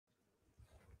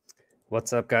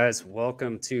What's up, guys?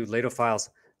 Welcome to Ladophile's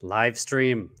live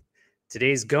stream.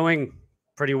 Today's going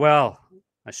pretty well.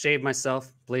 I shaved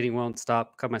myself, bleeding won't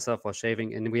stop, cut myself while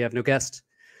shaving, and we have no guest.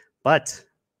 But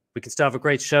we can still have a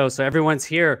great show. So everyone's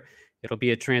here. It'll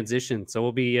be a transition. So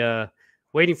we'll be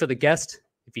waiting for the guest.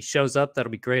 If he shows up,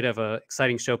 that'll be great. I have an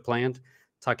exciting show planned.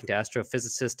 Talking to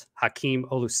astrophysicist Hakeem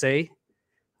Olusay.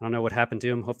 I don't know what happened to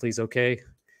him. Hopefully he's okay.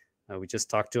 We just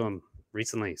talked to him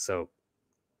recently. So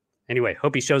anyway,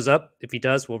 hope he shows up. If he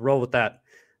does, we'll roll with that.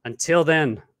 Until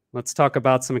then, let's talk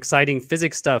about some exciting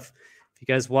physics stuff. If you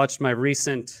guys watched my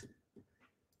recent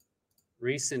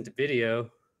video,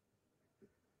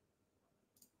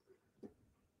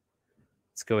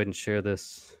 let's go ahead and share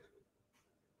this.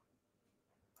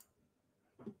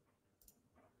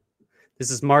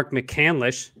 This is Mark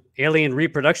McCandlish, Alien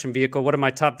Reproduction Vehicle, one of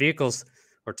my top vehicles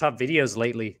or top videos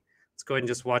lately. Let's go ahead and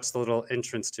just watch the little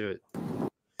entrance to it.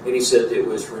 And he said it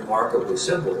was remarkably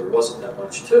simple. There wasn't that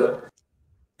much to it.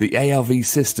 The ARV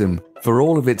system, for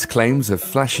all of its claims of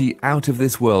flashy,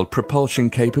 out-of-this-world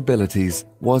propulsion capabilities,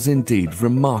 was indeed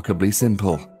remarkably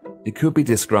simple. It could be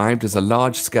described as a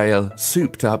large-scale,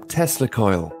 souped-up Tesla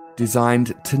coil,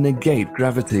 designed to negate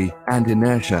gravity and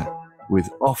inertia, with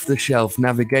off-the-shelf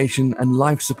navigation and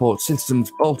life support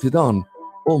systems bolted on,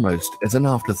 almost as an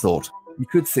afterthought. You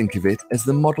could think of it as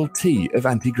the Model T of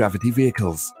anti-gravity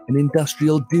vehicles, an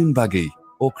industrial dune buggy,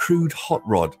 or crude hot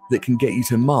rod that can get you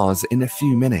to Mars in a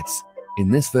few minutes.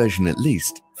 In this version at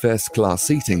least, first-class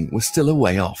seating was still a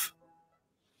way off.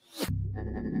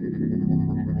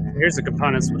 Here's the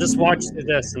components. We'll just watch through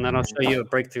this, and then I'll show you a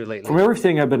breakthrough lately. From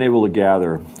everything I've been able to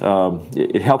gather,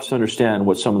 it helps to understand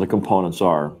what some of the components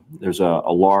are. There's a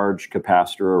large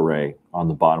capacitor array on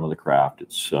the bottom of the craft.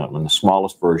 It's in the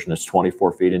smallest version, it's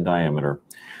 24 feet in diameter.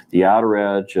 The outer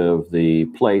edge of the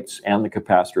plates and the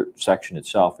capacitor section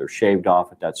itself, they're shaved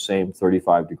off at that same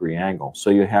 35-degree angle.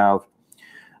 So you have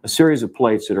a series of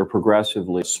plates that are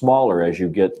progressively smaller as you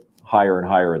get higher and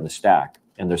higher in the stack.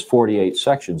 And there's 48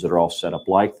 sections that are all set up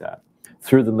like that.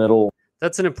 Through the middle.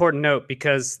 That's an important note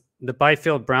because the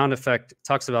Byfield-Brown effect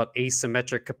talks about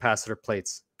asymmetric capacitor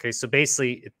plates. Okay, so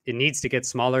basically it needs to get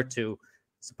smaller to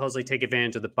supposedly take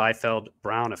advantage of the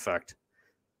Byfield-Brown effect.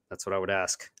 That's what I would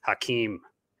ask Hakeem.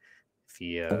 If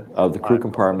he, the crew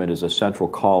compartment is a central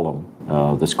column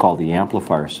that's called the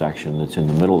amplifier section that's in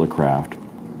the middle of the craft.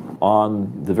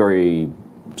 On the very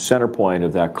center point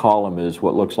of that column is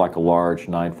what looks like a large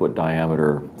 9-foot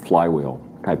diameter flywheel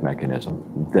type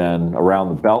mechanism. Then around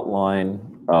the belt line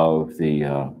of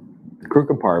the crew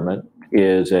compartment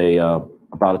is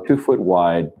about a 2-foot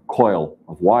wide coil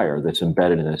of wire that's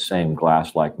embedded in the same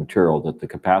glass-like material that the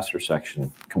capacitor section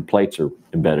plates are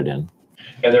embedded in.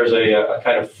 And there's a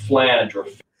kind of flange or...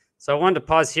 So I wanted to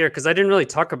pause here because I didn't really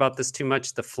talk about this too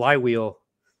much, the flywheel,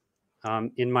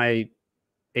 in my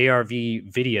ARV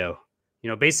video. You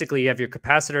know, basically you have your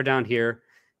capacitor down here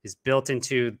is built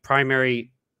into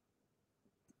primary,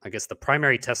 I guess the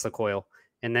primary Tesla coil,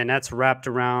 and then that's wrapped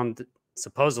around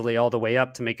supposedly all the way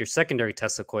up to make your secondary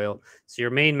Tesla coil. So your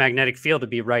main magnetic field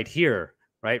would be right here,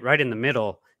 right in the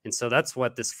middle. And so that's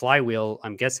what this flywheel,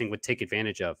 I'm guessing, would take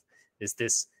advantage of, is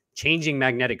this changing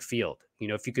magnetic field. You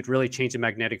know, if you could really change the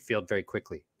magnetic field very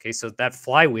quickly. Okay, so that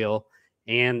flywheel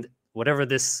and whatever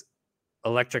this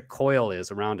electric coil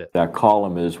is around it. That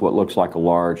column is what looks like a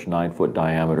large 9-foot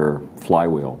diameter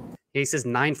flywheel. He says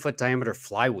 9-foot diameter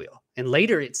flywheel. And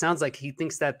later it sounds like he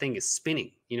thinks that thing is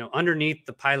spinning, you know, underneath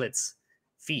the pilot's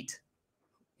feet.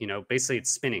 You know, basically it's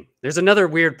spinning. There's another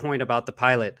weird point about the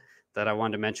pilot that I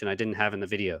wanted to mention I didn't have in the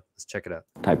video. Let's check it out.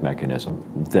 Type mechanism.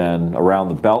 Then around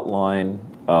the belt line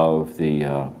of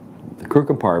the crew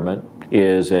compartment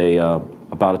is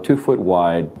about a 2-foot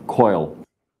wide coil.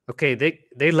 Okay,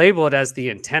 they label it as the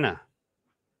antenna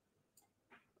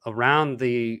around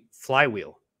the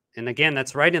flywheel. And again,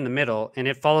 that's right in the middle, and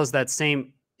it follows that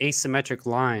same asymmetric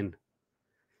line.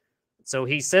 So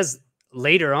he says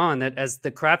later on that as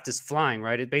the craft is flying,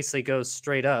 right, it basically goes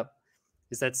straight up,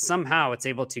 is that somehow it's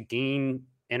able to gain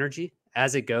energy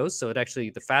as it goes. So it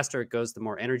actually, the faster it goes, the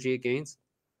more energy it gains.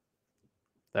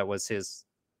 That was his...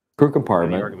 Crew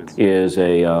compartment is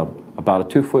about a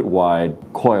 2-foot wide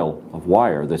coil of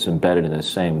wire that's embedded in the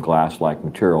same glass-like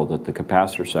material that the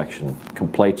capacitor section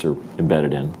plates are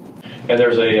embedded in. And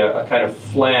there's a kind of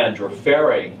flange or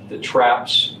fairing that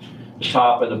traps the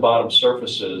top and the bottom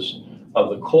surfaces of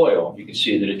the coil. You can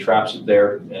see that it traps it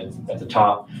there and at the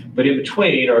top. But in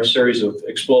between are a series of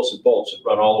explosive bolts that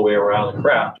run all the way around the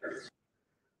craft.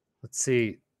 Let's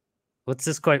see. What's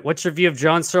this quite? What's your view of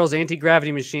John Searle's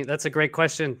anti-gravity machine? That's a great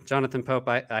question, Jonathan Pope.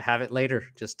 I have it later.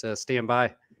 Just stand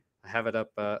by. I have it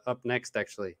up next,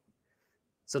 actually.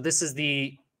 So this is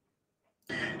the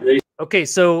Okay,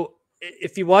 so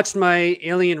if you watched my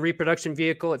alien reproduction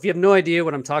vehicle, if you have no idea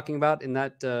what I'm talking about in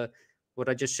that, what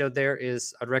I just showed there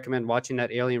is, I'd recommend watching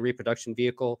that alien reproduction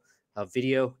vehicle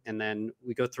video, and then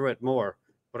we go through it more.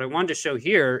 What I wanted to show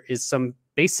here is some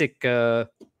basic a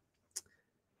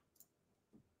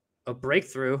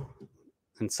breakthrough.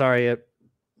 And sorry,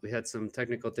 we had some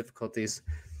technical difficulties,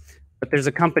 but there's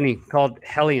a company called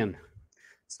Helion.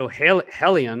 So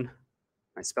Helion,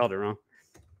 I spelled it wrong.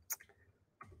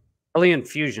 Helion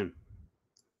fusion.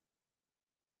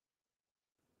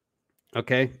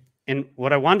 Okay, and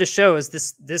what I wanted to show is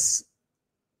this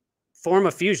form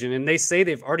of fusion, and they say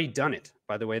they've already done it.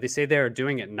 By the way, they say they are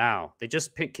doing it now. They just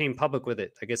came public with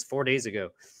it, I guess, 4 days ago.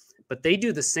 But they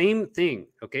do the same thing.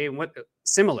 Okay, and what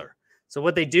similar. So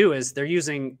what they do is they're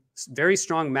using very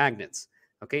strong magnets.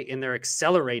 Okay, and they're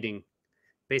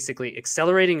basically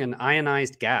accelerating an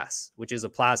ionized gas, which is a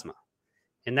plasma.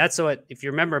 And that's what, if you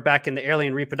remember back in the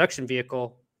alien reproduction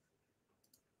vehicle,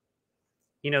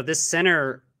 you know, this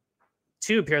center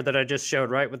tube here that I just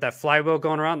showed, right, with that flywheel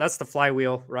going around, that's the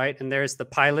flywheel, right? And there's the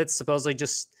pilots supposedly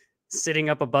just sitting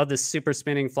up above this super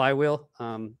spinning flywheel.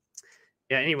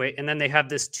 Yeah, anyway, and then they have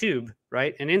this tube,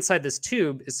 right? And inside this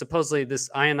tube is supposedly this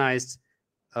ionized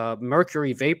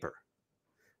mercury vapor,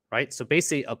 right? So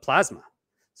basically a plasma.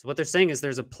 So what they're saying is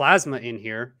there's a plasma in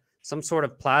here, some sort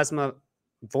of plasma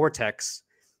vortex,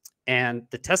 and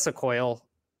the Tesla coil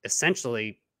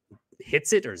essentially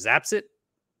hits it or zaps it.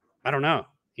 I don't know,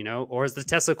 you know, or is the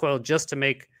Tesla coil just to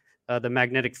make the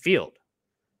magnetic field?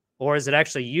 Or is it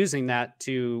actually using that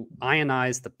to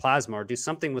ionize the plasma or do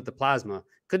something with the plasma?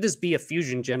 Could this be a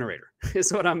fusion generator?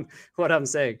 Is what I'm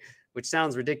saying, which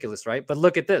sounds ridiculous, right? But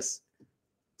look at this.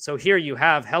 So here you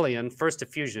have Helion, first to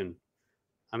fusion.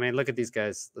 I mean, look at these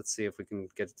guys. Let's see if we can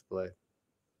get it to play.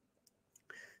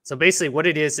 So basically what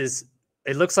it is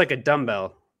it looks like a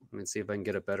dumbbell. Let me see if I can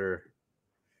get a better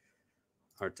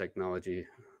art technology.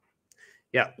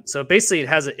 Yeah, so basically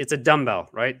it's a dumbbell,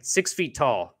 right? 6 feet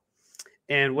tall.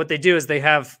 And what they do is they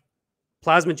have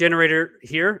plasma generator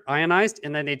here, ionized,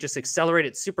 and then they just accelerate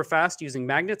it super fast using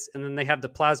magnets. And then they have the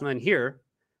plasma in here,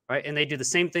 right? And they do the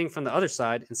same thing from the other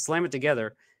side and slam it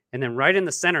together. And then right in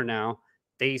the center now,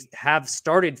 they have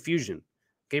started fusion,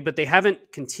 okay? But they haven't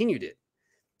continued it.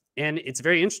 And it's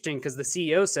very interesting because the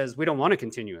CEO says, we don't want to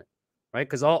continue it, right?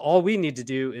 Because all we need to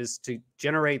do is to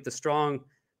generate the strong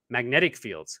magnetic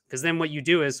fields. Because then what you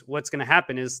do is, what's going to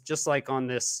happen is, just like on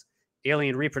this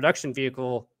alien reproduction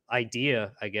vehicle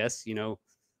idea, I guess, you know,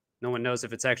 no one knows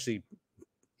if it's actually,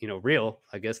 you know, real,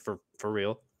 I guess, for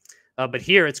real. But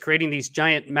here it's creating these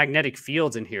giant magnetic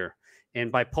fields in here. And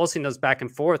by pulsing those back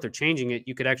and forth or changing it,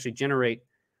 you could actually generate,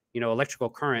 you know, electrical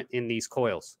current in these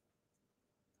coils.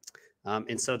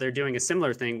 And so they're doing a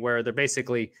similar thing where they're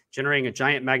basically generating a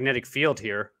giant magnetic field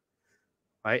here,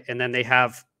 right? And then they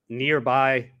have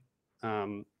nearby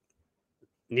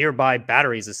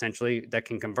batteries essentially that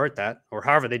can convert that, or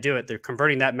however they do it. They're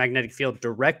converting that magnetic field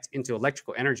direct into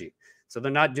electrical energy. So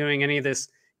they're not doing any of this,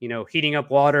 you know, heating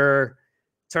up water,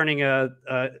 turning a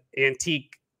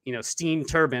antique, you know, steam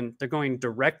turbine. They're going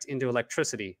direct into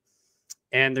electricity,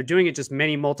 and they're doing it just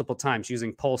multiple times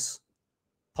using pulsed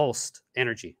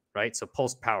energy, right? So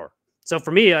pulsed power. So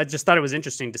for me, I just thought it was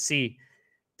interesting to see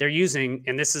they're using,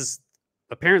 and this is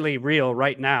apparently real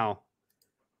right now,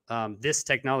 this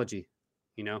technology,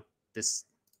 you know, this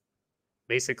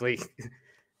basically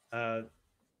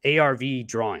ARV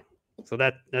drawing. So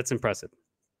that's impressive.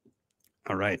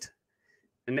 All right.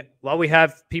 And while we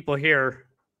have people here,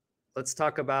 let's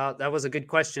talk about, that was a good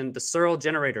question, the Searle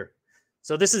generator.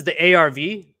 So this is the ARV.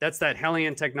 That's that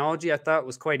Helion technology I thought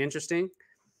was quite interesting.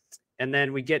 And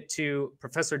then we get to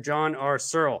Professor John R.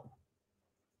 Searle.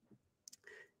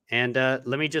 And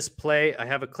let me just play. I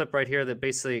have a clip right here that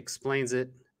basically explains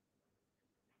it,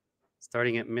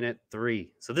 starting at minute 3.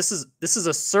 So this is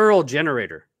a Searle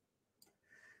generator.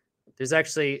 There's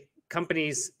actually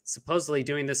companies supposedly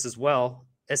doing this as well,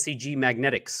 SEG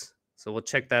Magnetics. So we'll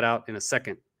check that out in a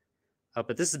second.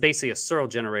 But this is basically a Searle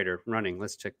generator running.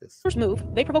 Let's check this. First move,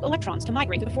 they provoke electrons to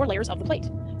migrate through the 4 layers of the plate,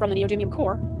 from the neodymium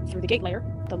core, through the gate layer,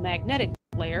 the magnetic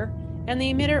layer, and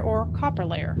the emitter or copper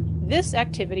layer. This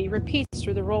activity repeats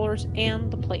through the rollers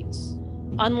and the plates.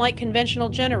 Unlike conventional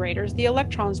generators, the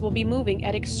electrons will be moving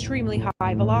at extremely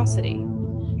high velocity.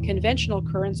 Conventional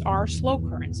currents are slow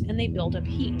currents, and they build up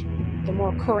heat. The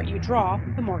more current you draw,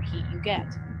 the more heat you get.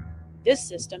 This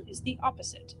system is the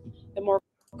opposite. The more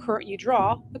current you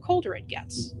draw, the colder it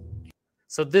gets.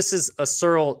 So this is a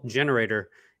Searle generator.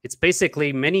 It's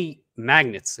basically many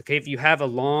magnets. Okay, if you have a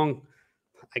long,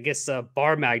 I guess, a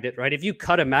bar magnet, right? If you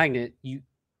cut a magnet, you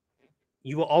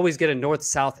will always get a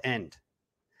north-south end.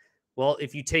 Well,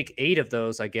 if you take 8 of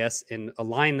those, I guess, and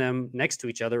align them next to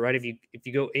each other, right? If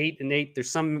you go 8 and 8, there's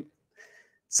some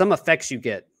effects you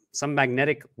get, some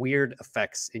magnetic weird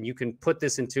effects, and you can put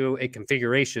this into a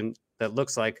configuration that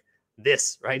looks like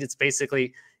this, right? It's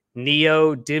basically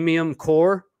neodymium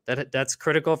core that's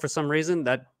critical for some reason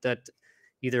that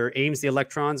either aims the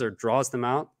electrons or draws them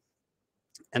out.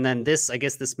 And then this, I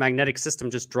guess, this magnetic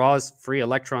system just draws free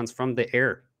electrons from the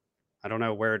air. I don't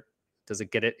know where. Does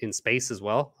it get it in space as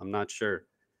well? I'm not sure.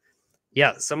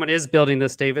 Yeah, someone is building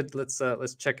this, David. Let's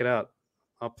check it out.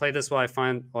 I'll play this while I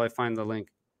find the link.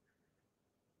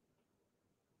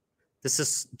 This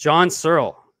is John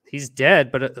Searle. He's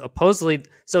dead, but supposedly,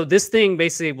 so this thing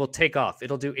basically will take off.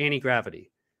 It'll do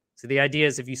anti-gravity. So the idea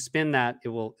is if you spin that, it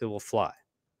will fly.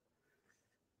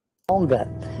 Longer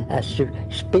as to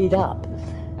speed up.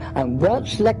 And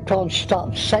once electrons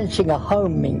start sensing a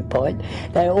homing point,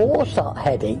 they all start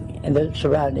heading in the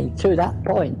surrounding to that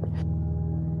point.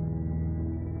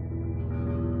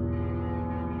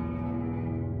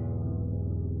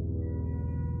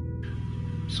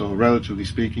 So relatively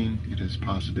speaking, it is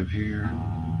positive here,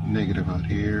 negative out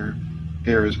here.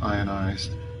 Air is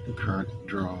ionized, the current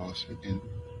draws in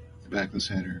the back of the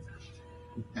center,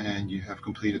 and you have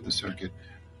completed the circuit.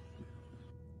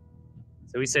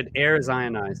 So we said air is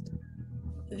ionized.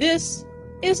 This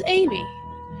is Amy,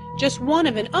 just one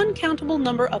of an uncountable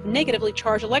number of negatively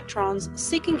charged electrons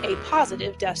seeking a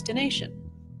positive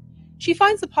destination. She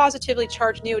finds the positively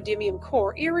charged neodymium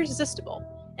core irresistible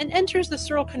and enters the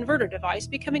Searle converter device,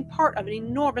 becoming part of an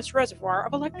enormous reservoir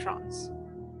of electrons.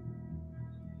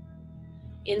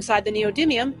 Inside the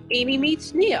neodymium, Amy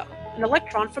meets Neo, an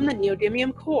electron from the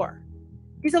neodymium core.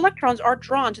 These electrons are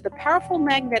drawn to the powerful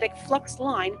magnetic flux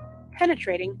line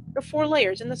penetrating the 4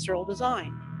 layers in the Searle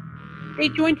design. They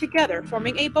join together,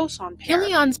 forming a boson pair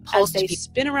Helion's as they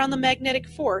spin around the magnetic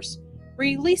force,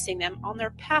 releasing them on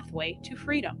their pathway to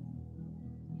freedom.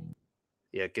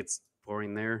 Yeah, it gets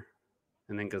boring there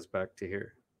and then goes back to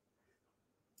here.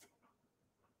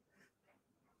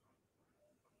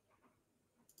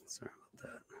 Sorry about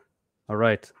that. All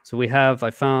right, so I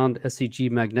found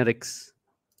SEG magnetics.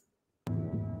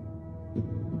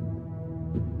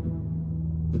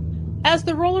 As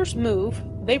the rollers move,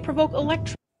 they provoke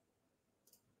electrons.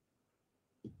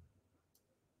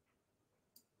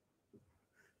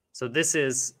 So this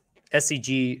is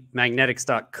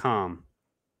segmagnetics.com.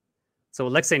 So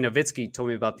Alexei Novitsky told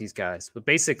me about these guys. But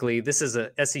basically, this is a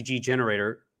SEG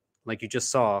generator, like you just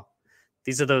saw.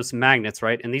 These are those magnets,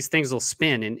 right? And these things will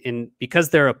spin. And because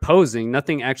they're opposing,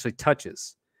 nothing actually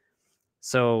touches.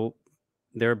 So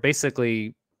they're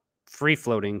basically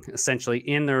free-floating, essentially,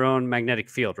 in their own magnetic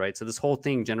field, right? So this whole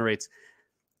thing generates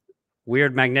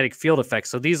weird magnetic field effects.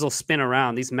 So these will spin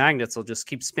around. These magnets will just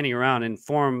keep spinning around and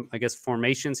form, I guess,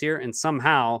 formations here. And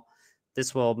somehow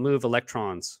this will move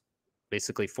electrons,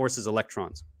 basically forces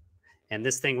electrons. And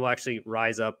this thing will actually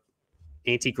rise up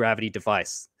anti-gravity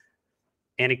device.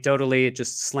 Anecdotally, it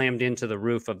just slammed into the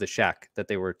roof of the shack that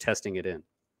they were testing it in.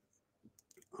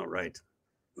 All right.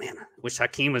 Man, I wish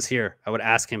Hakeem was here. I would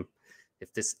ask him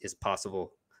if this is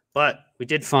possible. But we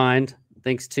did find,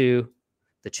 thanks to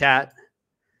the chat,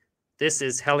 this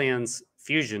is Helion's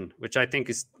fusion, which I think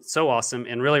is so awesome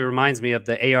and really reminds me of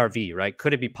the ARV, right?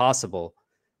 Could it be possible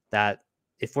that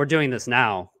if we're doing this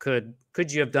now, could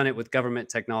you have done it with government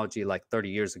technology like 30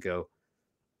 years ago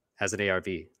as an ARV?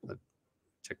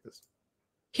 Check this.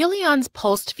 Helion's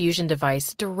pulsed fusion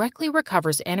device directly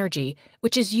recovers energy,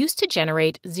 which is used to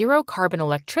generate zero-carbon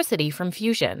electricity from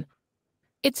fusion.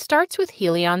 It starts with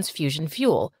Helion's fusion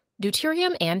fuel,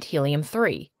 deuterium and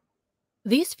helium-3.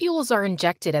 These fuels are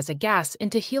injected as a gas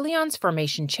into Helion's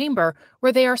formation chamber,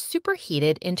 where they are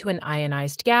superheated into an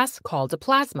ionized gas called a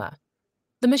plasma.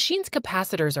 The machine's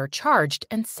capacitors are charged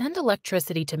and send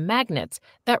electricity to magnets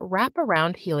that wrap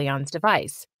around Helion's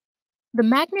device. The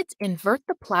magnets invert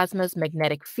the plasma's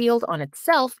magnetic field on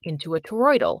itself into a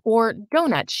toroidal, or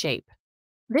donut shape.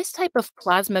 This type of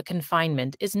plasma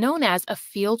confinement is known as a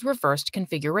field-reversed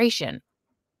configuration.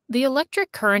 The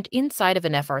electric current inside of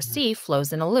an FRC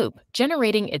flows in a loop,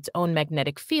 generating its own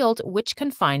magnetic field which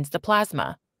confines the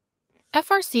plasma.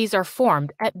 FRCs are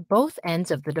formed at both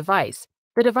ends of the device.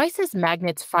 The device's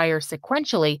magnets fire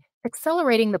sequentially,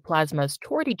 accelerating the plasmas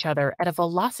toward each other at a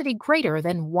velocity greater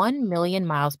than 1 million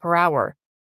miles per hour.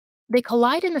 They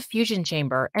collide in the fusion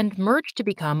chamber and merge to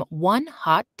become one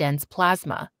hot, dense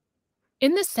plasma.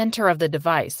 In the center of the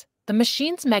device, the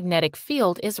machine's magnetic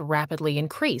field is rapidly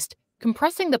increased,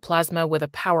 compressing the plasma with a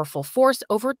powerful force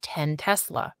over 10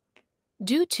 Tesla.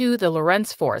 Due to the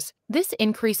Lorentz force, this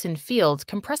increase in field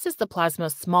compresses the plasma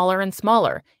smaller and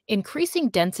smaller, increasing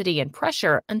density and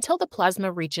pressure until the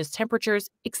plasma reaches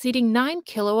temperatures exceeding 9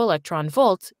 kiloelectron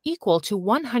volts, equal to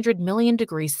 100 million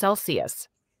degrees Celsius.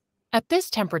 At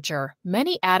this temperature,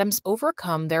 many atoms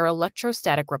overcome their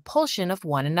electrostatic repulsion of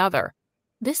one another.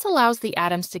 This allows the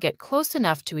atoms to get close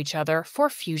enough to each other for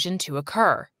fusion to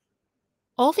occur.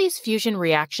 All these fusion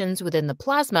reactions within the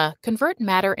plasma convert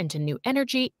matter into new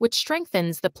energy, which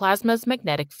strengthens the plasma's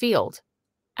magnetic field.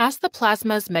 As the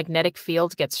plasma's magnetic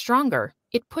field gets stronger,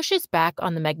 it pushes back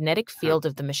on the magnetic field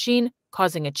of the machine,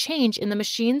 causing a change in the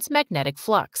machine's magnetic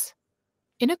flux.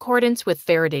 In accordance with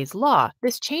Faraday's law,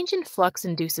 this change in flux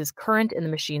induces current in the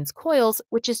machine's coils,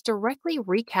 which is directly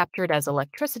recaptured as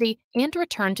electricity and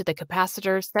returned to the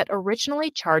capacitors that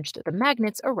originally charged the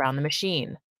magnets around the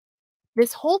machine.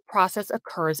 This whole process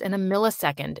occurs in a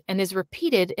millisecond and is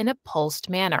repeated in a pulsed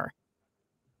manner.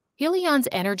 Helion's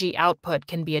energy output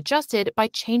can be adjusted by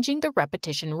changing the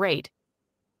repetition rate.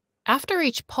 After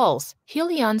each pulse,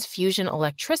 Helion's fusion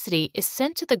electricity is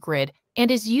sent to the grid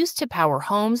and is used to power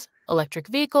homes, electric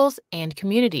vehicles, and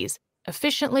communities,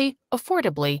 efficiently,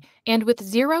 affordably, and with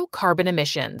zero carbon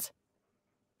emissions.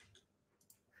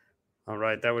 All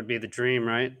right, that would be the dream,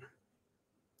 right?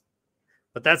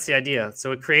 But that's the idea.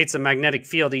 So it creates a magnetic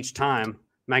field each time,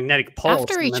 magnetic pulse,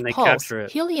 After and each then they pulse, capture it.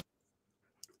 helium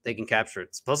They can capture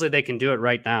it. Supposedly they can do it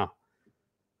right now,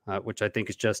 which I think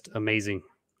is just amazing.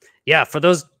 Yeah, for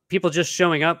those people just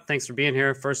showing up, thanks for being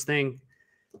here. First thing,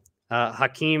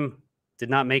 Hakeem did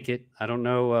not make it. I don't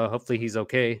know. Hopefully he's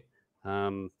okay.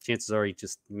 Chances are he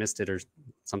just missed it or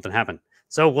something happened.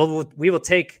 So we will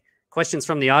take questions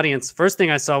from the audience. First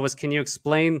thing I saw was, can you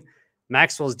explain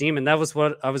Maxwell's demon? That was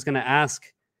what I was going to ask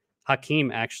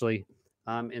Hakeem, actually.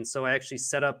 And so I actually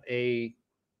set up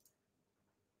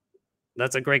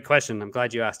that's a great question. I'm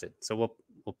glad you asked it. So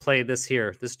we'll play this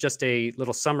here. This is just a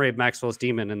little summary of Maxwell's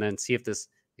demon and then see if this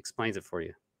explains it for you.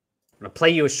 I'm going to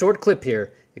play you a short clip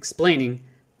here explaining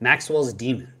Maxwell's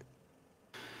demon.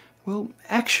 Well,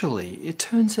 actually, it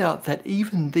turns out that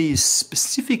even these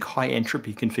specific high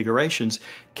entropy configurations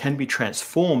can be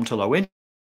transformed to low entropy.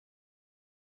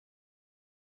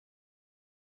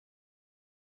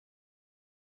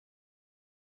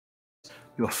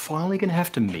 You're finally going to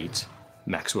have to meet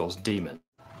Maxwell's demon.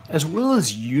 As well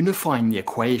as unifying the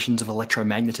equations of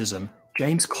electromagnetism,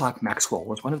 James Clerk Maxwell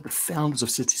was one of the founders of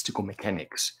statistical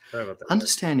mechanics.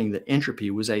 Understanding that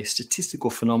entropy was a statistical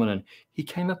phenomenon, he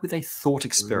came up with a thought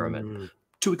experiment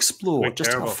to explore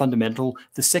just how fundamental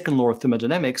the second law of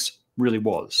thermodynamics really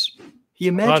was. He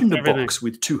imagined a box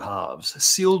with two halves,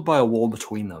 sealed by a wall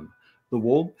between them. The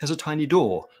wall has a tiny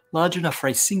door, large enough for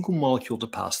a single molecule to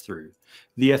pass through.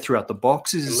 The air throughout the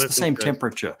box is the same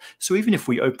temperature, so even if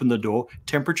we open the door,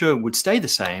 temperature would stay the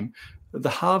same. The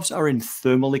halves are in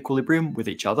thermal equilibrium with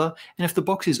each other, and if the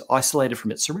box is isolated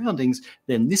from its surroundings,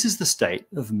 then this is the state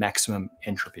of maximum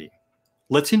entropy.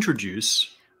 Let's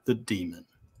introduce the demon.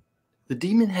 The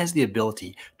demon has the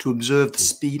ability to observe the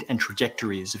speed and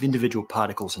trajectories of individual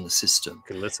particles in the system.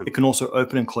 It can also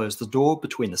open and close the door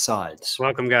between the sides.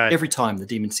 Welcome, guys. Every time the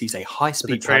demon sees a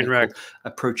high-speed particle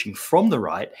approaching from the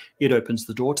right, it opens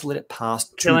the door to let it pass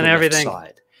to the left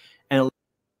side. And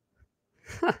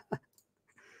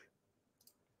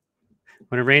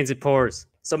when it rains, it pours.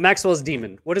 So Maxwell's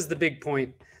demon, what is the big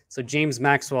point? So James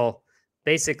Maxwell,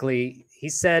 basically, he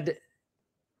said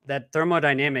that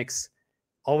thermodynamics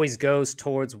always goes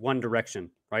towards one direction,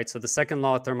 right? So the second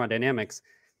law of thermodynamics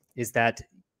is that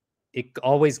it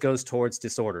always goes towards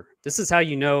disorder. This is how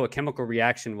you know a chemical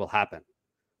reaction will happen,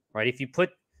 right? If you put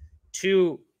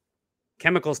two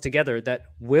chemicals together that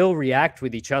will react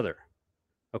with each other,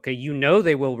 okay, you know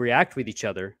they will react with each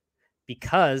other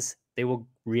because they will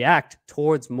react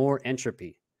towards more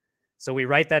entropy. So we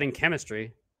write that in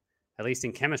chemistry, at least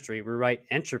in chemistry, we write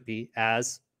entropy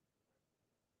as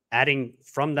adding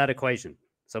from that equation.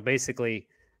 So basically,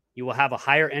 you will have a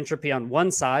higher entropy on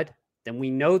one side, then we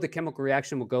know the chemical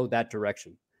reaction will go that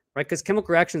direction, right? Because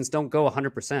chemical reactions don't go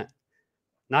 100%.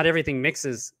 Not everything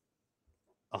mixes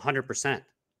 100%,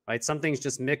 right? Some things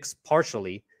just mix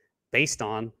partially based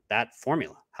on that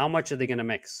formula. How much are they going to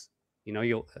mix? You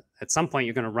know, at some point,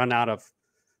 you're going to run out of,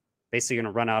 basically going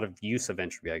to run out of use of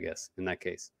entropy, I guess, in that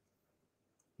case.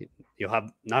 You'll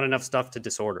have not enough stuff to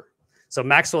disorder. So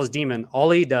Maxwell's demon,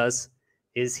 all he does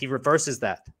is he reverses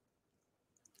that.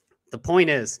 The point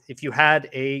is, if you had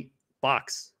a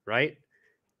box, right,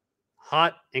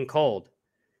 hot and cold,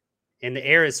 and the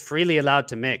air is freely allowed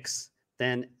to mix,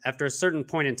 then after a certain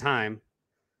point in time,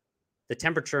 the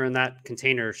temperature in that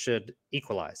container should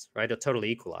equalize, right? It'll totally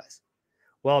equalize.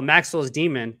 Well, Maxwell's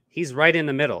demon, he's right in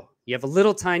the middle. You have a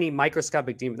little tiny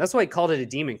microscopic demon. That's why I called it a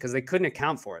demon, because they couldn't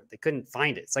account for it. They couldn't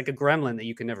find it. It's like a gremlin that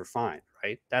you can never find,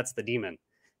 right? That's the demon.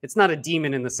 It's not a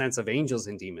demon in the sense of angels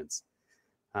and demons,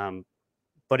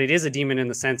 but it is a demon in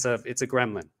the sense of it's a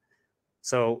gremlin.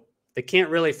 So they can't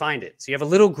really find it. So you have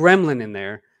a little gremlin in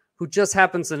there who just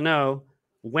happens to know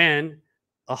when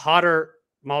a hotter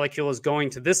molecule is going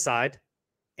to this side,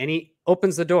 and he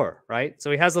opens the door, right?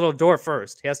 So he has a little door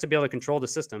first. He has to be able to control the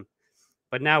system.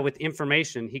 But now with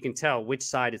information, he can tell which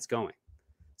side it's going.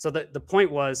 So the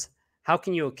point was, how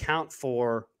can you account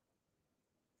for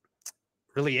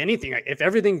really anything? If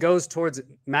everything goes towards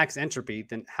max entropy,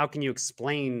 then how can you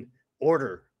explain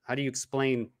order? How do you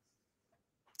explain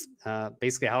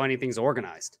basically how anything's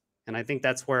organized? And I think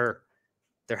that's where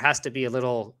there has to be a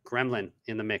little gremlin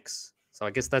in the mix. So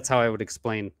I guess that's how I would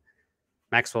explain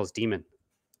Maxwell's demon.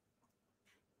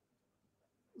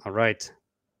 All right.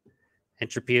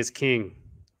 Entropy is king.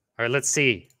 All right, let's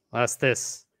see. I'll ask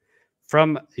this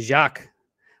from Jacques.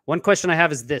 One question I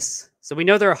have is this. So we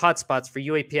know there are hotspots for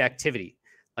UAP activity,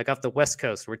 like off the West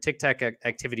Coast where Tic Tac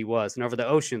activity was, and over the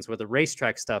oceans where the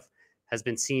racetrack stuff has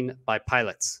been seen by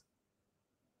pilots.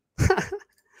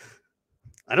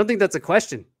 I don't think that's a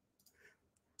question.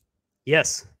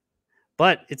 Yes,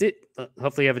 but it's it.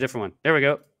 Hopefully you have a different one. There we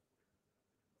go.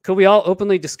 Could we all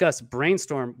openly discuss,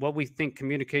 brainstorm what we think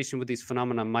communication with these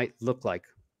phenomena might look like?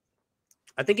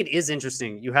 I think it is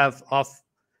interesting. You have off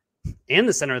and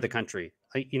the center of the country.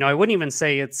 I wouldn't even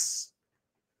say it's,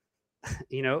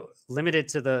 limited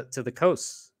to the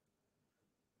coasts.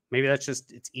 Maybe that's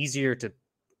just, it's easier to,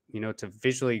 to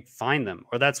visually find them.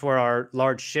 Or that's where our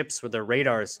large ships with their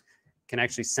radars can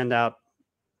actually send out.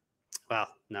 Well,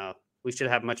 no, we should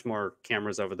have much more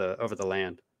cameras over the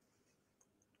land.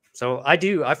 So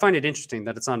I find it interesting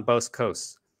that it's on both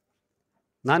coasts.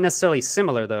 Not necessarily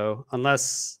similar though,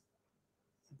 unless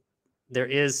there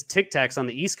is Tic Tacs on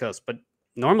the East Coast, but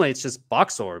normally it's just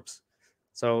box orbs.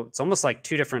 So it's almost like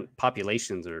two different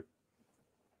populations, or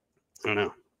I don't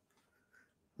know.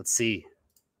 Let's see.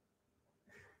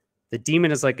 The demon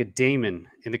is like a daemon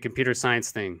in the computer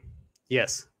science thing.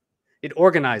 Yes. It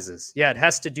organizes. Yeah, it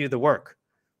has to do the work.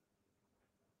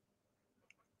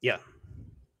 Yeah.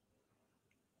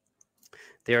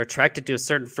 They are attracted to a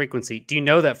certain frequency. Do you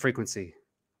know that frequency?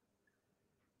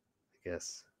 I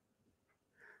guess.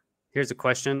 Here's a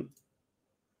question.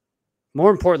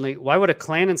 More importantly, why would a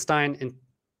clandestine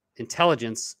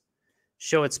intelligence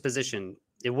show its position?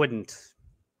 It wouldn't.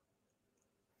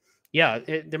 Yeah,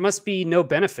 there must be no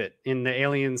benefit in the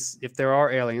aliens, if there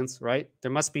are aliens, right?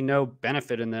 There must be no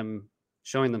benefit in them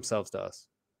showing themselves to us.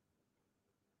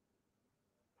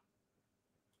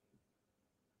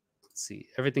 Let's see.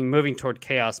 Everything moving toward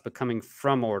chaos, but coming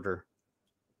from order.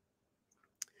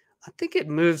 I think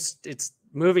it's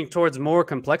moving towards more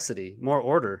complexity, more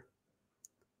order.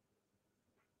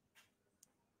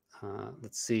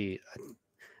 Let's see.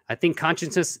 I think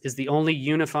consciousness is the only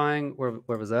unifying, where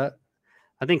was that?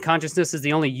 I think consciousness is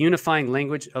the only unifying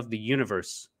language of the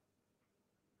universe.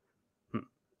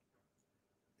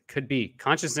 Could be.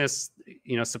 Consciousness,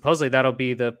 supposedly that'll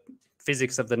be the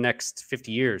physics of the next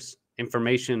 50 years.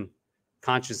 Information,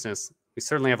 consciousness. We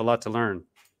certainly have a lot to learn.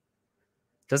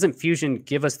 Doesn't fusion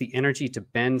give us the energy to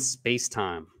bend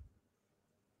space-time?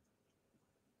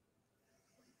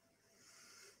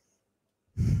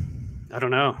 I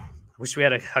don't know. I wish we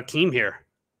had a Hakeem here.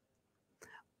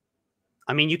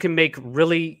 I mean, you can make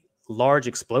really large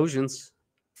explosions.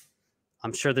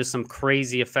 I'm sure there's some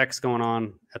crazy effects going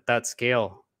on at that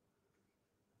scale.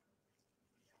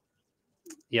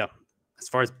 Yeah. As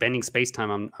far as bending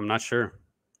space-time, I'm not sure.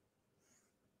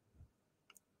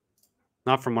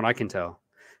 Not from what I can tell.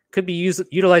 Could be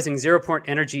utilizing zero-point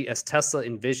energy as Tesla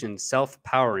envisioned,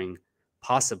 self-powering,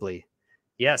 possibly.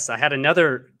 Yes, I had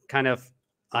another kind of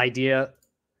idea.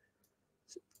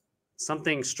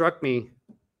 Something struck me.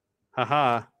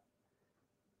 Haha.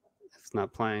 It's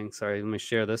not playing. Sorry, let me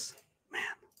share this. Man,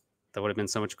 that would have been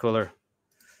so much cooler.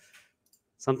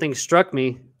 Something struck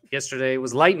me yesterday. It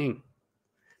was lightning.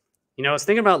 I was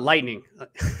thinking about lightning.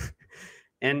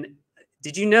 And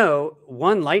did you know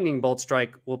one lightning bolt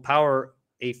strike will power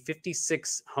a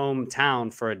 56 home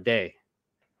town for a day?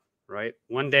 Right?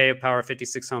 One day of power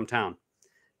 56 home town.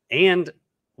 And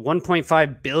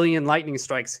 1.5 billion lightning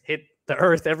strikes hit the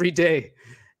earth every day.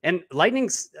 And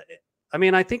lightning's,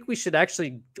 I think we should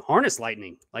actually harness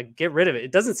lightning, like get rid of it.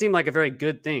 It doesn't seem like a very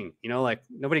good thing, like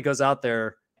nobody goes out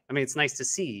there. It's nice to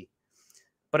see,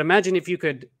 but imagine if you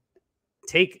could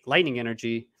take lightning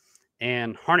energy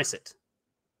and harness it,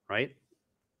 right?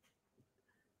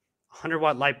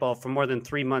 100-watt light bulb for more than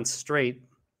 3 months straight,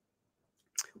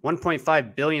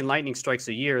 1.5 billion lightning strikes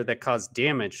a year that cause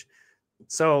damage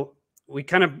So we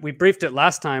briefed it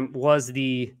last time, was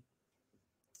the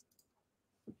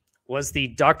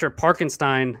Dr.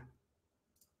 Parkenstein.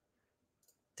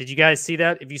 Did you guys see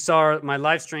that? If you saw my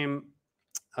live stream,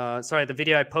 sorry, the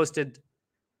video I posted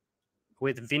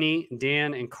with Vinny,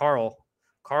 Dan, and Carl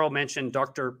mentioned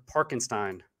Dr.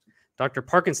 Parkenstein. Dr.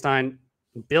 Parkenstein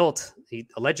built, he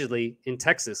allegedly in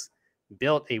Texas,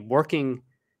 built a working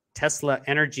Tesla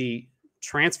energy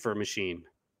transfer machine,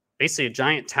 basically a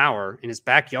giant tower in his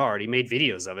backyard. He made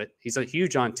videos of it. He's a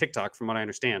huge on TikTok, from what I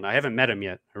understand. I haven't met him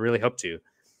yet. I really hope to.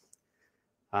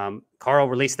 Carl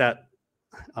released that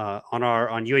on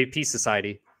UAP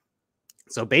Society.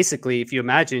 So basically, if you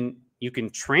imagine, you can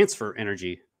transfer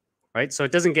energy, right? So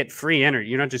it doesn't get free energy.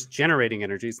 You're not just generating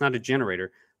energy. It's not a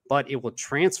generator, but it will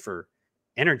transfer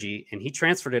energy. And he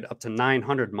transferred it up to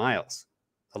 900 miles,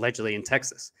 allegedly in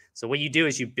Texas. So what you do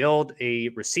is you build a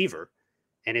receiver,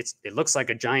 and it looks like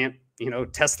a giant,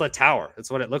 Tesla tower.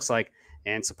 That's what it looks like.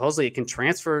 And supposedly it can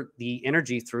transfer the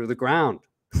energy through the ground,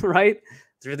 right?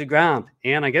 Through the ground.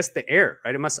 And I guess the air,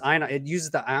 right? It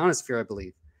uses the ionosphere, I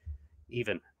believe,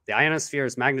 even. The ionosphere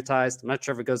is magnetized. I'm not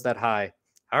sure if it goes that high.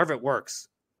 However it works,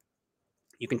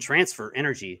 you can transfer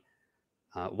energy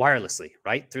wirelessly,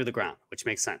 right? Through the ground, which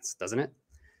makes sense, doesn't it?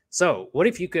 So what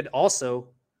if you could also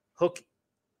hook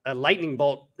a lightning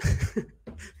bolt,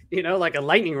 like a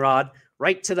lightning rod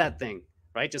right to that thing,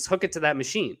 right? Just hook it to that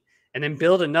machine and then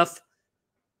build enough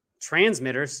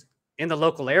transmitters in the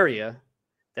local area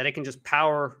that it can just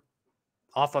power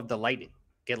off of the lightning,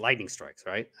 get lightning strikes,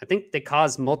 right? I think they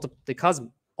cause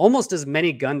almost as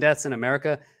many gun deaths in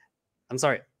America. I'm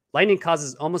sorry, lightning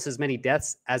causes almost as many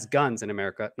deaths as guns in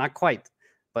America. Not quite,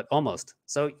 but almost.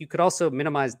 So you could also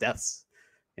minimize deaths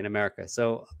in America.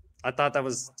 So I thought that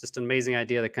was just an amazing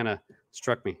idea that kind of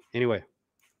struck me. Anyway,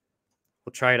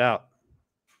 we'll try it out.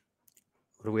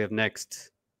 What do we have next?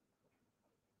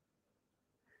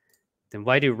 Then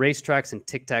why do racetracks and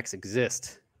Tic Tacs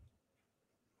exist?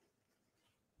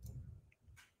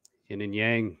 Yin and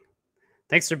yang.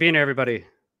 Thanks for being here, everybody.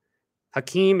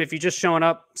 Hakeem, if you're just showing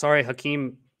up, sorry,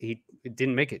 Hakeem, he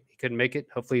didn't make it. He couldn't make it.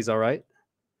 Hopefully he's all right.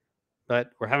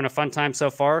 But we're having a fun time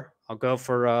so far. I'll go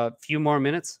for a few more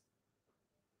minutes.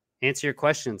 Answer your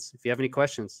questions if you have any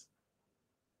questions.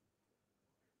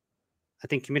 I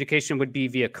think communication would be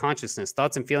via consciousness.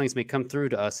 Thoughts and feelings may come through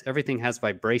to us. Everything has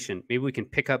vibration. Maybe we can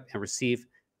pick up and receive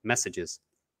messages.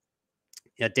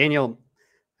 Yeah, Daniel,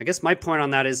 I guess my point on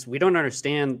that is we don't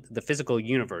understand the physical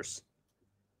universe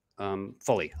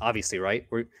fully, obviously, right?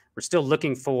 We're still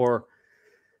looking for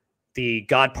the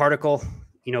God particle,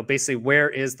 basically where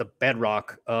is the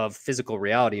bedrock of physical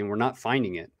reality, and we're not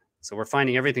finding it. So we're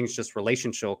finding everything's just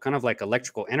relational, kind of like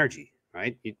electrical energy,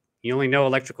 right? You only know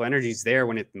electrical energy is there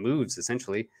when it moves,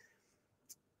 essentially.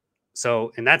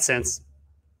 So in that sense,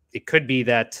 it could be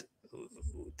that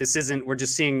we're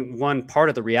just seeing one part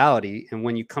of the reality. And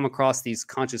when you come across these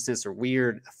consciousness or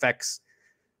weird effects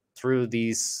through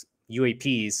these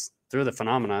UAPs, through the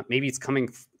phenomena, maybe it's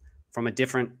coming from a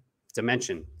different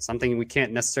dimension, something we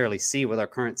can't necessarily see with our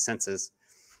current senses,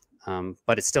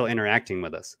 but it's still interacting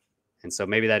with us. And so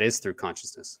maybe that is through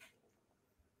consciousness.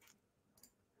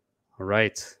 All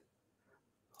right.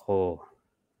 Oh,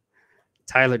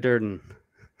 Tyler Durden.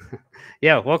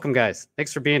 Yeah, welcome, guys.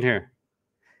 Thanks for being here.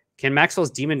 Can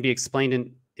Maxwell's demon be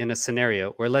explained in a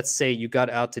scenario where, let's say, you got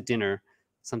out to dinner,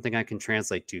 something I can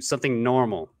translate to, something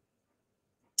normal?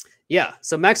 Yeah,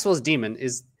 so Maxwell's demon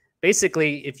is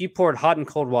basically if you poured hot and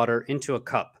cold water into a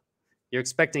cup, you're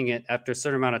expecting it after a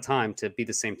certain amount of time to be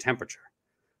the same temperature.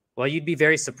 Well, you'd be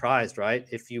very surprised, right?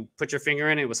 If you put your finger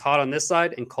in, it was hot on this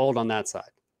side and cold on that side.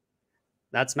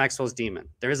 That's Maxwell's demon.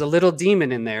 There is a little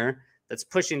demon in there that's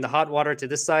pushing the hot water to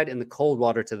this side and the cold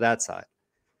water to that side.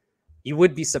 You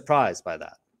would be surprised by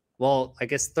that. Well, I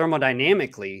guess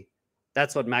thermodynamically,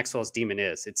 that's what Maxwell's demon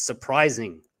is. It's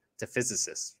surprising to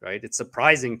physicists, right? It's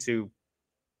surprising to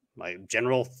my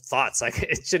general thoughts. Like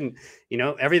it shouldn't,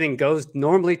 everything goes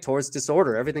normally towards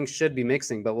disorder. Everything should be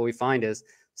mixing, but what we find is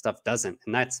stuff doesn't,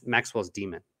 and that's Maxwell's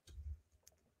demon.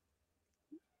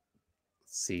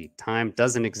 Let's see, time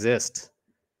doesn't exist.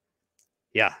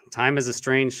 Yeah, time is a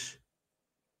strange.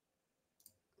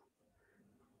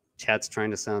 Chat's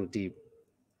trying to sound deep.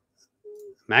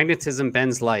 Magnetism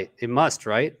bends light. It must,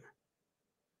 right?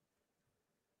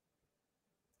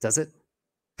 Does it?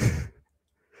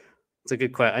 It's a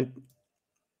good question.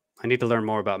 I need to learn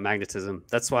more about magnetism.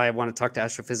 That's why I want to talk to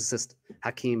astrophysicist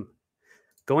Hakeem.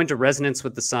 Go into resonance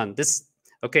with the sun.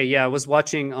 Okay, yeah, I was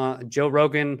watching Joe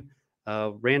Rogan,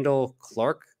 Randall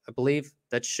Clark, I believe,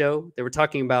 that show. They were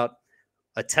talking about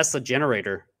a Tesla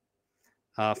generator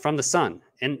from the sun.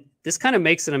 And this kind of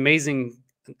makes an amazing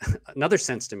another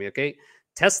sense to me. Okay,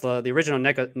 Tesla, the original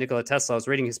Nikola Tesla, I was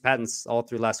reading his patents all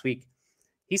through last week.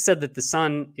 He said that the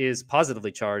sun is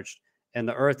positively charged and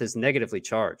the Earth is negatively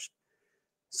charged.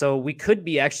 So we could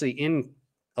be actually in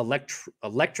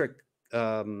electric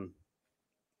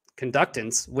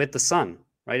conductance with the sun,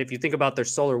 right? If you think about their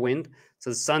solar wind, so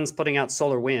the sun's putting out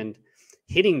solar wind,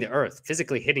 hitting the Earth,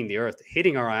 physically hitting the Earth,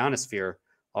 hitting our ionosphere,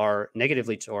 our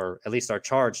negatively, or at least our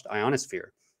charged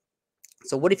ionosphere.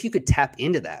 So what if you could tap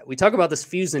into that? We talk about this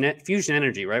fusion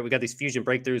energy, right? We got these fusion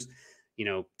breakthroughs,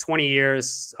 20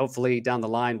 years, hopefully down the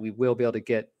line, we will be able to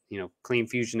get, clean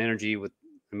fusion energy with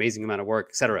amazing amount of work,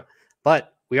 et cetera.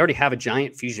 But we already have a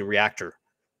giant fusion reactor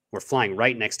we're flying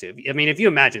right next to it. I mean, if you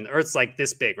imagine the Earth's like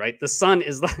this big, right? The sun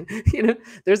is like,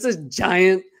 there's this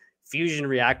giant fusion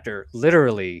reactor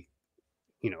literally,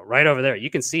 right over there. You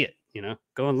can see it,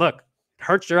 go and look. It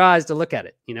hurts your eyes to look at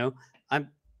it,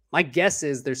 my guess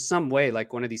is there's some way,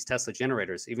 like one of these Tesla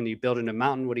generators, even you build in a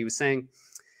mountain, what he was saying,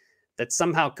 that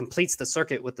somehow completes the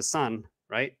circuit with the sun,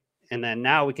 right? And then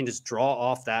now we can just draw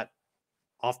off that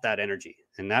energy.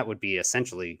 And that would be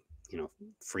essentially,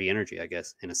 free energy, I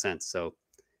guess, in a sense. So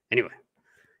anyway,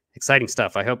 exciting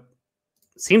stuff. I hope,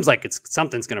 seems like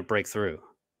something's going to break through.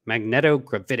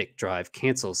 Magnetogravitic drive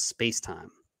cancels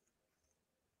space-time.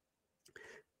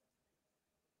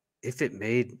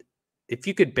 If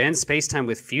you could bend space-time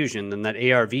with fusion, then that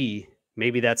ARV,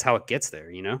 maybe that's how it gets there,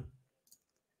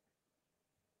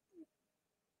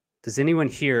 Does anyone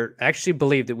here actually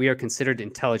believe that we are considered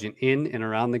intelligent in and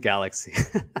around the galaxy?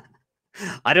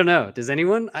 I don't know. Does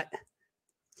anyone?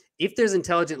 If there's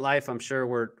intelligent life, I'm sure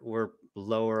we're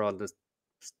lower on the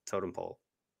totem pole.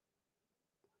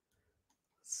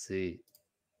 Let's see.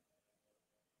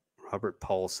 Robert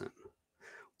Paulson.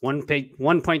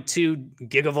 1.2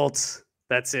 gigavolts.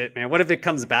 That's it, man. What if it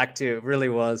comes back to it really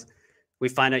was? We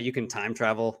find out you can time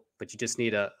travel, but you just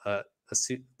need a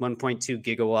 1.2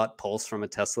 gigawatt pulse from a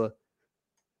Tesla.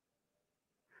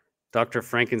 Dr.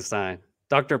 Frankenstein.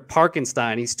 Dr.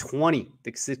 Parkenstein, he's 20.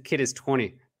 The kid is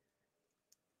 20.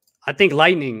 I think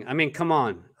lightning, I mean, come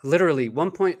on. Literally,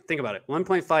 think about it,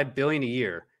 1.5 billion a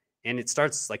year, and it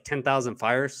starts like 10,000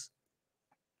 fires.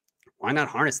 Why not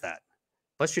harness that?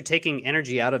 Plus, you're taking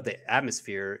energy out of the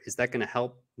atmosphere. Is that going to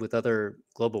help with other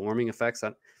global warming effects?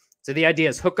 So the idea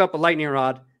is hook up a lightning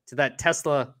rod to that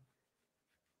Tesla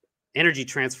energy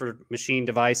transfer machine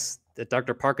device that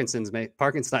Dr.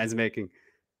 Parkenstein's making.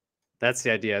 That's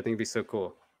the idea. I think it'd be so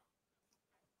cool.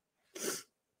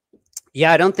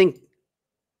 Yeah, don't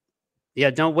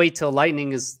wait till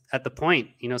lightning is at the point.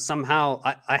 Somehow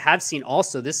I have seen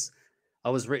also this. I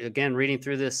was again reading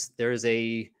through this. There is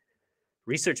a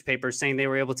research paper saying they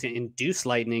were able to induce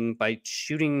lightning by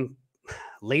shooting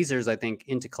lasers, I think,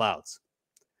 into clouds.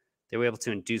 They were able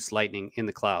to induce lightning in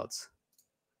the clouds.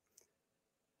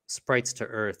 Sprites to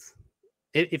Earth.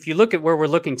 If you look at where we're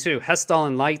looking to,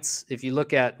 Hessdalen Lights, if you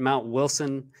look at Mount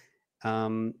Wilson,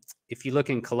 if you look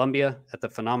in Colombia at the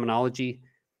phenomenology,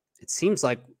 it seems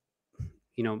like,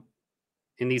 in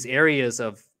these areas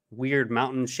of weird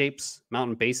mountain shapes,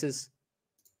 mountain bases.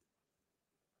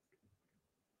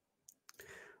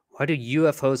 Why do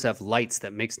UFOs have lights?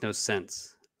 That makes no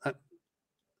sense.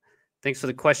 Thanks for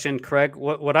the question, Craig.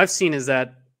 What I've seen is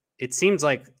that it seems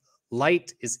like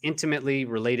light is intimately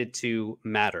related to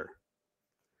matter.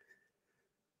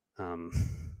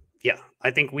 Yeah,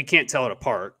 I think we can't tell it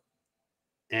apart.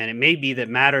 And it may be that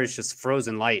matter is just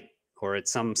frozen light, or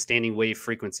it's some standing wave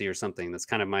frequency or something. That's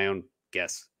kind of my own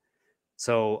guess.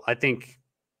 So I think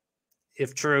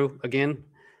if true, again,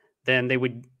 then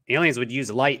aliens would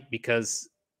use light because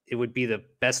it would be the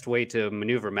best way to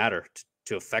maneuver matter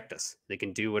to affect us. They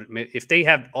can do if they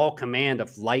have all command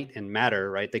of light and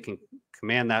matter, right? They can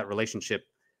command that relationship.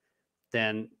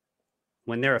 Then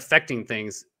when they're affecting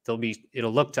things,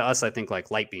 it'll look to us, I think,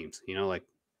 like light beams, like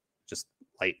just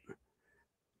light.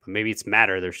 But maybe it's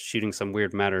matter. They're shooting some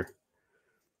weird matter.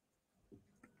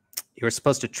 You're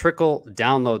supposed to trickle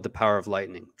download the power of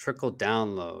lightning. Trickle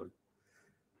download.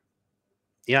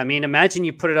 Yeah, I mean, imagine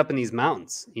you put it up in these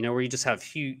mountains, where you just have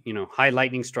huge, high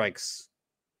lightning strikes.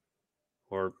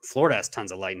 Or Florida has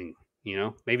tons of lightning,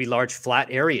 maybe large flat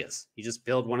areas. You just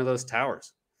build one of those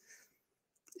towers.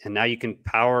 And now you can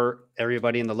power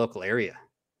everybody in the local area.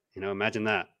 Imagine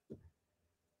that.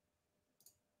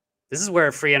 This is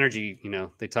where free energy,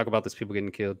 they talk about this, people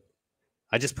getting killed.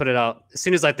 I just put it out. As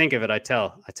soon as I think of it, I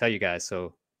tell you guys.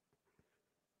 So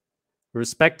with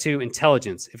respect to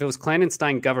intelligence, if it was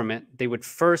clandestine government, they would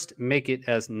first make it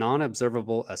as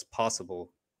non-observable as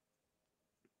possible.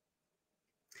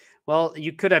 Well,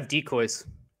 you could have decoys.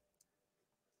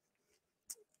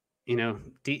 you know,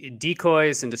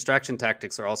 decoys and distraction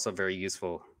tactics are also very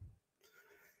useful.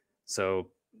 So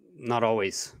not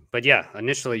always, but yeah,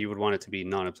 initially you would want it to be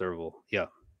non-observable. Yeah,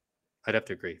 I'd have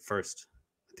to agree. First,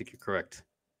 I think you're correct.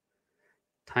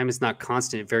 Time is not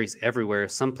constant. It varies everywhere.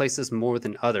 Some places more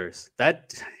than others.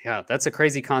 Yeah, that's a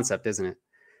crazy concept, isn't it?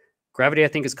 Gravity, I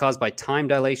think, is caused by time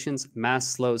dilations. Mass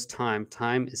slows time.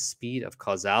 Time is speed of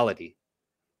causality.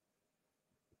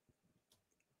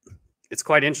 It's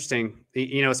quite interesting,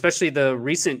 you know, especially the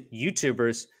recent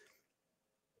YouTubers,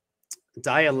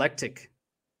 dialectic,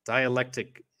 I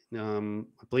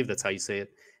believe that's how you say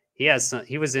it.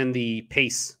 He was in the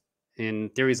PACE, in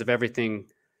Theories of Everything,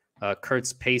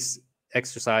 Kurt's PACE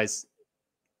exercise,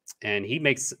 and he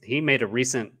made a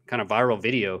recent kind of viral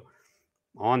video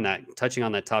on that, touching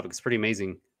on that topic. It's pretty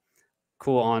amazing.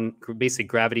 Cool. On basically,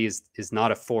 gravity is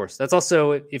not a force. That's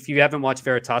also, if you haven't watched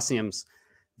Veritasium's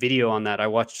video on that, I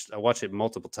watched it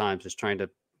multiple times, just trying to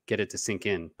get it to sink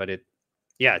in. But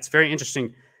it's very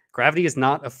interesting. Gravity is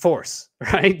not a force,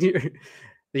 right?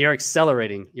 You're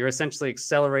accelerating. You're essentially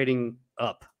accelerating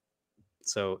up.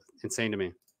 So insane to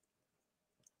me.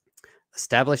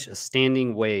 Establish a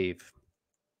standing wave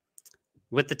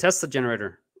with the Tesla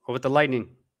generator or with the lightning.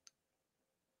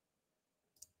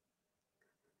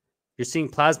 You're seeing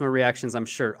plasma reactions, I'm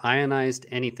sure. Ionized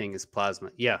anything is plasma.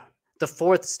 Yeah. The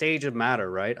fourth stage of matter,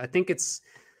 right? I think it's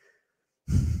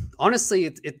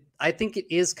honestly, I think it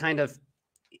is kind of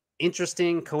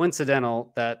interesting,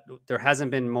 coincidental that there hasn't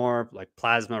been more like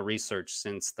plasma research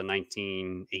since the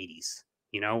 1980s.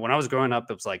 You know, when I was growing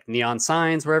up, it was like neon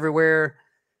signs were everywhere.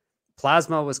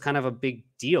 Plasma was kind of a big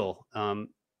deal.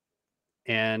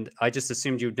 And I just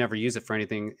assumed you'd never use it for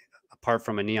anything apart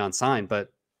from a neon sign,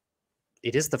 but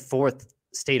it is the fourth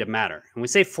state of matter. And we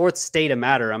say fourth state of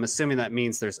matter, I'm assuming that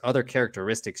means there's other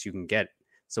characteristics you can get.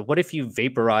 So what if you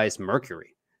vaporize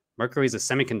mercury? Mercury is a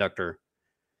semiconductor,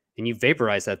 and you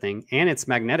vaporize that thing, and it's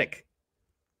magnetic.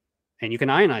 And you can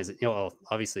ionize it. You know, well,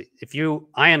 obviously, if you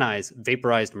ionize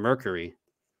vaporized mercury,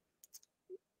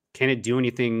 can it do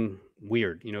anything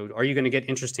weird? You know, are you going to get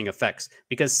interesting effects?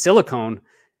 Because silicone,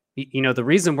 you know, the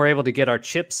reason we're able to get our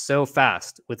chips so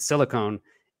fast with silicone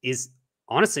is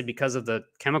honestly because of the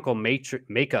chemical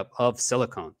makeup of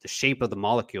silicone, the shape of the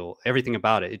molecule, everything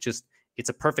about it. It's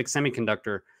a perfect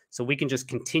semiconductor. So we can just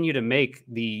continue to make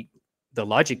the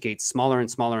logic gates smaller and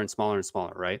smaller and smaller and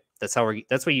smaller, right? That's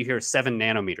why you hear 7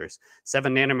 nanometers.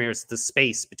 7 nanometers is the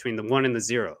space between the 1 and the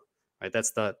 0, right?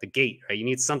 That's the gate, right? You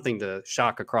need something to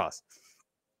shock across.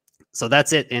 So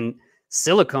that's it. And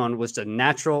silicone was a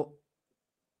natural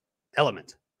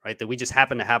element, right? That we just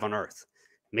happen to have on Earth.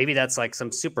 Maybe that's like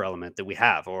some super element that we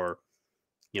have, or,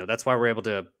 you know, that's why we're able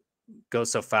to go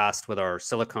so fast with our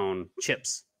silicone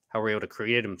chips, how we're able to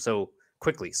create them so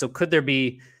quickly. So could there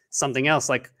be something else,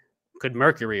 like could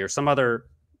mercury or some other,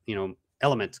 you know,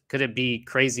 element, could it be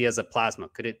crazy as a plasma?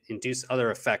 Could it induce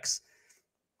other effects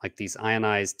like these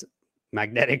ionized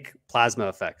magnetic plasma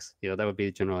effects? You know, that would be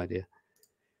a general idea.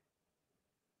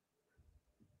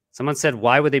 Someone said,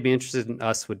 why would they be interested in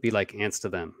us? Would be like ants to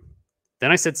them.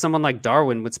 Then I said someone like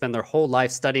Darwin would spend their whole life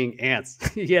studying ants.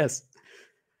 Yes.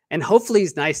 And hopefully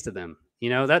he's nice to them. You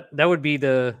know, that would be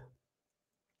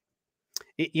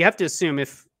you have to assume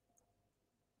if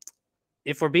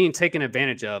we're being taken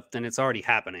advantage of, then it's already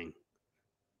happening.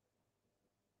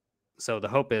 So the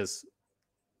hope is,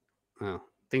 well,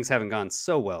 things haven't gone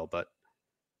so well, but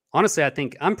honestly, I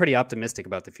think I'm pretty optimistic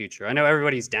about the future. I know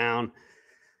everybody's down.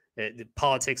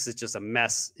 Politics is just a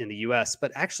mess in the US,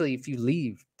 but actually, if you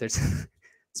leave,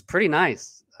 it's pretty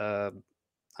nice. I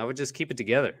would just keep it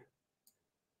together.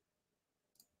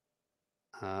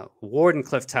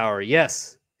 Wardenclyffe Tower.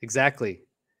 Yes, exactly.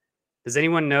 Does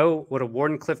anyone know what a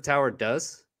Wardenclyffe Tower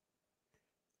does?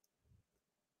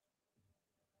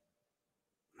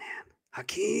 Man,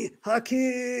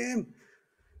 Hakeem.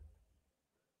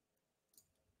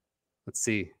 Let's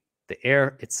see. The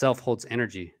air itself holds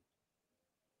energy.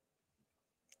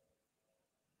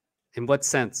 In what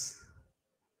sense?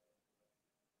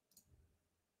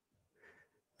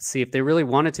 Let's see. If they really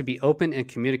wanted to be open and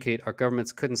communicate, our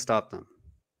governments couldn't stop them.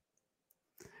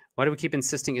 Why do we keep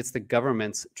insisting it's the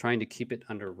governments trying to keep it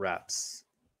under wraps?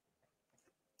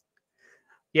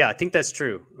 Yeah, I think that's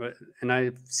true. And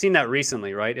I've seen that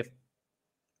recently, right?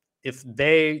 If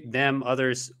they, them,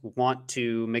 others want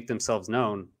to make themselves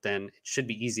known, then it should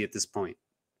be easy at this point.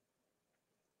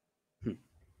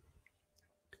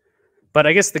 But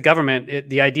I guess the government,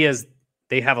 the idea is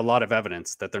they have a lot of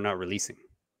evidence that they're not releasing.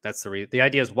 That's the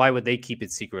idea is, why would they keep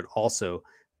it secret also?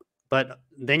 But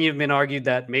then you've been argued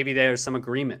that maybe there's some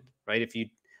agreement, right?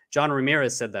 John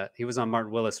Ramirez said that. He was on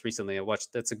Martin Willis recently. I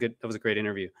watched, that was a great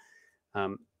interview.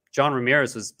 John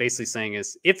Ramirez was basically saying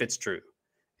is if it's true,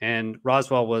 and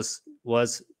Roswell was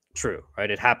true,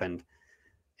 right? It happened,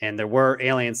 and there were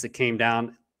aliens that came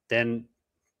down. Then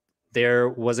there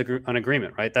was an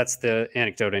agreement, right? That's the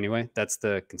anecdote anyway. That's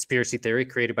the conspiracy theory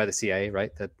created by the CIA,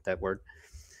 right? That word.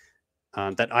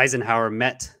 That Eisenhower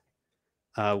met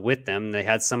with them. They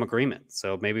had some agreement.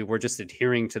 So maybe we're just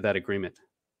adhering to that agreement.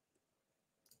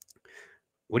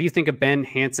 What do you think of Ben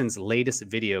Hanson's latest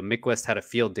video? Mick West had a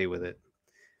field day with it.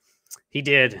 He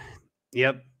did.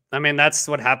 Yep. I mean, that's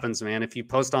what happens, man. If you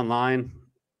post online,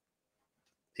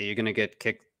 you're going to get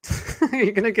kicked.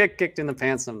 You're going to get kicked in the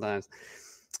pants sometimes.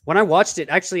 When I watched it,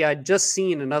 actually, I'd just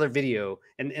seen another video.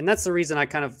 And that's the reason I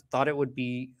kind of thought it would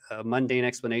be a mundane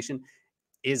explanation,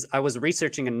 is I was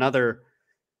researching another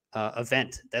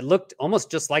event that looked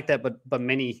almost just like that, but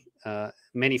many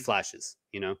flashes,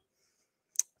 you know.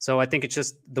 So I think it's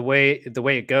just the way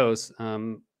it goes.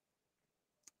 I'm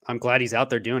glad he's out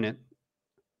there doing it,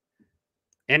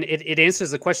 and it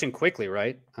answers the question quickly,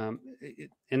 right?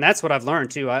 And that's what I've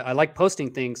learned too. I like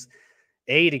posting things,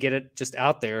 A, to get it just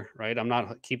out there, right? I'm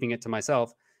not keeping it to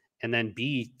myself, and then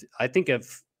B, I think of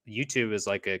YouTube as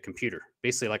like a computer,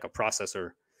 basically like a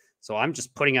processor. So I'm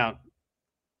just putting out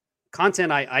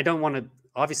content. I don't want to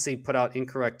obviously put out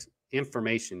incorrect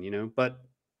information, you know, but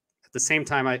at the same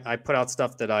time, I put out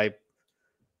stuff that I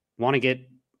want to get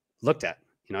looked at.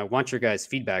 You know, I want your guys'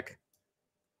 feedback,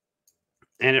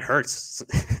 and it hurts.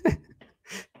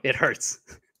 It hurts.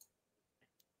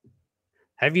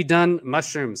 Have you done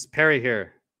mushrooms? Perry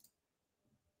here.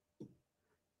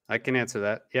 I can answer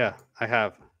that. Yeah, I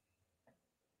have.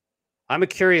 I'm a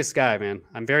curious guy, man.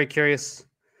 I'm very curious.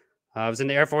 I was in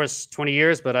the Air Force 20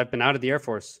 years, but I've been out of the Air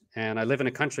Force, and I live in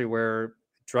a country where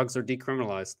drugs are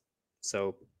decriminalized.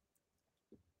 So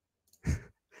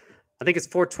I think it's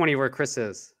 420 where Chris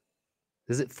is.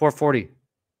 Is it 440?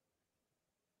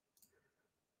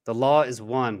 The Law is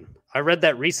One. I read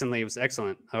that recently. It was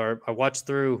excellent. Or I watched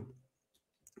through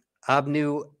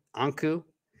Abnu Anku,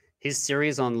 his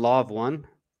series on Law of One.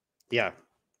 Yeah,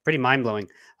 pretty mind-blowing.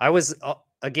 I was,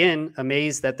 again,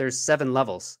 amazed that there's 7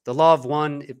 levels. The Law of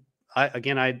One,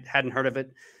 I hadn't heard of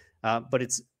it, but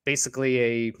it's basically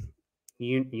a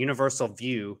universal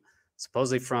view,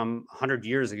 supposedly from 100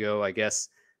 years ago, I guess,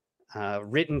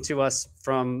 written to us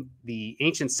from the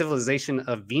ancient civilization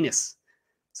of Venus.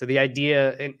 So the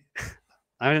idea,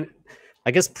 and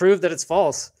I guess, proved that it's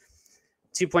false.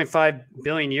 2.5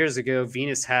 billion years ago,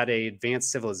 Venus had an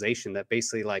advanced civilization that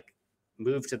basically like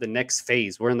moved to the next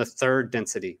phase. We're in the 3rd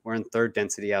density. We're in 3rd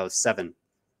density out of 7.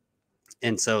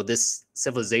 And so this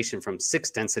civilization from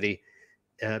 6th density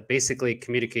basically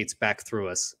communicates back through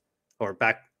us, or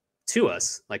back to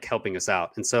us, like helping us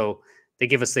out. And so they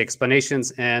give us the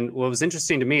explanations. And what was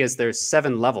interesting to me is there's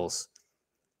 7 levels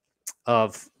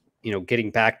of, you know, getting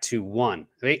back to one.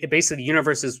 Basically, the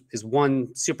universe is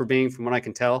one super being, from what I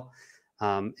can tell.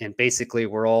 And basically,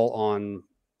 we're all on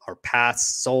our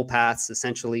paths, soul paths,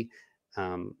 essentially.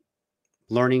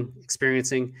 Learning,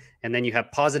 experiencing, and then you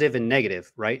have positive and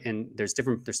negative, right? And there's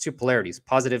 2 polarities,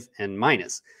 positive and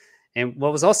minus. And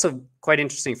what was also quite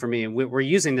interesting for me, and we're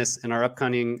using this in our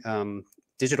upcoming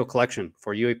digital collection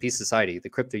for UAP Society, the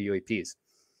crypto UAPs,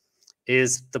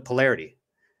 is the polarity.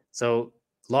 So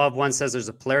Law of One says there's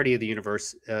a polarity of the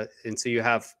universe, and so you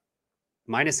have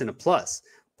minus and a plus.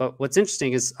 But what's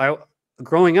interesting is,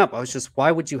 growing up, I was just, why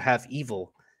would you have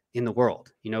evil in the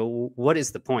world? You know, what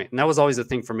is the point? And that was always the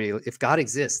thing for me. If God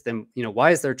exists, then, you know,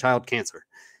 why is there child cancer?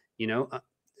 You know,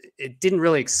 it didn't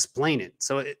really explain it.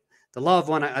 So the Law of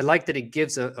One, I like that it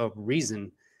gives a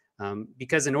reason,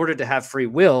 because in order to have free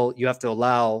will, you have to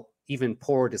allow even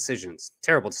poor decisions,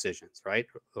 terrible decisions, right?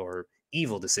 Or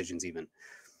evil decisions even.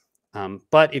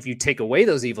 But if you take away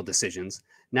those evil decisions,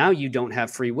 now you don't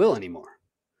have free will anymore.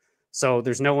 So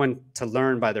there's no one to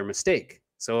learn by their mistake.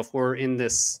 So if we're in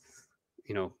this,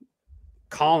 you know,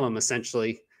 column,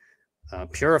 essentially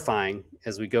purifying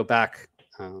as we go back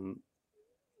to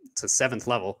 7th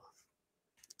level,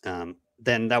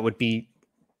 then that would be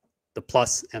the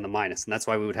plus and the minus, and that's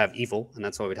why we would have evil, and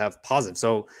that's why we'd have positive.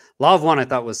 So Law of One, I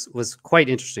thought was quite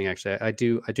interesting. Actually, I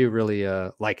do really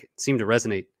like it. It seemed to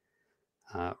resonate,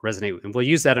 and we'll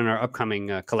use that in our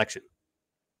upcoming collection.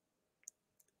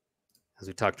 As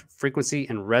we talked, frequency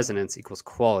and resonance equals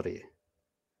quality.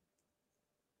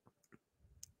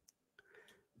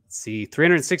 Let's see,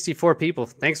 364 people.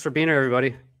 Thanks for being here,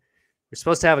 everybody. We're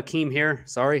supposed to have Hakeem here.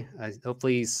 Sorry.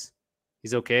 Hopefully he's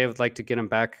okay. I would like to get him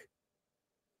back.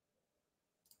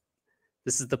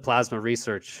 This is the plasma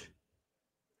research.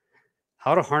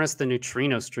 How to harness the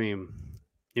neutrino stream.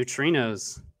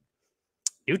 Neutrinos.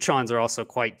 Neutrons are also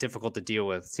quite difficult to deal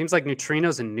with. Seems like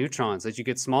neutrinos and neutrons, as you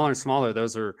get smaller and smaller,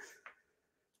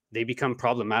 they become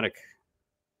problematic.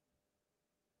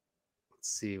 Let's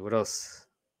see, what else?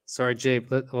 Sorry, Jay,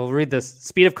 we'll read this.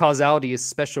 Speed of causality is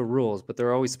special rules, but there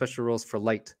are always special rules for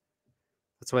light.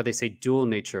 That's why they say dual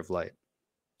nature of light.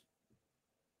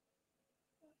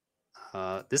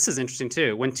 This is interesting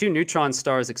too. When two neutron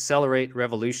stars accelerate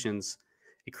revolutions,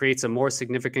 it creates a more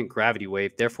significant gravity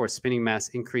wave. Therefore, spinning mass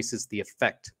increases the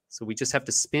effect. So we just have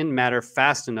to spin matter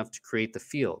fast enough to create the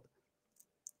field.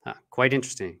 Quite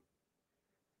interesting.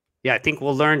 Yeah, I think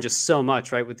we'll learn just so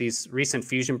much, right, with these recent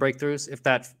fusion breakthroughs. If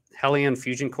that Helion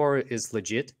fusion core is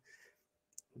legit,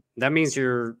 that means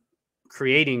you're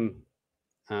creating,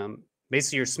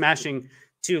 basically you're smashing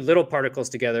two little particles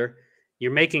together.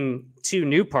 You're making two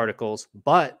new particles,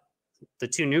 but the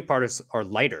two new particles are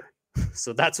lighter.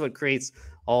 So that's what creates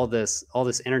all this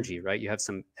energy, right? You have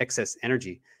some excess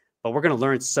energy, but we're going to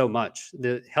learn so much.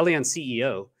 The Helion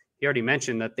CEO, he already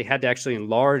mentioned that they had to actually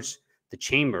enlarge the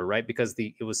chamber, right? Because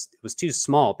it was too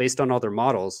small based on all their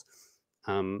models.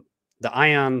 The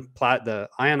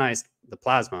ionized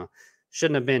plasma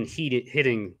shouldn't have been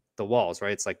hitting the walls,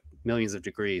 right? It's like millions of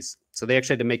degrees. So they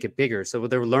actually had to make it bigger. So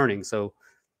they were learning. So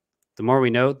the more we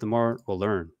know, the more we'll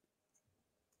learn.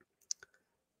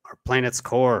 Our planet's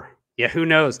core. Yeah, who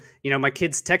knows? You know, my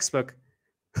kid's textbook,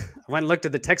 I went and looked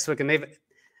at the textbook and they've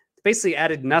basically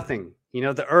added nothing. You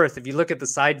know, the Earth, if you look at the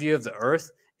side view of the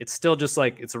Earth, it's still just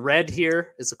like, it's red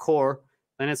here, it's a core,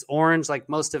 then it's orange like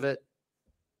most of it.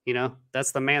 You know,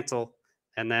 that's the mantle.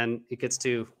 And then it gets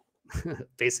to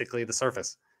basically the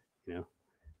surface. You know,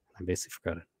 I basically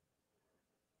forgot it.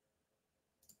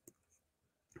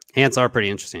 Ants are pretty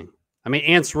interesting. I mean,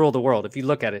 ants rule the world. If you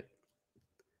look at it,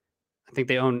 I think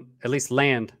they own at least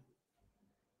land.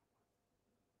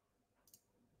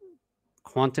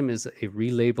 Quantum is a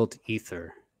relabeled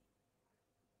ether.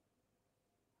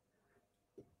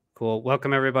 Cool.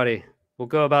 Welcome, everybody. We'll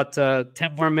go about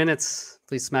 10 more minutes.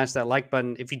 Please smash that like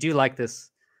button if you do like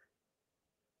this.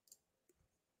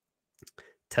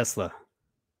 Tesla.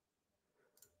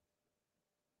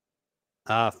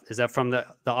 Is that from the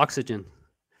oxygen?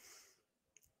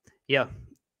 Yeah,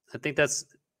 I think that's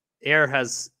air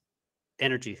has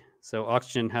energy. So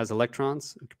oxygen has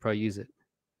electrons. We could probably use it.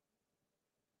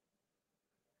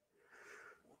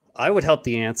 I would help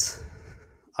the ants.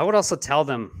 I would also tell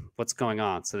them what's going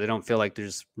on so they don't feel like they're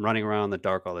just running around in the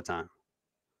dark all the time.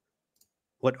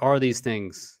 What are these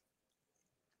things?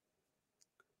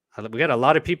 We got a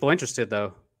lot of people interested,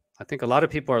 though. I think a lot of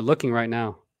people are looking right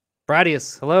now.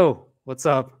 Bradius, hello. What's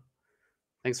up?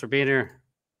 Thanks for being here.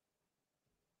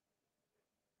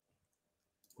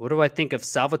 What do I think of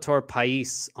Salvatore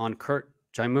Pais on Kurt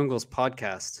Jaimungal's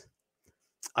podcast?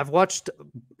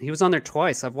 He was on there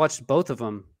twice. I've watched both of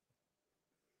them.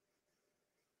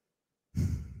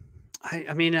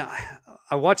 I mean,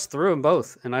 I watched through them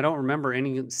both, and I don't remember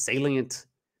any salient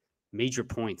major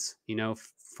points. You know,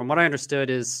 from what I understood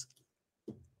is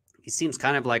he seems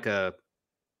kind of like a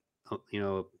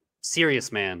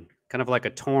serious man, kind of like a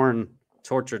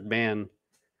tortured man.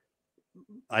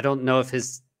 I don't know if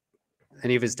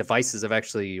any of his devices have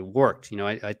actually worked. You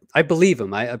know, I believe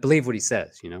him. I believe what he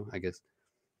says, you know, I guess.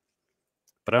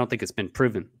 But I don't think it's been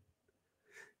proven.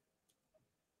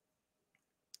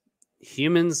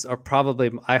 Humans are probably,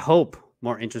 I hope,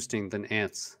 more interesting than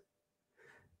ants.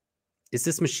 Is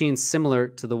this machine similar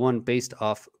to the one based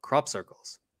off crop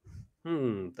circles?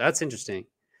 That's interesting.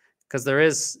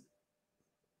 Because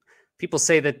people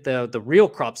say that the real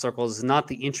crop circles is not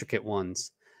the intricate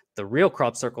ones. The real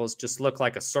crop circles just look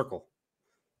like a circle.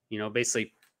 You know,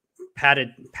 basically patted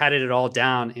it all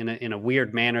down in a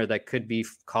weird manner that could be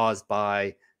caused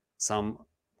by some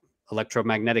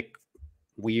electromagnetic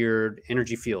weird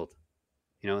energy field.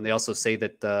 You know, and they also say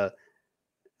that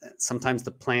sometimes the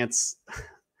plants,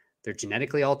 they're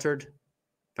genetically altered.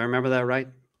 If I remember that right.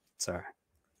 Sorry.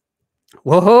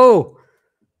 Whoa!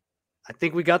 I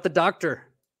think we got the doctor.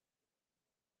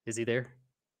 Is he there?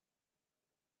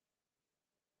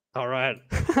 All right.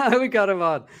 We got him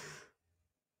on.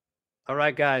 All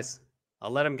right, guys. I'll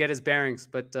let him get his bearings,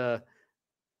 but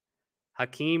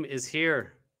Hakeem is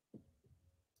here.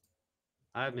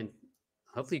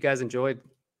 Hopefully you guys enjoyed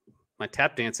my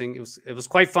tap dancing. It was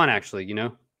quite fun, actually, you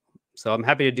know. So I'm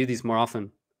happy to do these more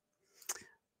often.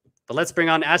 But let's bring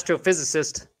on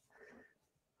astrophysicist.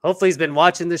 Hopefully he's been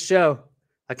watching this show.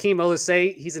 Hakeem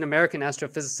Olusay, he's an American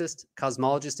astrophysicist,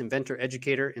 cosmologist, inventor,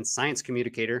 educator, and science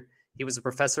communicator. He was a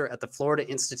professor at the Florida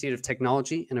Institute of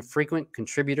Technology and a frequent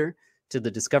contributor to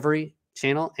the Discovery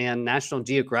Channel and National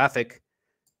Geographic.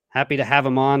 Happy to have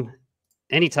him on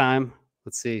anytime.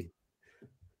 Let's see.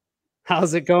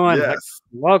 How's it going? Yes.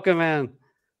 Welcome, man.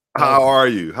 How are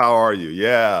you? How are you?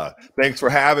 Yeah. Thanks for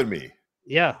having me.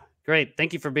 Yeah, great.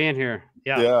 Thank you for being here.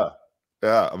 Yeah. Yeah.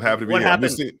 Yeah. I'm happy to be What here.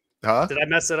 happened? Huh? Did I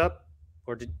mess it up?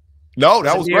 Or did No,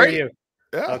 that was me or great. you?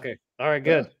 Yeah. Okay. All right,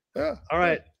 good. Yeah. All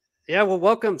right. Yeah, well,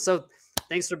 welcome. So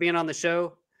thanks for being on the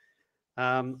show.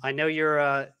 I know you're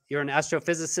an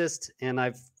astrophysicist, and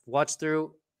I've watched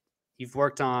through. You've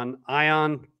worked on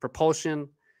ion propulsion.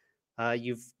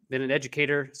 You've been an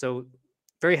educator. So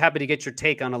very happy to get your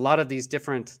take on a lot of these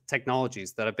different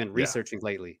technologies that I've been researching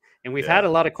lately. And we've had a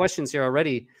lot of questions here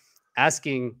already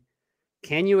asking,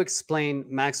 can you explain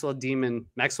Maxwell's demon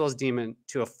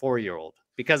to a 4-year-old?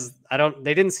 Because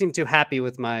they didn't seem too happy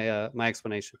with my my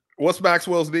explanation. What's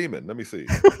Maxwell's demon? Let me see.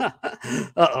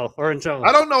 Uh-oh, we're in trouble.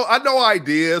 I don't know. I know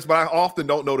ideas, but I often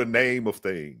don't know the name of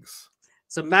things.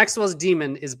 So Maxwell's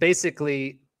demon is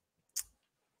basically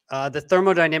the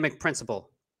thermodynamic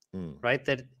principle, right?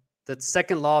 That the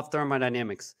second law of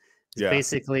thermodynamics is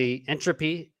basically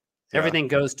entropy. Everything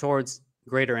goes towards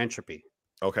greater entropy.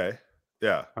 Okay.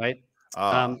 Yeah. Right.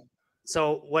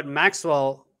 So what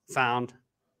Maxwell found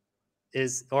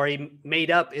is, or he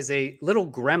made up, is a little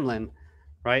gremlin,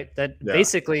 right? That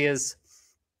basically is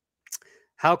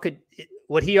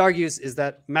what he argues is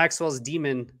that Maxwell's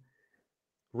demon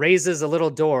raises a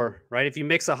little door, right? If you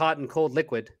mix a hot and cold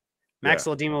liquid,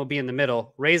 Maxwell demon will be in the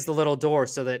middle, raise the little door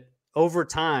so that over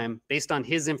time, based on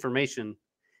his information,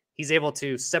 he's able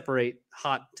to separate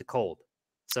hot to cold.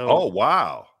 So, oh,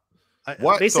 wow.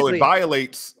 What? So it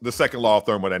violates the second law of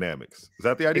thermodynamics. Is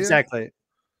that the idea? Exactly.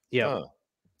 Yeah.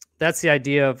 That's the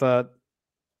idea of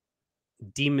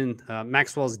demon,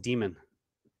 Maxwell's demon.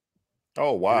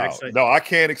 Oh, wow. No, I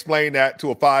can't explain that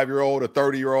to a 5-year-old, a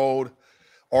 30-year-old,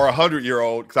 or a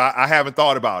 100-year-old because I haven't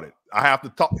thought about it. I have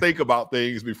to think about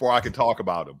things before I can talk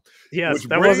about them. Yes,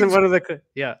 that wasn't one of the...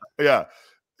 Yeah. Yeah.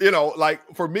 You know, like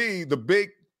for me, the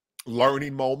big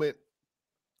learning moment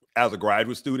as a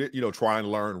graduate student, trying to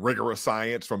learn rigorous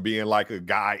science from being like a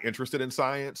guy interested in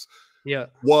science,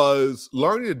 was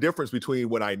learning the difference between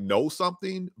when I know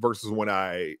something versus when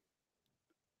I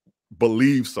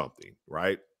believe something,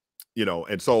 right?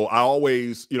 And so I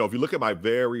always, if you look at my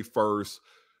very first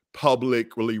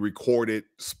publicly recorded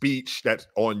speech that's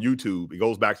on YouTube, it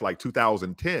goes back to like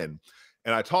 2010,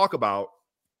 and I talk about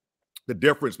the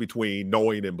difference between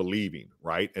knowing and believing,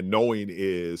 right? And knowing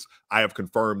is I have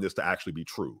confirmed this to actually be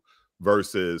true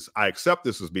versus I accept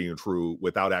this as being true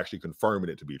without actually confirming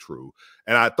it to be true.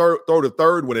 And I throw the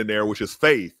third one in there, which is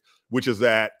faith, which is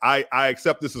that I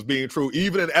accept this as being true,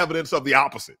 even in evidence of the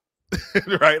opposite,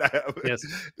 right? Yes.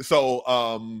 So,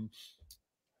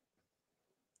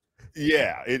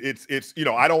 it's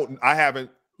I haven't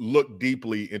looked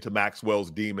deeply into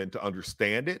Maxwell's demon to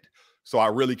understand it, so I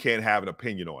really can't have an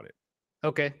opinion on it.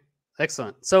 Okay,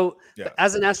 excellent. So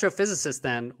as an astrophysicist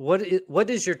then, what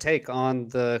is your take on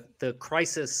the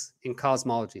crisis in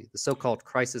cosmology, the so-called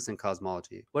crisis in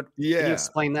cosmology? Can you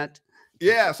explain that?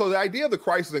 Yeah, so the idea of the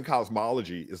crisis in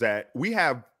cosmology is that we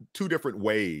have two different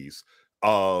ways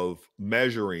of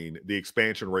measuring the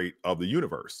expansion rate of the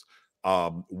universe.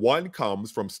 One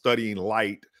comes from studying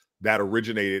light that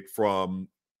originated from,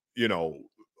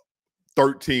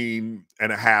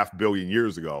 13.5 billion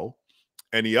years ago.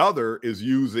 And the other is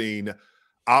using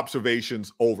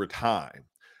observations over time.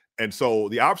 And so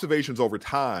the observations over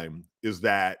time is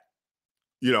that,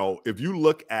 if you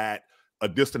look at a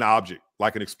distant object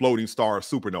like an exploding star or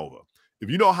supernova, if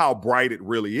you know how bright it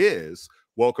really is,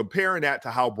 well, comparing that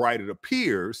to how bright it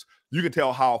appears, you can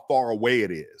tell how far away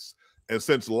it is. And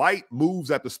since light moves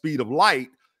at the speed of light,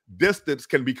 distance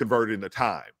can be converted into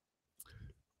time.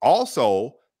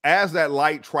 Also, as that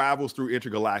light travels through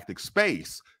intergalactic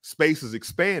space, space is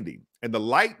expanding, and the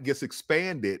light gets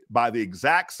expanded by the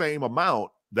exact same amount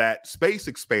that space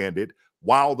expanded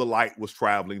while the light was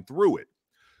traveling through it.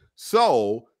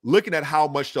 So looking at how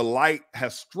much the light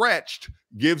has stretched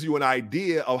gives you an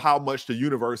idea of how much the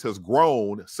universe has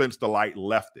grown since the light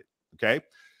left it, okay?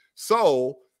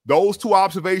 So those two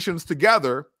observations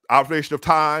together, observation of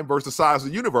time versus size of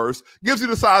the universe, gives you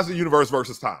the size of the universe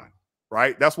versus time,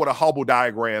 right? That's what a Hubble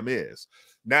diagram is.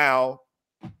 Now,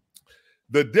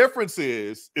 the difference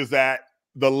is that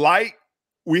the light,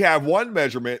 we have one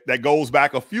measurement that goes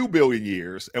back a few billion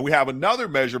years, and we have another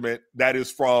measurement that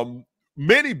is from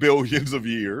many billions of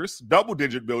years,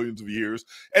 double-digit billions of years,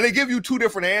 and they give you two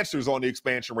different answers on the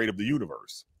expansion rate of the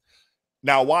universe.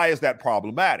 Now, why is that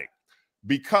problematic?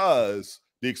 Because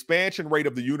the expansion rate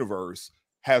of the universe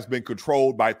has been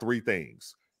controlled by three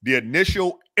things. The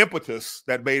initial impetus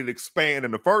that made it expand in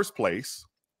the first place,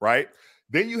 right?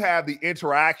 Then you have the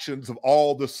interactions of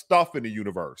all the stuff in the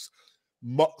universe.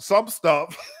 Some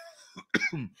stuff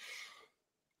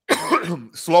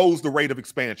slows the rate of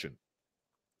expansion.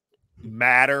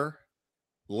 Matter,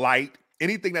 light,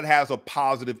 anything that has a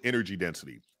positive energy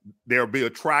density, they'll be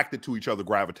attracted to each other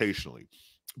gravitationally.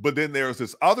 But then there's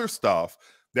this other stuff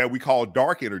that we call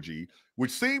dark energy,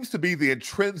 which seems to be the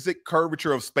intrinsic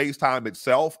curvature of space-time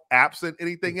itself, absent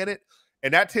anything in it.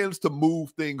 And that tends to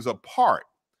move things apart,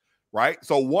 right?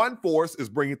 So one force is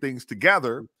bringing things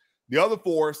together. The other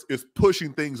force is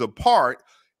pushing things apart.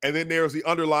 And then there's the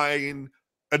underlying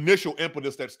initial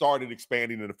impetus that started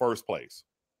expanding in the first place.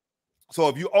 So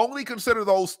if you only consider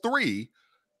those three,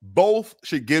 both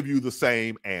should give you the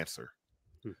same answer.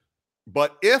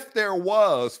 But if there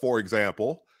was, for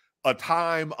example, a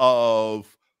time of,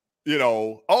 you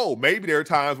know, oh, maybe there are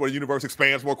times where the universe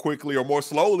expands more quickly or more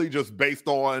slowly just based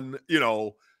on, you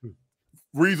know,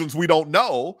 reasons we don't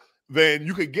know, then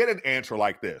you could get an answer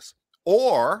like this.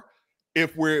 Or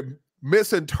if we're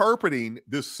misinterpreting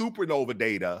the supernova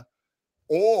data,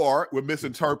 or we're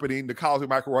misinterpreting the cosmic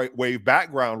microwave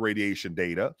background radiation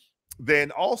data, then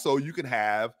also you can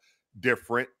have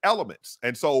different elements.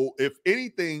 And so if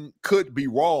anything could be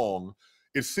wrong,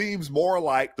 it seems more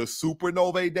like the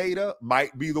supernovae data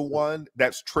might be the one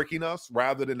that's tricking us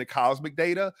rather than the cosmic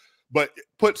data. But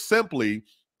put simply,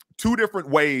 two different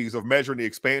ways of measuring the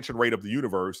expansion rate of the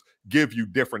universe give you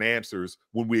different answers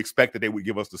when we expect that they would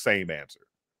give us the same answer.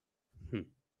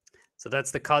 So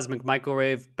that's the cosmic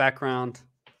microwave background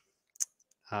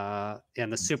and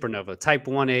the supernova, type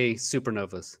 1A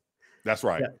supernovas. That's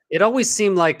right. Yeah. It always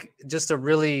seemed like just a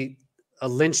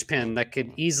linchpin that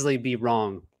could easily be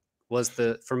wrong was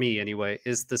for me anyway,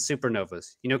 is the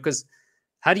supernovas, you know, because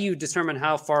how do you determine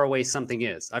how far away something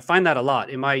is? I find that a lot.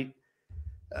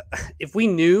 If we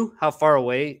knew how far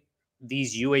away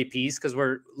these UAPs, because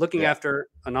we're looking after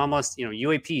anomalous, you know,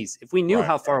 UAPs, if we knew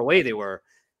how far away they were,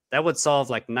 that would solve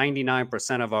like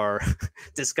 99% of our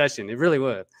discussion. It really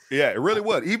would. Yeah, it really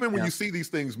would. Even when you see these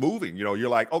things moving, you know, you're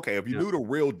like, okay, if you knew the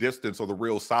real distance or the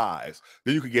real size,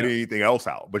 then you could get anything else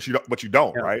out. But you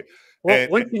don't, right? Well,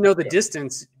 once you know the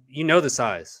distance, you know the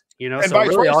size. You know, so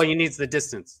really all you need is the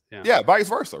distance. Yeah, vice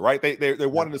versa, right? They're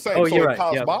one and the same. Oh, so you're in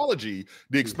cosmology,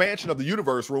 the expansion of the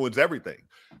universe ruins everything.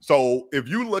 So if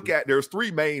you look at, there's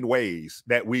three main ways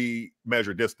that we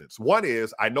measure distance. One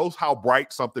is, I know how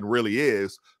bright something really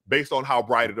is. Based on how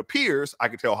bright it appears, I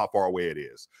can tell how far away it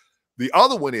is. The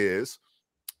other one is,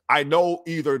 I know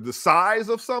either the size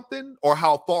of something or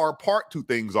how far apart two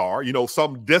things are, you know,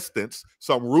 some distance,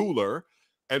 some ruler.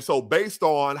 And so based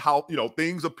on how, you know,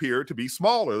 things appear to be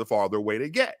smaller the farther away they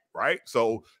get, right?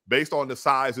 So based on the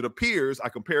size it appears, I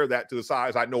compare that to the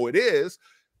size I know it is.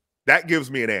 That gives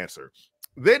me an answer.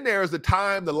 Then there's the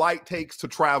time the light takes to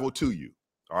travel to you,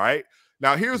 all right?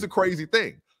 Now, here's the crazy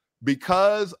thing.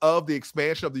 Because of the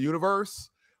expansion of the universe,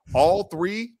 all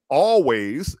three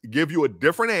always give you a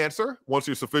different answer once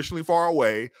you're sufficiently far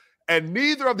away, and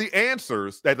neither of the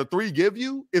answers that the three give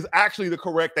you is actually the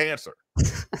correct answer.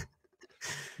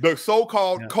 The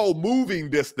so-called co-moving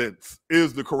distance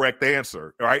is the correct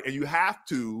answer, right? And you have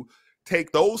to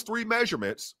take those three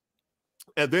measurements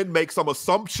and then make some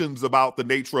assumptions about the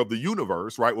nature of the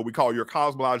universe, right? What we call your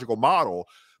cosmological model.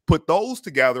 Put those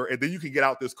together, and then you can get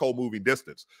out this co-moving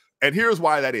distance. And here's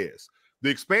why that is. The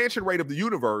expansion rate of the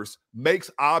universe makes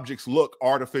objects look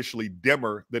artificially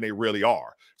dimmer than they really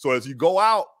are. So as you go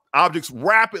out, objects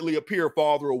rapidly appear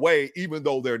farther away, even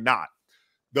though they're not.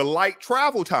 The light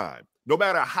travel time, no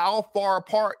matter how far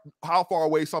apart, how far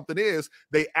away something is,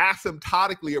 they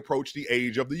asymptotically approach the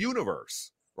age of the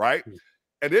universe, right?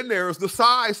 And then there's the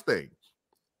size thing.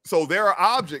 So there are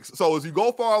objects. So as you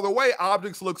go farther away,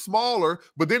 objects look smaller,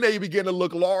 but then they begin to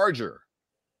look larger,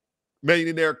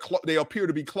 meaning they appear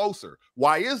to be closer.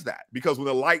 Why is that? Because when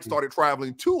the light started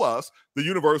traveling to us, the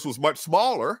universe was much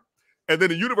smaller, and then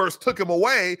the universe took them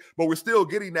away, but we're still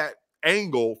getting that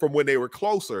angle from when they were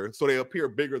closer, so they appear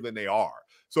bigger than they are.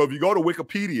 So if you go to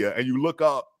Wikipedia and you look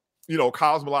up, you know,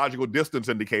 cosmological distance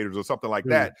indicators or something like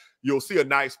that, you'll see a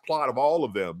nice plot of all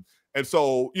of them. And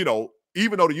so, you know,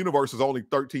 even though the universe is only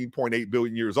 13.8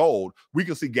 billion years old, we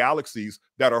can see galaxies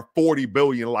that are 40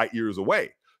 billion light years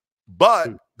away.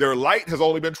 But their light has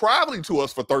only been traveling to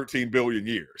us for 13 billion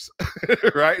years,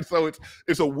 right? So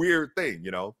it's a weird thing,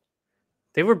 you know?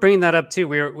 They were bringing that up too.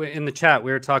 We were in the chat.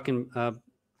 We were talking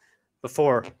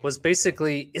before, was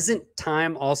basically, isn't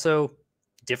time also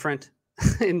different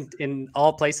in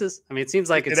all places? I mean, it seems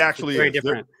like it's actually very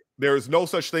different. There is no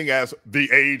such thing as the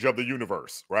age of the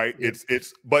universe, right?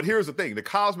 But here's the thing: the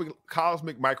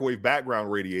cosmic microwave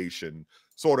background radiation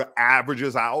sort of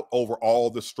averages out over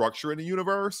all the structure in the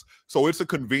universe. So it's a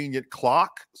convenient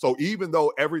clock. So even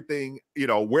though everything,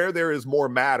 where there is more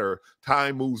matter,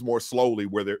 time moves more slowly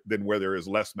than where there is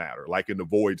less matter, like in the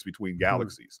voids between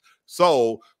galaxies.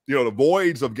 So,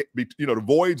 the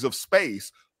voids of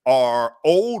space are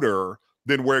older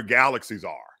than where galaxies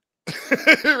are.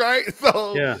 Right?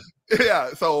 So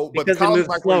so but because it moves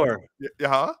slower.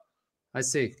 I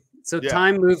see. So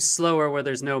time moves slower where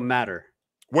there's no matter.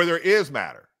 Where there is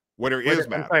matter. Where there is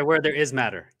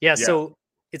matter. Yeah. So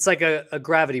it's like a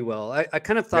gravity well. I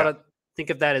kind of think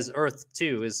of that as Earth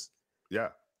too, is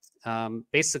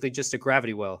basically just a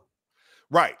gravity well.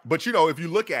 Right. But if you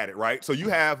look at it, right? So you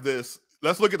have this,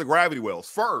 let's look at the gravity wells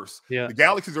first. The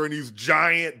galaxies are in these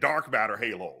giant dark matter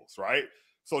halos, right?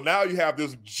 So now you have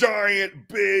this giant,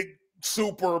 big,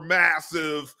 super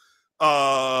massive,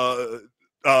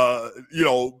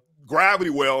 gravity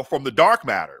well from the dark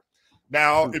matter.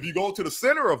 Now, if you go to the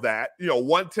center of that,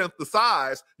 1/10 the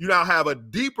size, you now have a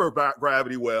deeper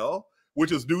gravity well,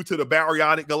 which is due to the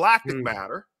baryonic galactic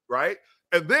matter, right?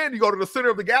 And then you go to the center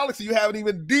of the galaxy, you have an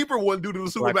even deeper one due to the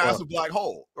supermassive black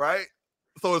hole, right?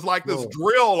 So it's like this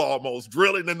drill almost,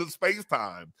 drilling into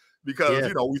space-time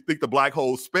because, we think the black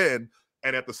holes spin,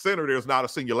 and at the center, there's not a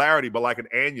singularity, but like an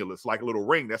annulus, like a little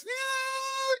ring that's,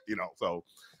 so.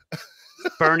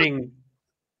 burning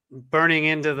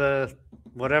into the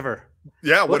whatever.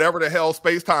 Yeah, whatever the hell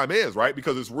space-time is, right?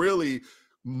 Because it's really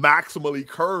maximally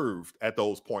curved at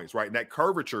those points, right? And that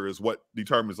curvature is what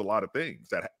determines a lot of things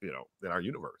that, in our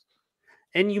universe.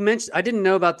 And you mentioned, I didn't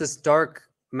know about this dark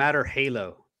matter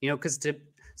halo, because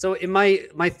so in my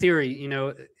theory,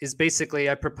 is basically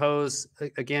I propose,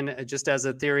 again, just as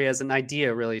a theory, as an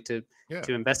idea really to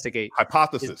investigate.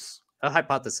 Hypothesis. A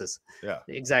hypothesis. Yeah.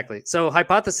 Exactly. So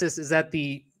hypothesis is that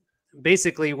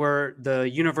basically where the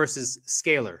universe is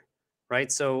scalar,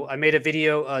 right? So I made a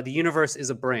video, the universe is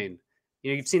a brain.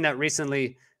 You've seen that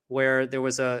recently where there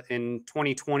was in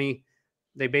 2020,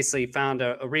 they basically found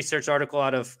a research article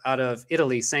out of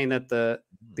Italy saying that the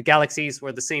galaxies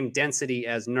were the same density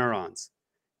as neurons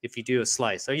if you do a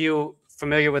slice. Are you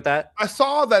familiar with that? I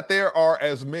saw that there are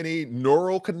as many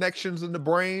neural connections in the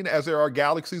brain as there are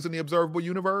galaxies in the observable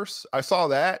universe. I saw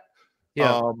that.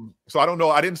 Yeah. So I don't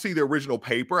know. I didn't see the original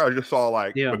paper. I just saw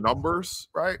the numbers,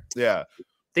 right? Yeah.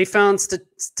 They found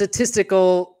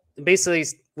statistical, basically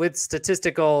with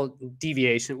statistical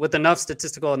deviation, with enough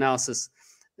statistical analysis,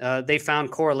 they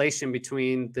found correlation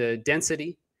between the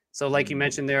density. So like you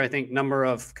mentioned there, I think number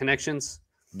of connections.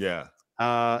 Yeah.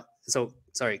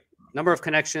 Number of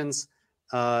connections,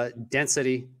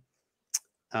 density,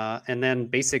 and then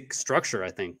basic structure,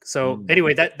 I think. So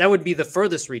anyway, that would be the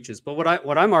furthest reaches. But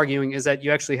what I'm arguing is that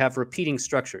you actually have repeating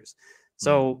structures.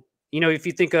 So, if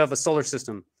you think of a solar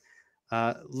system,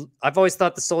 I've always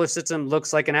thought the solar system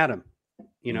looks like an atom.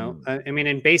 I mean,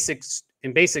 in basic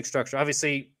structure,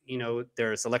 obviously,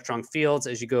 there's electron fields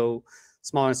as you go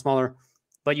smaller and smaller,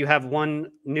 but you have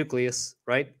one nucleus,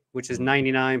 right? Which is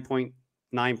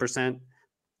 99.9%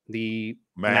 the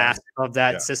mass of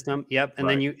that system. Yep. And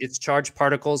then it's charged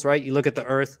particles, right? You look at the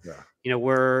Earth,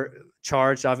 we're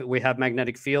charged. We have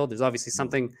magnetic field. There's obviously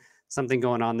something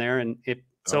going on there. And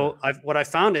what I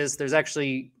found is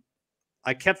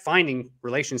I kept finding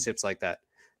relationships like that,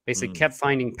 basically kept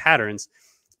finding patterns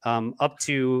up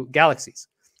to galaxies.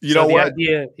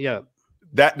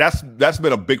 That's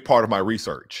been a big part of my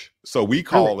research. So we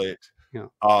call it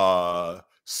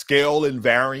scale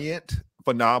invariant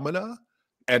phenomena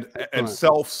and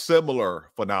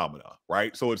self-similar phenomena,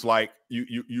 right? So it's like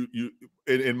you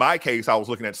in my case, I was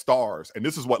looking at stars, and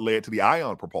this is what led to the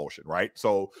ion propulsion, right?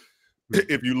 So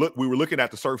if you look, we were looking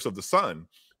at the surface of the sun,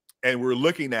 and we're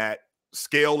looking at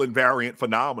scale invariant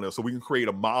phenomena, so we can create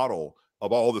a model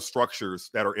of all the structures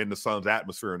that are in the sun's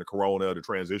atmosphere, in the corona, the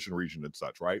transition region, and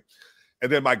such, right? And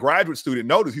then my graduate student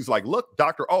noticed, he's like, look,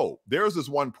 Dr.O, there's this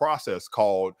one process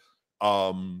called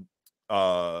what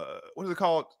is it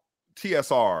called?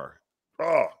 TSR,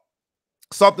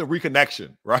 something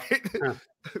reconnection, right?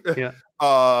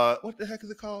 What the heck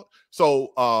is it called?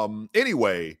 So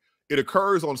anyway, it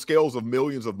occurs on scales of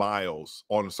millions of miles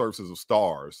on the surfaces of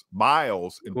stars,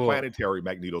 miles in planetary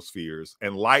magnetospheres,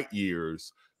 and light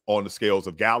years on the scales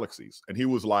of galaxies. And he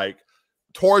was like,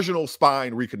 torsional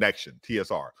spine reconnection,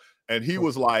 TSR. And he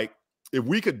was like, if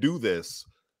we could do this,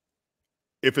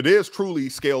 if it is truly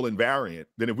scale invariant,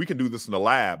 then if we can do this in the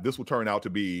lab, this will turn out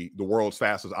to be the world's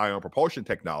fastest ion propulsion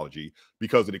technology,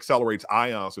 because it accelerates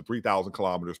ions to 3,000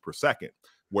 kilometers per second,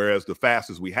 whereas the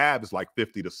fastest we have is like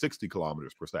 50 to 60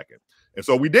 kilometers per second. And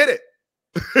so we did it.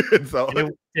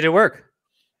 Did it work?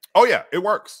 Oh yeah, it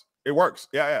works. It works.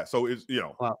 Yeah, yeah. So it's,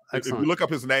 Wow, if you excellent. look up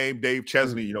his name, Dave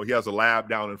Chesney, he has a lab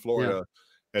down in Florida,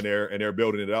 and they're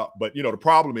building it up. But the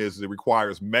problem is it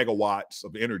requires megawatts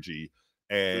of energy,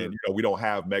 and we don't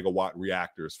have megawatt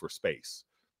reactors for space.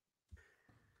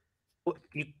 Well,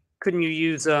 couldn't you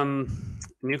use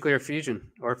nuclear fusion?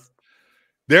 Or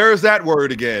there's that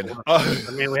word again. I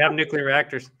mean, we have nuclear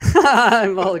reactors.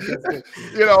 I'm all against it.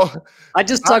 I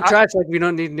just talk trash like we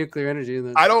don't need nuclear energy.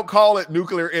 I don't call it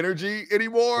nuclear energy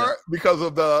anymore because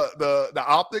of the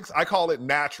optics. I call it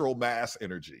natural mass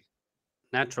energy.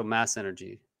 Natural mass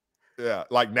energy. Yeah,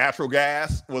 like natural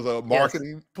gas was a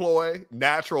marketing ploy.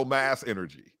 Natural mass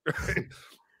energy.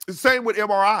 Same with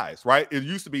MRIs, right? It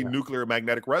used to be nuclear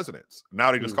magnetic resonance.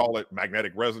 Now they just call it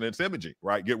magnetic resonance imaging,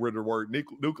 right? Get rid of the word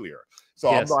nuclear. So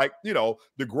I'm like,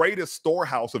 the greatest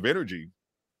storehouse of energy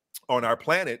on our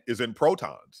planet is in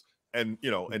protons. And,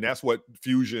 and that's what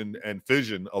fusion and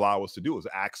fission allow us to do, is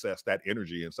access that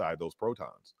energy inside those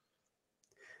protons.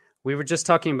 We were just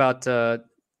talking about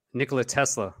Nikola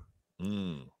Tesla.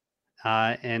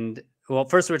 And well,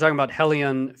 first we were talking about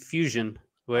helium fusion,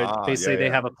 where basically they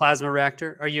have a plasma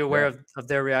reactor. Are you aware of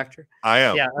their reactor? I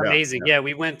am. Yeah, amazing. Yeah,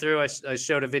 we went through, I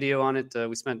showed a video on it.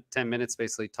 We spent 10 minutes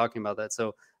basically talking about that.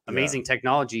 So amazing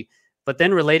technology. But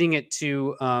then relating it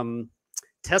to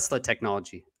Tesla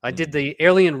technology. I did the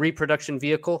alien reproduction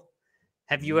vehicle.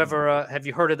 Have you ever, have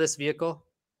you heard of this vehicle?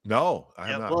 No, I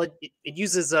have not. Well, it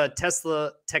uses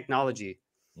Tesla technology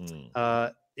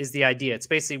is the idea. It's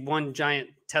basically one giant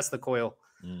Tesla coil.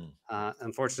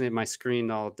 Unfortunately, my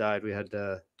screen all died. We had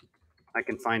I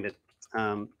can find it.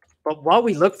 But while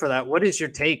we look for that, what is your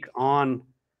take on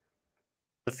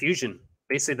the fusion?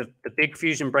 Basically, the big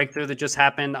fusion breakthrough that just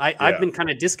happened. I've been kind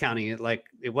of discounting it, like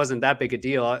it wasn't that big a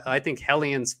deal. I think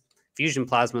helium's fusion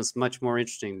plasma is much more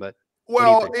interesting. But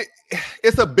well,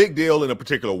 it's a big deal in a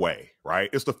particular way, right?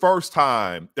 It's the first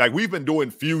time, like, we've been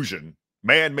doing fusion,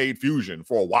 man-made fusion,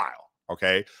 for a while,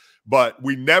 okay? But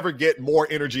we never get more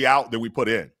energy out than we put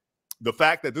in. The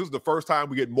fact that this is the first time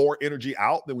we get more energy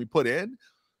out than we put in,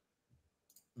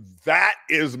 that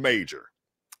is major.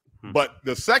 But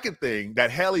the second thing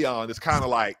that helium is kind of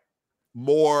like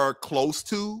more close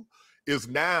to is,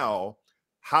 now,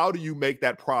 how do you make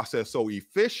that process so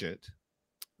efficient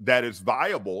that it's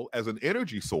viable as an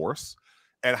energy source?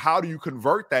 And how do you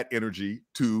convert that energy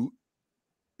to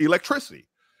electricity?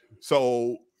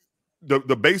 So the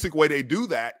basic way they do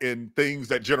that in things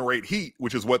that generate heat,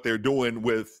 which is what they're doing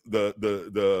with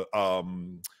the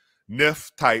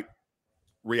NIF type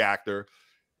reactor,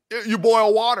 you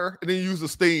boil water and then you use the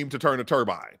steam to turn the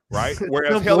turbine, right?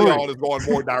 Whereas helium is going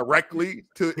more directly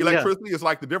to electricity. It's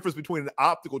like the difference between an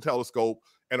optical telescope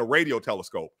and a radio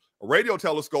telescope. A radio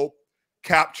telescope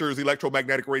captures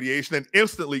electromagnetic radiation and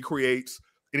instantly creates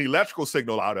an electrical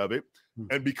signal out of it.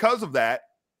 And because of that,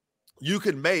 you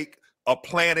can make a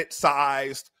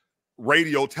planet-sized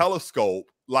radio telescope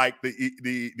like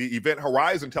the Event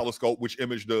Horizon telescope, which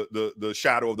imaged the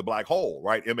shadow of the black hole,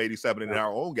 right? M87 in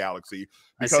our own galaxy,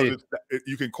 because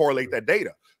you can correlate that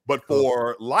data. But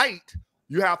for light,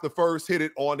 you have to first hit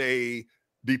it on a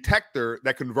detector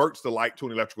that converts the light to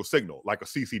an electrical signal, like a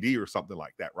CCD or something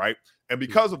like that, right? And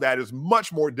because of that, it's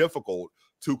much more difficult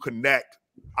to connect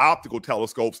optical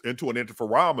telescopes into an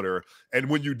interferometer. And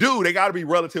when you do, they got to be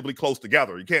relatively close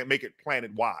together. You can't make it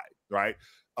planet-wide, right?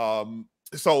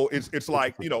 So it's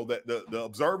like, the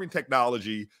observing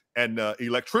technology and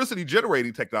electricity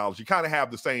generating technology kind of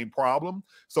have the same problem.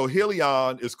 So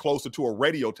helium is closer to a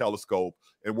radio telescope,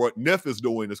 and what NIF is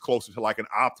doing is closer to like an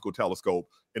optical telescope,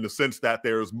 in the sense that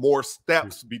there's more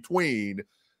steps between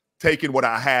taking what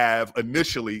I have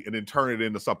initially and then turn it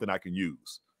into something I can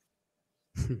use.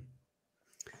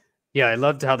 Yeah, I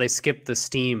loved how they skipped the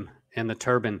steam and the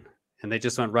turbine, and they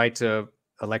just went right to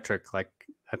electric. Like,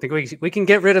 I think we can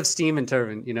get rid of steam and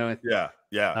turbine, Yeah.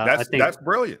 That's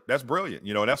brilliant. That's brilliant.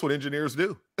 That's what engineers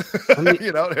do.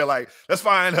 They're like, let's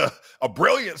find a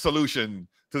brilliant solution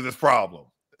to this problem.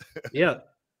 Yeah.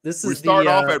 We start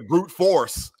off at brute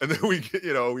force, and then we get,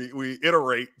 we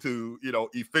iterate to,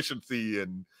 efficiency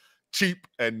and cheap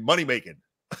and money making.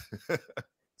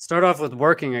 Start off with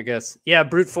working, I guess. Yeah,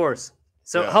 brute force.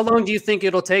 So how long do you think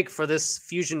it'll take for this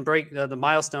fusion break, the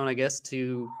milestone, I guess,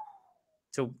 to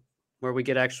where we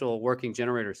get actual working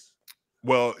generators?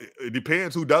 Well, it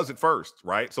depends who does it first,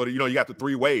 right? So, you got the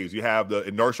three ways. You have the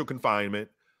inertial confinement,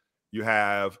 you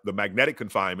have the magnetic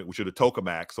confinement, which are the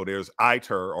tokamaks. So there's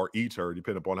ITER or ITER,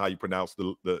 depending upon how you pronounce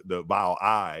the vowel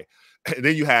I. And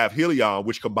then you have helium,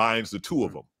 which combines the two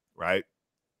of them, right?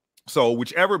 So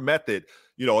whichever method,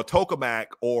 a tokamak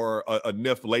or a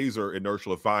NIF laser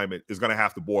inertial confinement is going to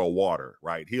have to boil water,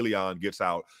 right? Helium gets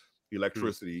out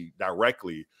electricity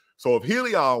directly. So if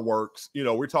helion works,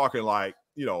 we're talking like,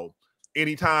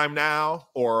 anytime now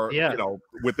or,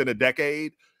 within a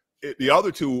decade. The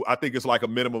other two, I think it's like a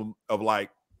minimum of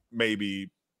like maybe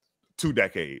 2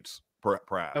 decades,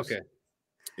 perhaps. Okay.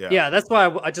 Yeah, that's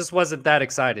why I just wasn't that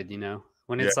excited,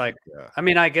 when it's like, I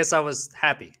mean, I guess I was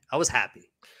happy. I was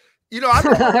happy.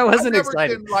 I wasn't never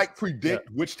excited. can like predict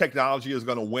which technology is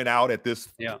going to win out at this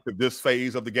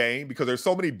phase of the game, because there's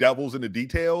so many devils in the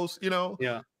details,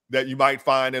 that you might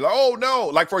find and oh no,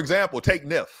 like for example, take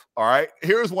NIF. All right,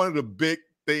 here's one of the big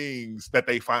things that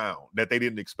they found that they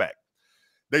didn't expect.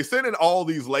 They sent in all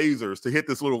these lasers to hit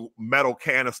this little metal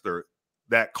canister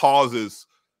that causes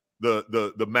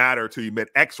the matter to emit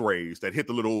X-rays that hit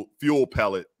the little fuel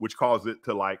pellet, which causes it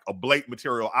to like ablate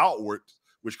material outwards,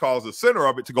 which causes the center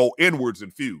of it to go inwards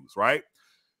and fuse, right?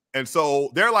 And so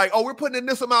they're like, oh, we're putting in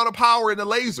this amount of power in the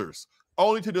lasers,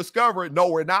 only to discover, no,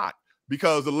 we're not.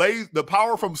 Because the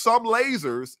power from some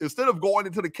lasers, instead of going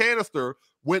into the canister,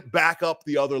 went back up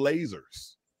the other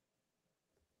lasers.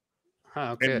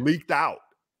 And leaked out.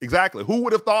 Exactly. Who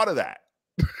would have thought of that?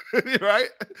 Right?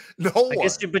 No one. I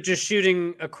guess but you're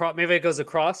shooting across. Maybe it goes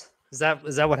across. Is that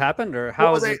what happened, or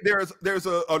how is it? There's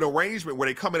an arrangement where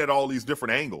they come in at all these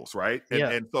different angles, right?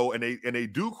 And they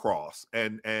do cross,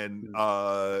 and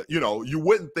you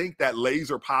wouldn't think that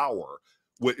laser power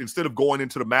would, instead of going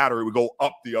into the matter, it would go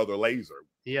up the other laser,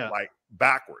 like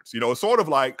backwards. It's sort of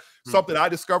like something I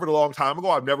discovered a long time ago.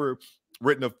 I've never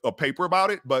written a paper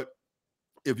about it, but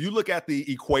if you look at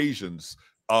the equations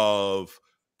of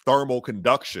thermal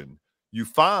conduction, you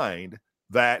find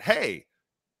that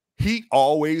heat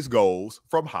always goes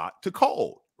from hot to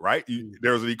cold, right?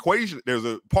 There's an equation, there's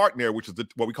a part in there, which is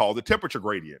what we call the temperature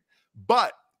gradient.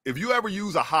 But if you ever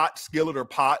use a hot skillet or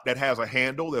pot that has a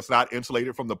handle that's not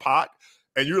insulated from the pot,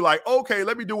 and you're like, okay,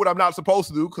 let me do what I'm not supposed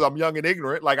to do because I'm young and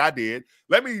ignorant, like I did.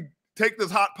 Let me take this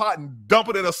hot pot and dump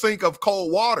it in a sink of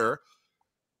cold water.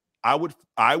 I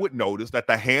would notice that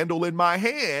the handle in my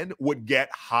hand would get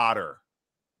hotter.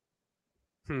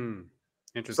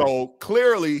 Interesting. So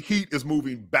clearly heat is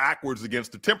moving backwards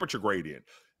against the temperature gradient.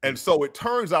 And so it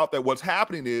turns out that what's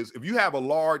happening is if you have a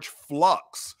large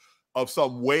flux of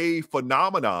some wave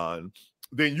phenomenon,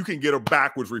 then you can get a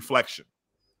backwards reflection,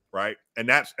 right? And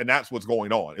that's what's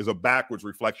going on, is a backwards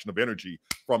reflection of energy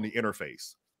from the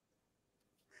interface.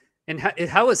 And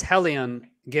how is Helion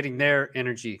getting their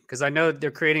energy? Because I know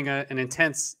they're creating an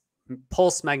intense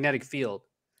pulse magnetic field.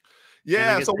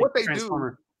 Yeah, so what they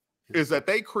do is that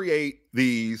they create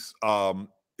these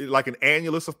like an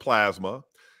annulus of plasma,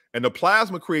 and the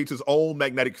plasma creates its own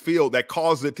magnetic field that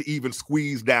causes it to even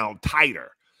squeeze down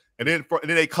tighter. And then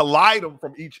they collide them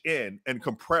from each end and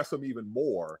compress them even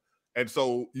more. And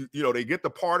so, they get the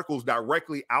particles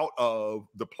directly out of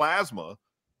the plasma,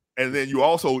 and then you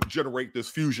also generate this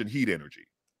fusion heat energy.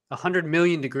 100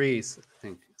 million degrees, I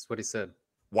think that's what he said.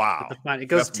 Wow. It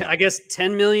goes, I guess,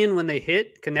 10 million when they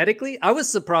hit kinetically. I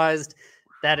was surprised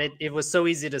that it was so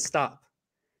easy to stop,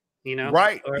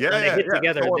 Right. Or, when they hit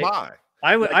together. So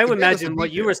I would imagine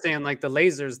what you were saying, like the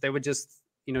lasers, they would just,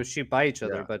 shoot by each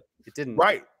other, but it didn't.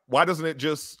 Right. Why don't they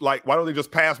just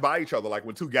pass by each other? Like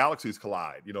when two galaxies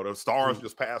collide, the stars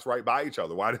just pass right by each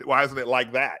other. Why isn't it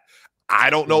like that? I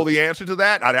don't know the answer to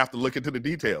that. I'd have to look into the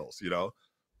details,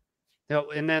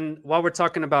 And then while we're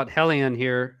talking about Helion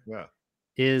here,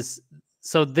 it's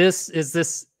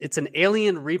an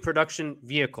alien reproduction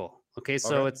vehicle. Okay,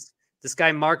 so it's this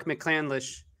guy, Mark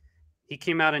McCandlish. He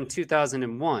came out in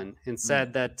 2001 and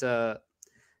said that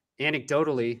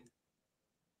anecdotally,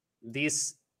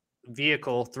 these 3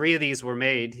 of these were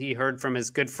made. He heard from his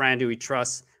good friend who he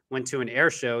trusts, went to an air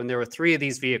show, and there were 3 of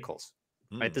these vehicles.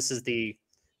 Right, this is the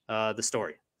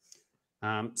story.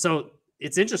 So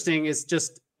it's interesting. It's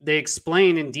just they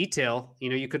explain in detail.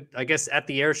 You could, I guess, at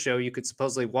the air show, you could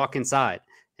supposedly walk inside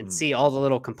and see all the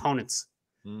little components.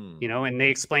 And they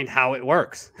explained how it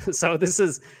works. So this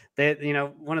is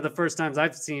one of the first times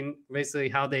I've seen basically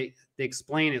how they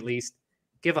explain, at least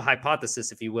give a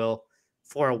hypothesis, if you will,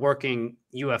 for a working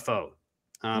UFO.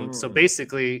 So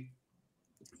basically,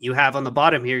 you have on the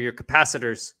bottom here your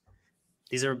capacitors.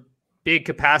 These are big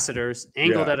capacitors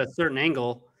angled at a certain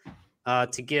angle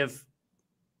to give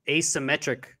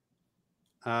asymmetric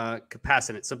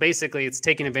capacitance. So basically, it's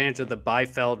taking advantage of the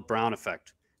Biefeld-Brown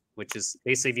effect, which is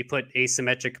basically if you put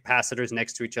asymmetric capacitors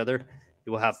next to each other,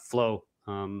 you will have flow.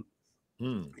 And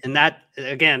that,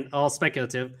 again, all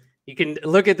speculative. You can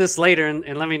look at this later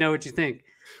and let me know what you think.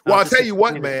 Well, I'll tell you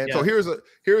what, man. Yeah. So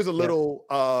here's a little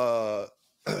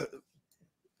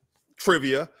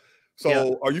trivia.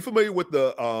 So are you familiar with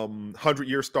the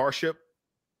 100-Year Starship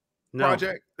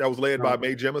project that was led by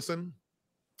Mae Jemison?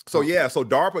 So yeah, so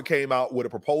DARPA came out with a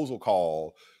proposal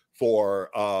call for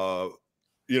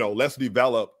let's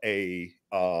develop a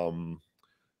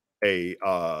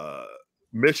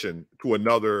mission to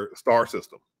another star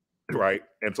system, right?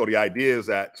 And so the idea is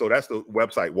that, so that's the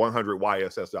website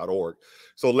 100yss.org.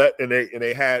 So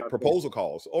they had proposal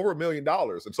calls over $1 million,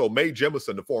 and so Mae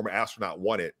Jemison, the former astronaut,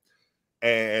 won it.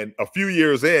 And a few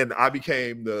years in, I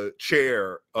became the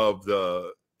chair of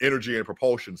the energy and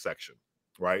propulsion section,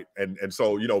 right? And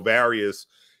so, various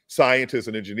scientists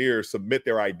and engineers submit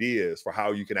their ideas for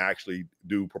how you can actually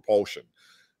do propulsion.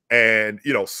 And,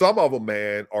 some of them,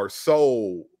 man, are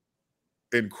so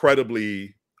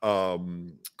incredibly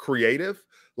creative,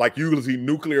 like using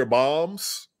nuclear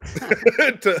bombs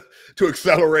to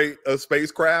accelerate a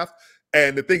spacecraft.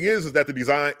 And the thing is that the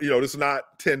design, this is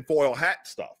not tinfoil hat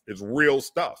stuff. It's real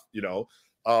stuff,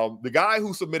 The guy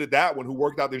who submitted that one, who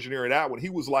worked out the engineering of that one, he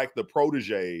was like the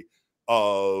protege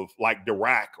of like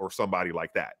Dirac or somebody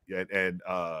like that. And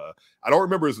I don't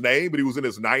remember his name, but he was in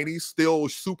his 90s, still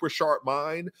super sharp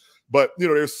mind. But,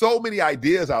 there's so many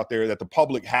ideas out there that the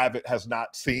public has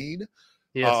not seen.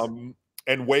 Yes.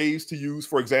 And ways to use,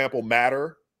 for example,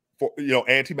 matter, for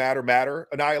antimatter matter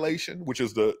annihilation, which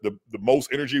is the most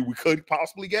energy we could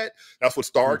possibly get. That's what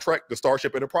Star Trek, the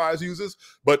Starship Enterprise, uses.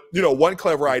 But one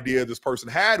clever idea this person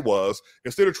had was,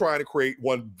 instead of trying to create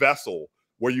one vessel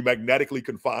where you magnetically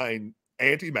confine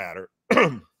antimatter,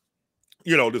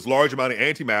 this large amount of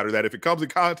antimatter that if it comes in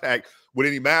contact with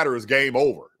any matter is game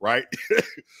over, right?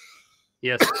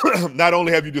 Yes. Not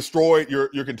only have you destroyed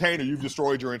your container, you've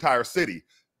destroyed your entire city.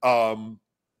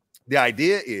 The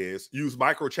idea is use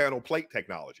microchannel plate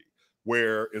technology,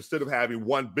 where instead of having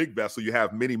one big vessel, you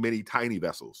have many, many tiny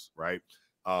vessels, right?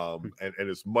 And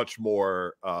it's much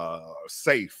more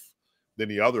safe than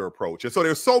the other approach. And so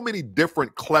there's so many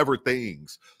different clever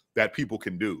things that people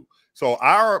can do. So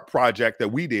our project that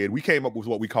we did, we came up with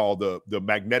what we call the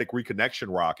magnetic reconnection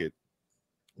rocket.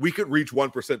 We could reach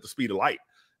 1% the speed of light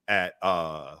at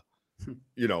is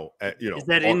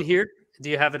that in here? Do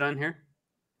you have it on here?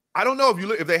 I don't know if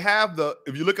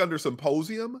you look under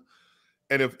symposium,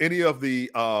 and if any of the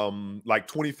like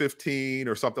 2015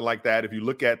 or something like that, if you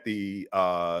look at the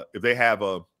if they have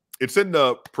it's in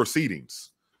the proceedings.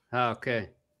 Oh, okay.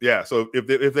 Yeah. So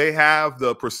if they have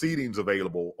the proceedings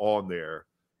available on there,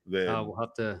 then we'll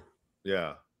have to.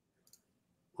 Yeah.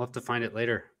 We'll have to find it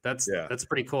later. That's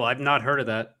pretty cool. I've not heard of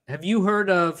that. Have you heard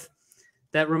of?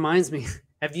 That reminds me.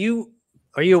 Are you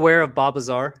aware of Bob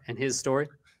Lazar and his story?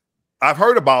 I've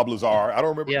heard of Bob Lazar. I don't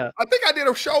remember. Yeah. I think I did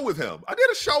a show with him. I did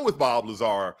a show with Bob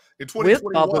Lazar in 2021.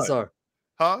 With Bob Lazar.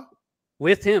 Huh?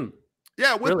 With him.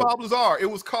 Yeah, with Bob Lazar. It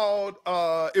was called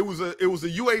it was a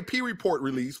UAP report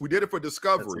release. We did it for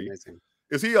Discovery. That's amazing.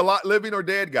 Is he a living or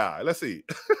dead guy? Let's see.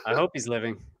 I hope he's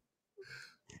living.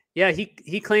 Yeah,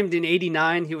 he claimed in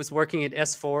 '89 he was working at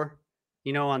S4,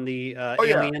 on the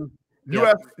alien.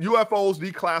 UFOs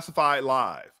Declassified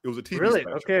Live. It was a TV Really?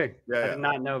 special. Okay. Yeah, I did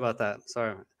not know about that.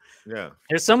 Sorry. Yeah.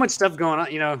 There's so much stuff going on,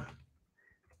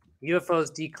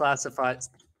 UFOs Declassified.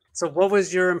 So what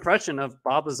was your impression of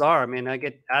Bob Lazar? I mean, I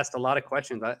get asked a lot of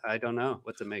questions. I don't know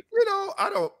what to make.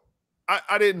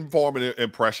 I didn't form an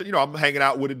impression. I'm hanging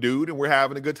out with a dude and we're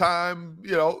having a good time,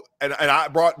 and I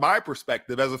brought my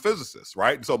perspective as a physicist,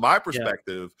 right? And so my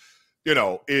perspective,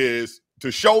 is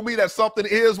to show me that something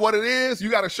is what it is. You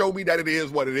got to show me that it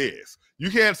is what it is. You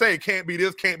can't say it can't be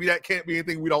this, can't be that, can't be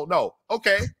anything we don't know.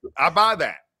 Okay, I buy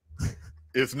that.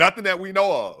 It's nothing that we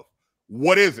know of.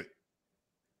 What is it?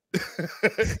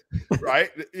 Right?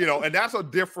 And that's a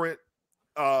different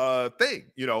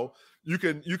thing. You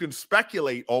can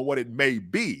speculate on what it may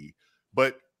be,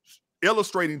 but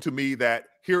illustrating to me that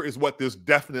here is what this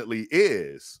definitely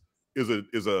is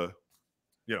it's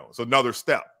another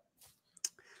step.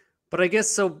 But I guess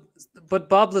so. But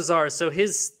Bob Lazar, so he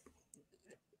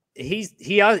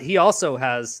also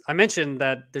has. I mentioned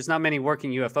that there's not many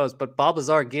working UFOs, but Bob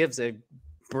Lazar gives a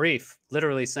brief,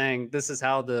 literally saying this is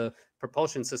how the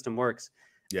propulsion system works.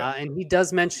 Yeah, and he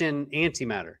does mention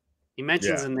antimatter. He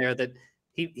mentions in there that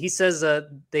he says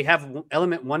they have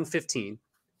element 115.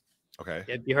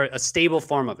 Okay, you heard a stable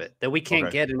form of it that we can't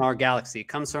get in our galaxy. It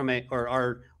comes from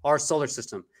our solar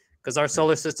system because our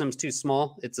solar system's too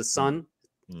small. It's a sun.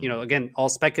 Again, all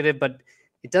speculative, but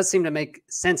it does seem to make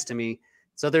sense to me.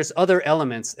 So there's other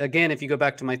elements. Again, if you go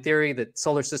back to my theory that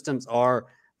solar systems are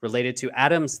related to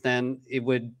atoms, then it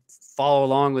would follow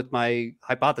along with my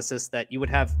hypothesis that you would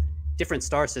have different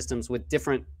star systems with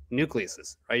different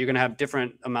nucleuses, right? You're going to have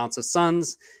different amounts of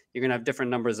suns. You're going to have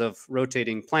different numbers of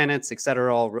rotating planets, et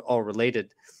cetera, all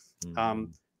related.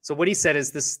 So what he said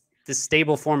is this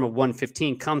stable form of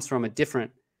 115 comes from a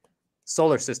different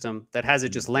solar system that has it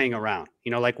just laying around.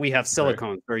 You know, like we have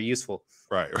silicone, very useful.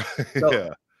 Right. So Yeah.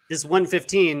 this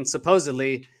 115,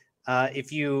 supposedly,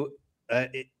 if you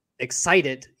excite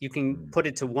it, you can put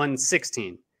it to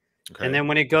 116. Okay. And then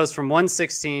when it goes from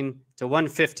 116 to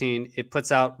 115, it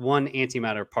puts out one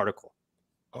antimatter particle.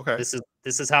 Okay.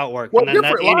 This is how it works. Well, and then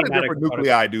a lot of different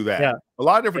nuclei do that. Yeah. A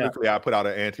lot of different nuclei put out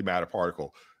an antimatter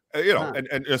particle. You know,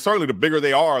 and certainly the bigger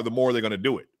they are, the more they're going to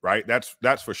do it, right?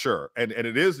 That's for sure. And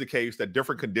it is the case that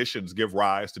different conditions give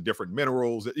rise to different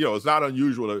minerals. You know, it's not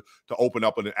unusual to open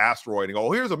up an asteroid and go,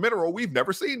 oh, here's a mineral we've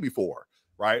never seen before,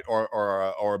 right?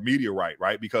 Or a meteorite,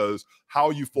 right? Because how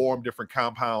you form different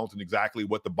compounds and exactly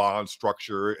what the bond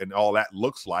structure and all that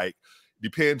looks like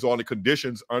depends on the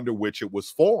conditions under which it was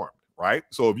formed, right?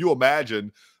 So if you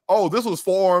imagine, oh, this was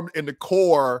formed in the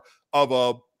core of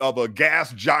a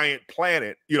gas giant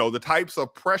planet, you know, the types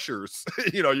of pressures,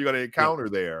 you know, you're going to encounter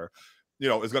there, you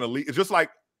know, is going to lead. It's just like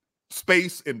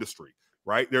space industry,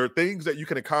 right? There are things that you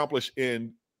can accomplish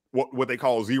in what they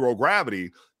call zero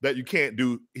gravity that you can't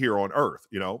do here on Earth,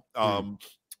 you know?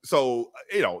 So,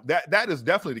 you know, that is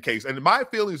definitely the case. And my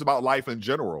feelings about life in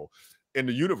general in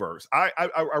the universe, I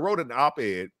wrote an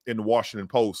op-ed in the Washington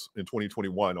Post in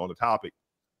 2021 on the topic.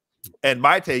 And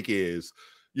my take is,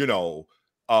 you know,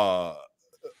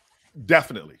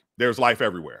 definitely there's life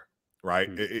everywhere, right?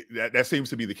 That seems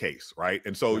to be the case, right?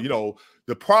 And so, you know,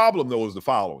 the problem though is the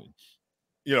following,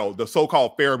 you know, the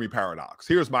so-called Fermi paradox.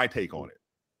 Here's my take on it.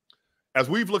 As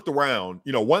we've looked around,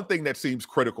 you know, one thing that seems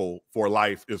critical for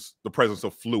life is the presence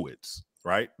of fluids,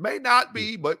 right? May not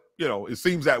be, but, you know, it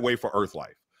seems that way for Earth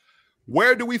life.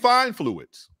 Where do we find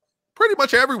fluids? Pretty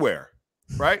much everywhere.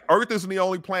 Right? Earth isn't the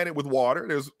only planet with water.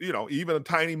 There's, you know, even a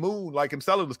tiny moon like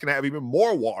Enceladus can have even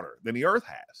more water than the Earth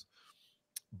has.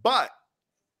 But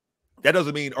that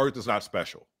doesn't mean Earth is not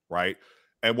special, right?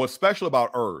 And what's special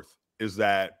about Earth is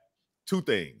that two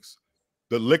things.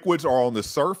 The liquids are on the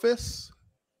surface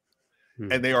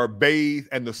and they are bathed,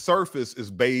 and the surface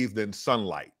is bathed in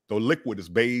sunlight. The liquid is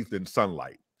bathed in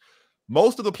sunlight.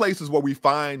 Most of the places where we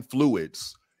find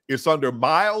fluids, it's under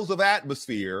miles of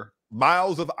atmosphere,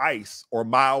 miles of ice, or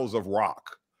miles of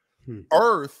rock.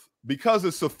 Earth, because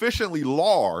it's sufficiently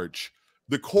large,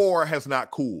 the core has not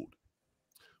cooled,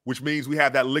 which means we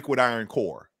have that liquid iron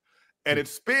core. And it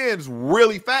spins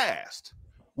really fast,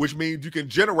 which means you can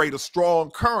generate a strong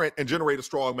current and generate a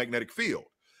strong magnetic field.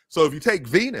 So if you take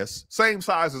Venus, same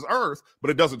size as Earth, but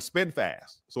it doesn't spin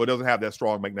fast, so it doesn't have that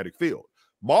strong magnetic field.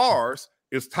 Mars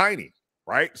is tiny,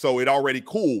 right? So it already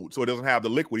cooled, so it doesn't have the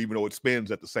liquid, even though it spins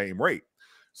at the same rate.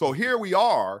 So here we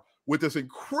are with this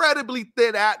incredibly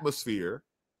thin atmosphere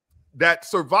that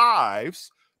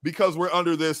survives because we're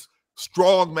under this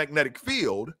strong magnetic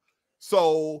field.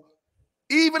 So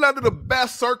even under the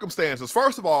best circumstances,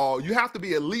 first of all, you have to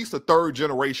be at least a third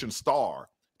generation star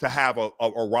to have a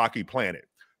rocky planet.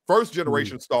 First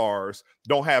generation stars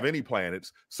don't have any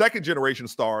planets. Second generation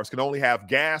stars can only have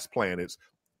gas planets.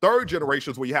 Third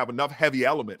generation is where you have enough heavy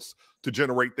elements to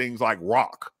generate things like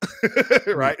rock,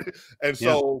 right? And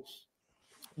so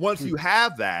once you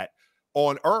have that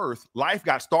on Earth, life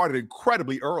got started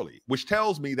incredibly early, which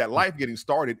tells me that life getting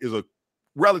started is a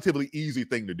relatively easy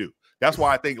thing to do. That's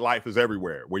why I think life is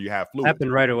everywhere where you have fluid.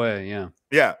 Happened right away,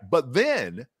 Yeah, but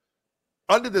then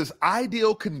under this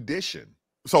ideal condition,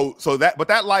 but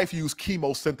that life used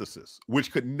chemosynthesis,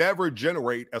 which could never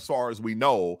generate, as far as we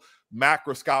know,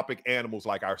 macroscopic animals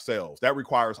like ourselves. That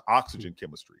requires oxygen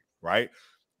chemistry, right?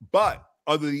 But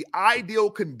under the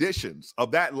ideal conditions of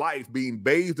that life being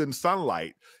bathed in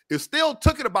sunlight, it still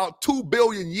took it about 2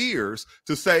 billion years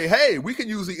to say, hey, we can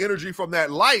use the energy from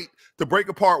that light to break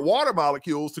apart water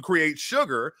molecules to create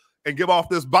sugar and give off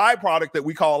this byproduct that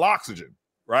we call oxygen,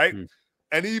 right?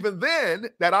 And even then,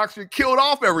 that oxygen killed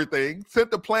off everything,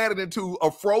 sent the planet into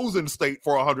a frozen state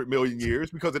for 100 million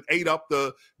years because it ate up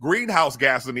the greenhouse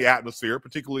gas in the atmosphere,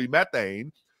 particularly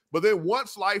methane. But then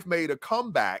once life made a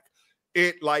comeback,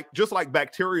 it just like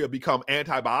bacteria become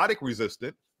antibiotic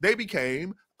resistant, they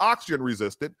became oxygen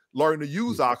resistant, learned to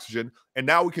use oxygen, and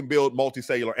now we can build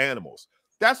multicellular animals.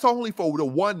 That's only for the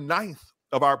 1/9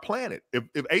 of our planet.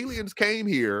 If aliens came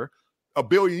here 1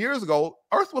 billion years ago,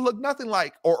 Earth would look nothing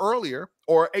like, or earlier,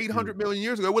 or 800 million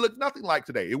years ago, it would look nothing like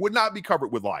today. It would not be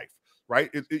covered with life, right?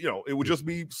 It would just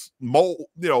be mold,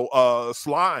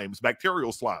 slimes,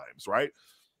 bacterial slimes, right?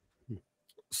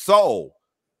 So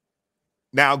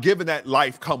now, given that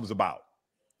life comes about,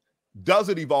 does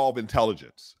it evolve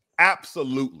intelligence?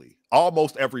 Absolutely,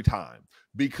 almost every time,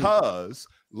 because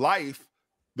life,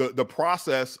 the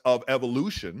process of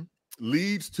evolution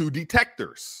leads to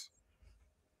detectors.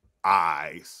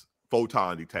 Eyes,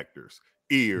 photon detectors,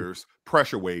 ears,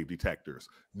 pressure wave detectors,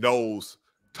 nose,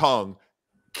 tongue,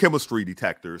 chemistry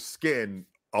detectors, skin,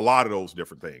 a lot of those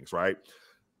different things, right?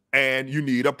 And you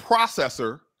need a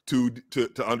processor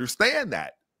to understand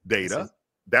that data.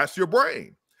 That's your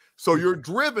brain. So you're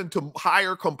driven to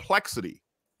higher complexity.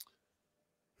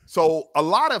 So a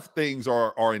lot of things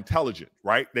are intelligent,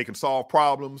 right? They can solve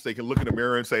problems. They can look in the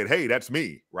mirror and say, hey, that's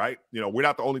me, right? You know, we're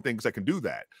not the only things that can do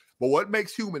that. But what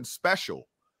makes humans special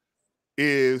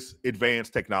is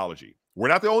advanced technology. We're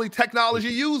not the only technology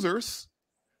users,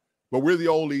 but we're the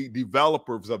only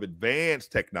developers of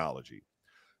advanced technology.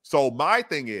 So my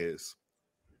thing is,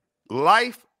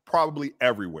 life probably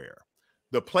everywhere.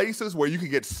 The places where you can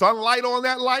get sunlight on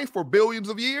that life for billions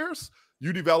of years,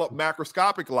 you develop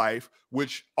macroscopic life,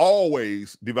 which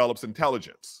always develops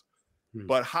intelligence.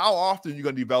 But how often are you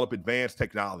going to develop advanced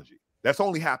technology? That's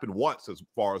only happened once, as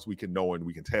far as we can know and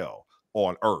we can tell,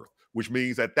 on Earth, which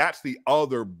means that that's the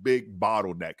other big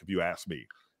bottleneck, if you ask me.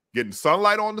 Getting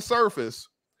sunlight on the surface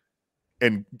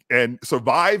and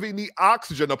surviving the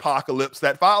oxygen apocalypse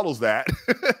that follows that,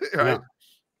 right? Yeah.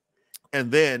 And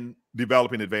then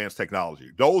developing advanced technology.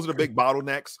 Those are the big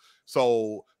bottlenecks.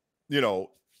 So, you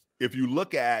know, if you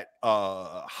look at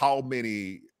how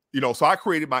many, you know, so I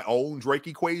created my own Drake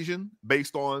equation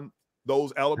based on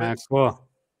those elements. Cool.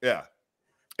 Yeah.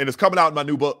 And it's coming out in my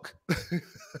new book.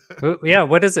 Yeah.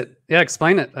 What is it? Yeah.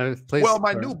 Explain it. Please. Well,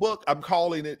 my new book, I'm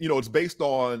calling it, you know, it's based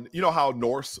on, you know, how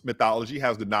Norse mythology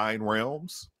has the 9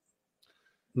 realms.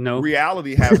 No.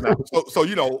 Reality has not. So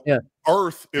you know,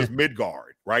 Earth is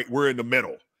Midgard, right? We're in the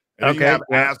middle. And then you have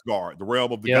Asgard, the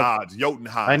realm of the gods,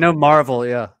 Jotunheim. I know Marvel,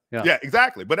 yeah,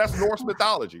 exactly. But that's Norse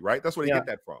mythology, right? That's where they get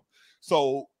that from.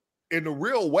 So in the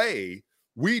real way,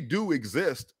 we do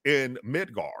exist in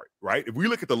Midgard, right? If we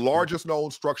look at the largest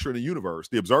known structure in the universe,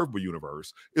 the observable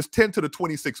universe, it's 10 to the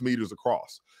 26 meters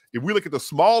across. If we look at the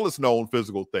smallest known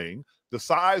physical thing, the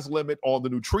size limit on the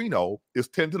neutrino is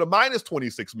 10 to the minus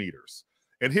 26 meters.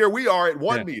 And here we are at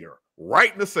 1 meter,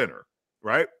 right in the center,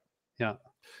 right? Yeah.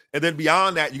 And then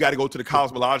beyond that, you got to go to the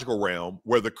cosmological realm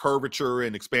where the curvature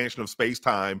and expansion of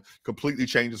space-time completely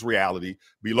changes reality.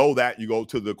 Below that, you go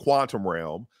to the quantum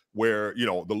realm where,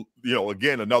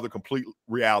 again, another complete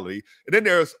reality. And then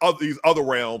there's these other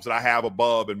realms that I have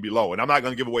above and below. And I'm not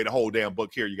going to give away the whole damn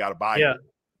book here. You got to buy it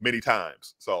many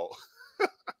times. So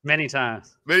many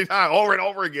times, over and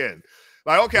over again.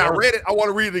 Like, okay, I read it. I want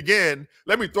to read it again.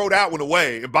 Let me throw that one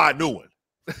away and buy a new one.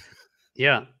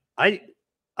 Yeah.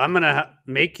 I'm gonna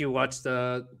make you watch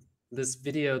this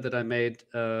video that I made,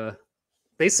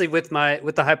 basically with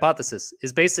the hypothesis.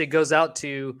 Is basically goes out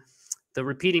to the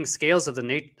repeating scales of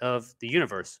the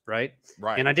universe, right?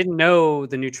 Right. And I didn't know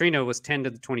the neutrino was 10 to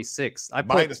the 26.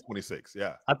 Minus 26,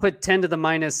 yeah. I put 10 to the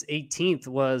minus 18th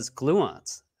was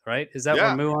gluons, right? Is that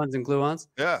what muons and gluons?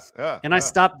 Yeah, yeah. And I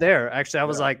stopped there. Actually, I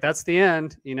was like, that's the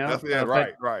end, you know? That's the end,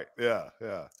 right. Yeah.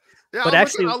 But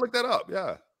I'll look that up,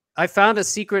 yeah. I found a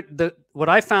secret. What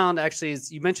I found actually is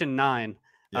you mentioned 9,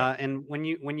 and when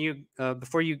you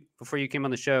before you came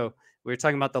on the show, we were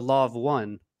talking about the law of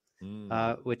 1,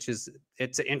 which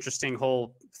it's an interesting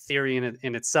whole theory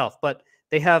in itself. But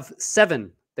they have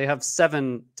 7. They have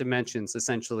 7 dimensions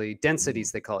essentially,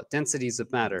 densities. They call it densities of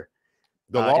matter.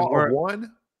 The law of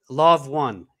 1. Law of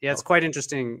 1. Yeah, it's quite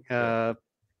interesting.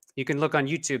 You can look on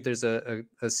YouTube. There's a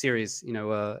series.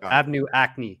 Abnu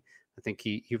Acne. I think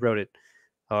he wrote it.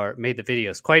 Or made the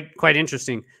videos quite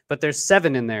interesting, but there's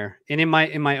 7 in there. And in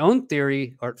my own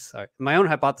theory, my own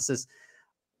hypothesis,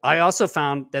 I also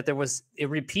found that it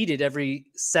repeated every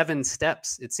 7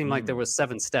 steps. It seemed like there was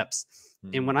 7 steps.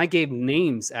 And when I gave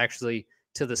names actually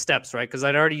to the steps, right? Because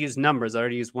I'd already used numbers. I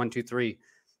already used 1, 2, 3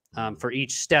 for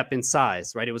each step in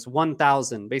size, right? It was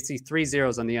 1,000, basically 3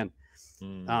 zeros on the end.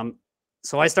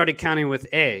 So I started counting with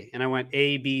A, and I went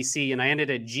A, B, C, and I ended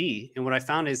at G. And what I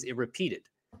found is it repeated.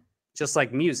 Just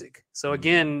like music. So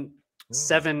again,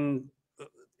 7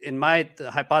 in my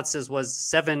hypothesis was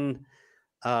 7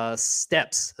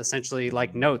 steps, essentially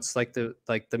like notes, like the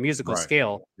musical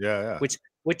scale. Yeah.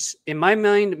 Which in my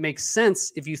mind makes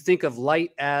sense if you think of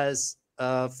light as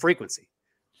frequency,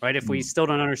 right? If we still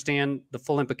don't understand the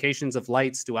full implications of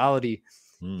light's duality,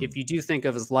 if you do think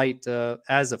of as light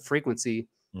as a frequency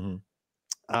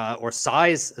or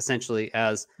size essentially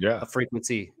as a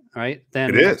frequency, right? Then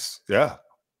it is, yeah.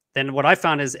 Then what I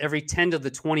found is every 10 to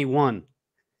the 21,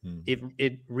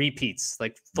 it repeats,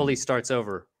 like fully starts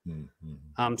over.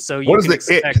 So you what is can the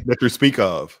expect, it that you speak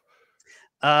of?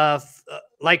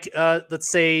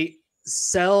 Let's say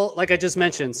cell, like I just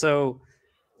mentioned. So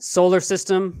solar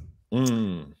system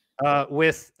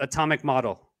with atomic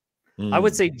model. I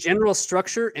would say general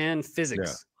structure and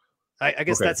physics. I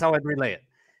guess that's how I'd relay it.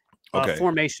 Okay.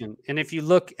 formation. And if you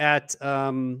look at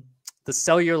the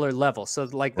cellular level, so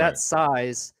like that Right.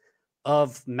 size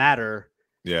of matter,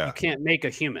 Yeah. you can't make a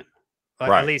human,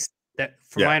 Right. at least that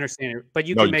from Yeah. my understanding. But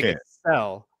you No, can you make can't. a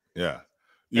cell. Yeah. And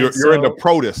You're into so-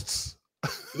 protists.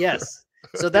 Yes.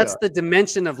 So that's the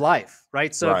dimension of life,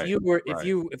 right? So Right, if you were,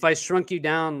 right. if I shrunk you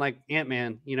down like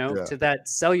Ant-Man, you know, Yeah. to that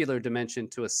cellular dimension,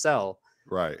 to a cell,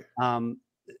 Right.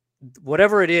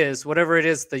 whatever it is,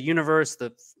 the universe,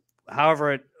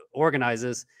 however it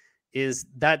organizes, is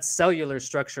that cellular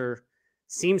structure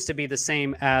seems to be the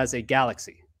same as a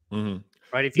galaxy, Mhm.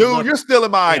 right? If you Dude, look, you're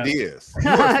stealing my Yeah. ideas. You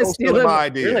are so stealing my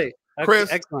ideas. Really? Okay,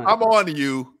 Chris, excellent. I'm on to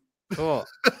you. Cool.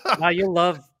 Now you'll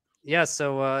love. Yeah.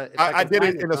 So if I can did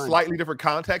find it the in a time. slightly different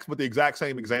context, but the exact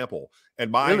same example. And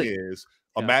mine Really? is,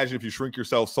 Yeah. imagine if you shrink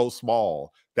yourself so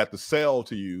small that the cell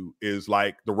to you is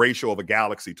like the ratio of a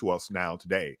galaxy to us now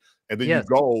today. And then Yes.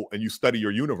 you go and you study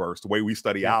your universe the way we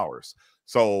study Yeah. ours.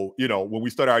 So, you know, when we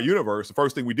study our universe, the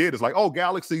first thing we did is like, oh,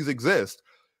 galaxies exist.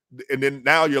 And then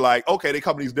now you're like, okay, they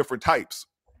come in these different types: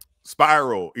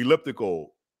 spiral,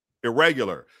 elliptical,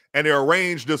 irregular, and they're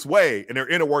arranged this way, and their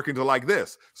inner workings are like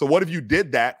this. So what if you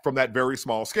did that from that very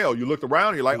small scale? You looked around,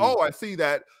 and you're like, oh, I see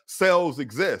that cells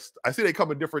exist. I see they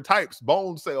come in different types: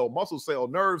 bone cell, muscle cell,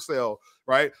 nerve cell,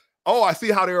 right? Oh, I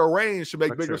see how they're arranged to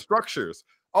make bigger structures.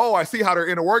 Oh, I see how their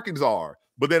inner workings are.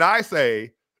 But then I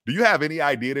say, do you have any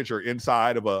idea that you're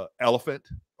inside of an elephant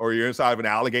or you're inside of an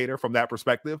alligator from that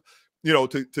perspective? You know,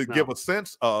 to give a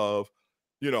sense of,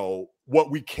 you know, what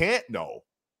we can't know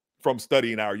from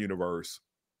studying our universe.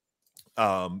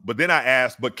 But then I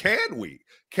asked, but can we?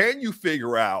 Can you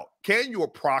figure out, can you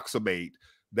approximate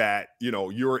that, you know,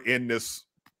 you're in this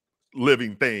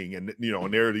living thing and, you know,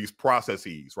 and there are these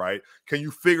processes, right? Can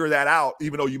you figure that out,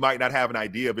 even though you might not have an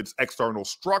idea of its external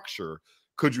structure?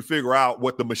 Could you figure out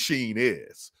what the machine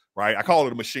is, right? I call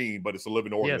it a machine, but it's a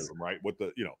living organism, right? What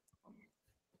the, you know.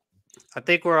 I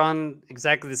think we're on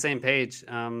exactly the same page.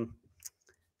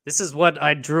 This is what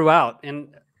I drew out,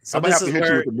 and so I'm gonna this have is to hit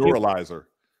you where with the neuralizer.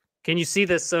 Can you see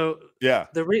this? So yeah,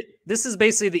 this is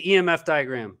basically the EMF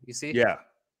diagram. You see? Yeah.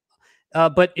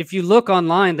 But if you look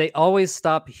online, they always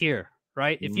stop here,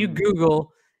 right? If you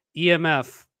Google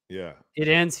EMF, yeah, it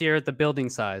ends here at the building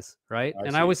size, right?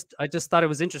 I just thought it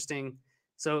was interesting.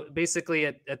 So basically,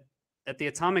 at the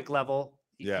atomic level,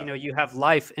 you know, you have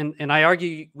life, and I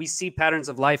argue we see patterns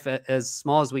of life as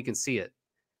small as we can see it,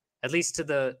 at least to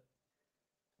the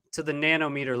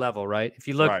nanometer level, right? If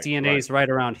you look, DNA is right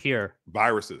around here.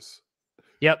 Viruses.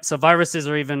 Yep. So viruses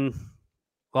are even.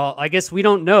 Well, I guess we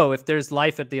don't know if there's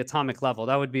life at the atomic level.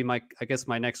 That would be my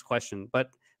next question. But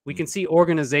we can see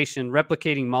organization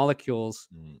replicating molecules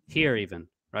here, even,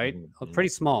 right? Pretty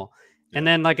small. And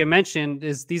then, like I mentioned,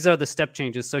 these are the step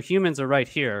changes. So humans are right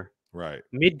here. Right.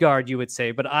 Midgard, you would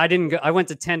say, but I didn't go, I went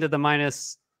to 10 to the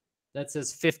minus, that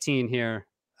says 15 here.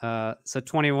 So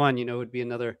 21, you know, would be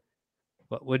another,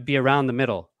 what would be around the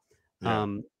middle. Yeah.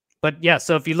 But yeah,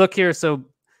 so if you look here, so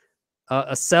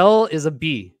a cell is a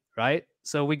B, right?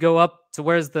 So we go up to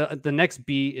where's the next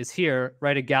B is here,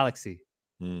 right? A galaxy.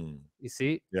 You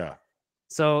see? Yeah.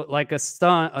 So like a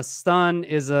stun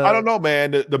is a. I don't know,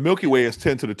 man. The Milky Way is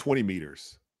 10 to the 20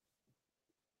 meters.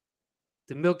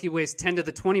 The Milky Way is 10 to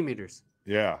the 20 meters.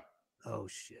 Yeah. Oh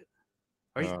shit.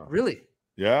 Are you really?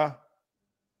 Yeah.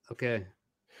 Okay.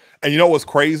 And you know what's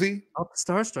crazy? Oh,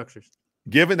 star structures.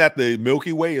 Given that the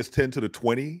Milky Way is 10 to the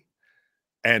 20,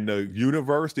 and the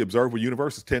universe, the observable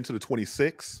universe, is 10 to the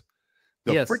 26.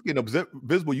 The freaking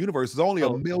visible universe is only a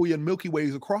million Milky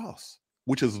Ways across,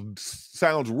 which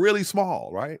sounds really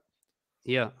small, right?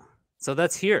 Yeah. So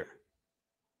that's here.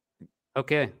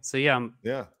 Okay. So yeah.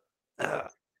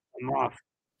 I'm off.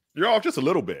 You're off just a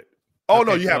little bit. Oh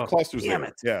no, you have clusters there.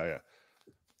 It. Yeah, yeah.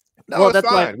 No, well, that's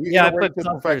fine. We I put put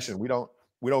perfection. We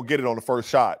don't get it on the first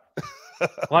shot.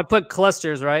 Well, I put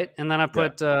clusters, right? And then I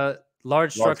put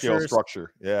large structures.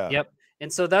 Structure. Yeah. Yep.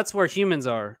 And so that's where humans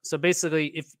are. So basically,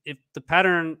 if the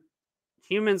pattern,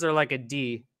 humans are like a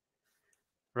D,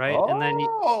 right? Oh. And then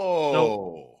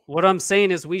so what I'm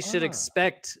saying is we should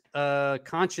expect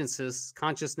consciousnesses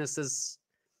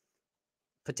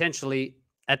potentially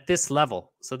at this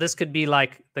level. So this could be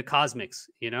like the cosmics,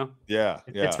 you know? Yeah.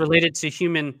 Yeah. It's related to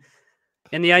human.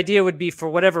 And the idea would be, for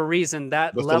whatever reason,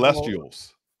 that the level,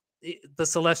 celestials. The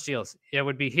celestials,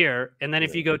 would be here. And then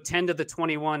if you go 10 to the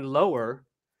 21 lower,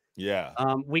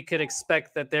 we could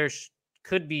expect that there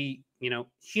could be, you know,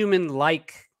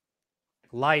 human-like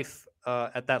life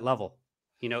at that level.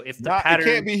 You know, if the pattern,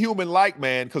 it can't be human-like,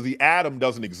 man, because the atom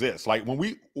doesn't exist. Like when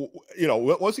we, you know,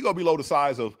 once you go below the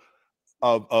size of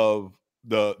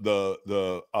the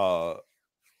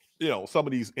you know, some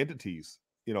of these entities,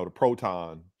 you know, the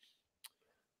proton,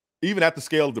 even at the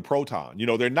scale of the proton, you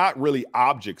know, they're not really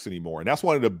objects anymore. And that's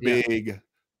one of the big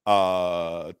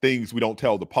things we don't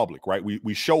tell the public, right?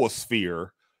 We show a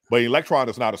sphere, but an electron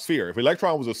is not a sphere. If an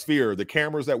electron was a sphere, the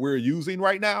cameras that we're using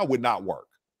right now would not work,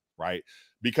 right?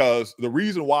 Because the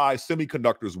reason why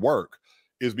semiconductors work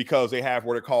is because they have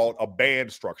what are called a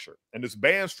band structure. And this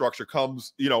band structure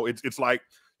comes, you know, it's like,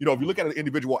 you know, if you look at an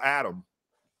individual atom,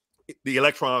 the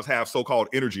electrons have so-called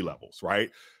energy levels,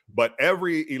 right? But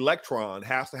every electron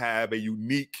has to have a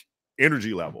unique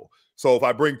energy level. So if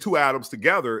I bring two atoms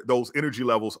together, those energy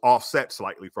levels offset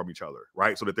slightly from each other,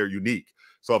 right? So that they're unique.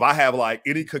 So if I have like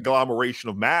any conglomeration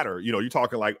of matter, you know, you're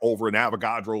talking like over an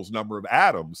Avogadro's number of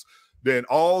atoms, then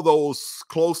all those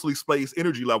closely spaced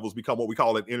energy levels become what we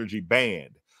call an energy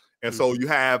band. And so you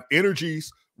have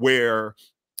energies where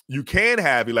you can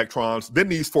have electrons, then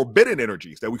these forbidden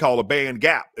energies that we call a band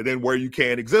gap, and then where you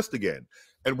can exist again.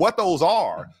 And what those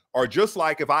are just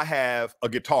like if I have a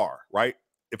guitar, right?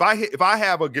 If I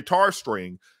have a guitar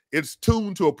string, it's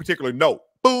tuned to a particular note.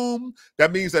 Boom.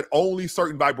 That means that only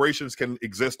certain vibrations can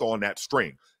exist on that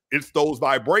string. It's those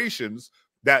vibrations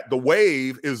that the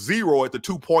wave is zero at the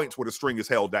 2 points where the string is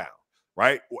held down,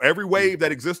 right? Every wave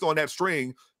that exists on that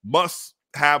string must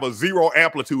have a zero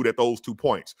amplitude at those 2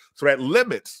 points. So that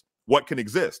limits what can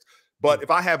exist. But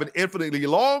if I have an infinitely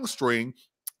long string,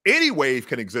 any wave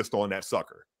can exist on that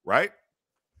sucker, right?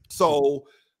 So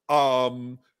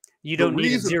you don't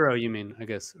need a zero, you mean, I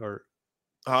guess, or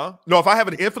no, if I have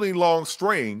an infinitely long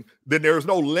string, then there's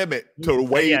no limit to the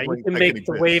wave. Yeah, you can make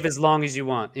the wave as long as you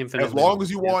want, infinitely. As long as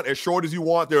you want, as short as you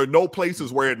want. There are no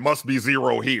places where it must be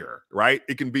zero here, right?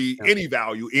 It can be any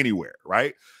value anywhere,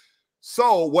 right?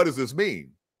 So what does this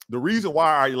mean? The reason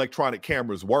why our electronic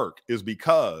cameras work is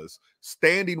because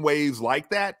standing waves like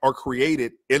that are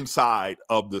created inside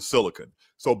of the silicon.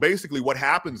 So basically what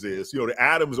happens is, you know, the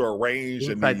atoms are arranged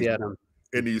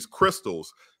in these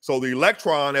crystals. So the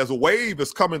electron as a wave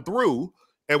is coming through,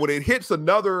 and when it hits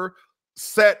another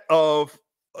set of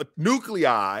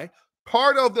nuclei,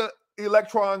 part of the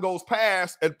electron goes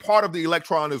past and part of the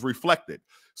electron is reflected.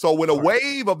 So when a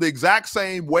wave of the exact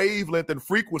same wavelength and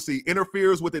frequency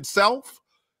interferes with itself,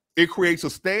 it creates a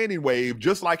standing wave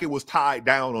just like it was tied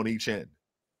down on each end,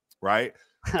 right?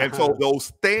 And so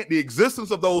the existence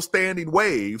of those standing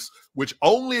waves, which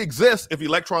only exist if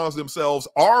electrons themselves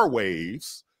are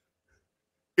waves,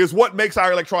 is what makes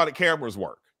our electronic cameras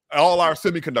work. All our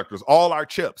semiconductors, all our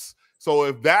chips. So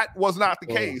if that was not the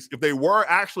case, if they were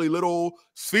actually little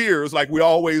spheres like we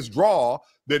always draw,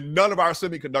 then none of our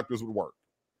semiconductors would work.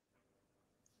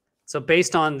 So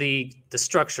based on the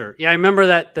structure, I remember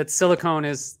that silicone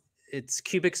it's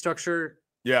cubic structure,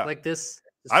 like this.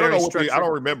 I don't know I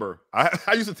don't remember.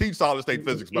 I used to teach solid state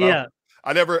physics, but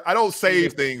I don't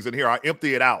save things in here. I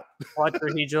empty it out.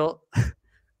 Quadrihedral,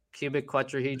 cubic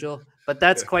quadrihedral. But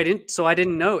that's so I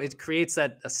didn't know it creates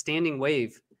a standing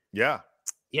wave. Yeah.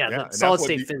 Solid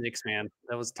state physics, man.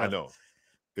 That was tough. I know.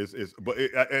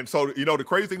 And so, you know, the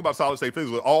crazy thing about solid state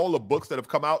physics, with all the books that have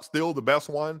come out, still the best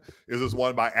one is this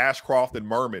one by Ashcroft and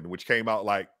Merman, which came out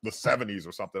like the 70s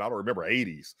or something. I don't remember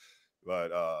 80s,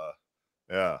 but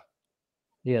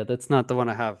yeah, that's not the one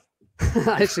I have.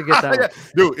 I should get that one.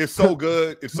 Dude, it's so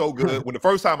good. It's so good. When the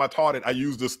first time I taught it, I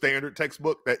used the standard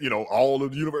textbook that, you know, all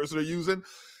of the universities are using.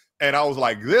 And I was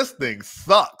like, this thing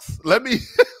sucks. Let me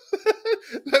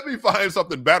find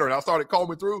something better. And I started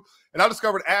combing through, and I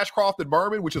discovered Ashcroft and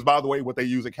Merman, which is, by the way, what they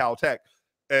use at Caltech.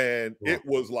 And it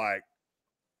was like,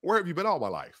 where have you been all my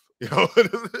life? You know,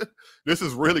 this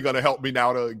is really going to help me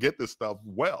now to get this stuff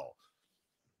well.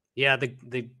 Yeah,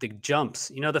 the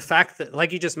jumps. You know, the fact that,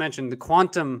 like you just mentioned, the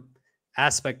quantum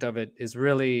aspect of it is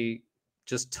really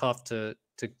just tough to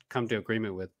come to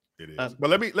agreement with. It is. But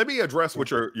let me address what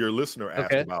your listener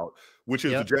asked about, which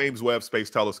is the James Webb Space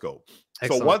Telescope.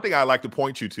 Excellent. So one thing I'd like to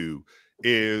point you to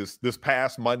is this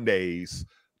past Monday's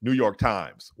New York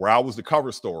Times, where I was the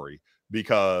cover story,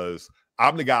 because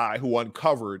I'm the guy who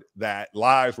uncovered that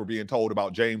lies were being told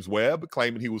about James Webb,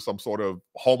 claiming he was some sort of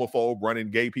homophobe running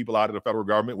gay people out of the federal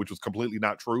government, which was completely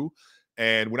not true.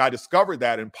 And when I discovered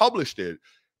that and published it,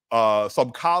 some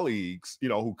colleagues, you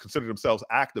know, who consider themselves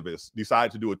activists,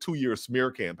 decided to do a 2-year smear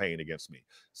campaign against me.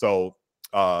 So,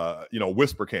 you know,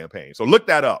 whisper campaign. So look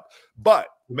that up. But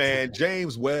man,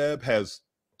 James Webb has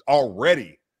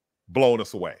already blown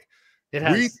us away.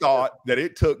 We thought that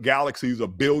it took galaxies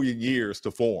 1 billion years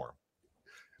to form.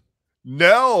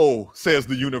 No, says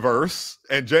the universe,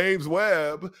 and James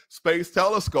Webb Space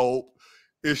Telescope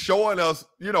is showing us,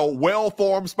 you know,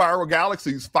 well-formed spiral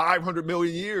galaxies 500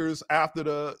 million years after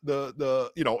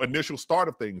the you know, initial start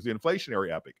of things, the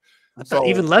inflationary epoch. So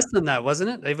even less than that, wasn't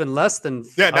it? Even less than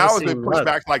now it's been pushed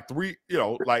back like 3,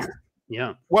 like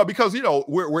yeah. Well, because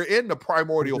we're in the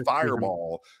primordial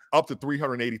fireball up to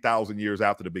 380,000 years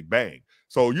after the Big Bang.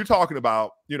 So you're talking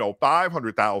about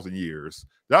 500,000 years.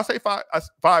 Did I say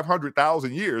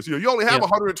 500,000 years? You only have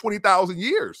 120,000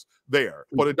 years there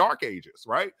for the Dark Ages,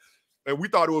 right? And we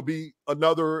thought it would be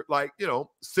another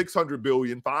 600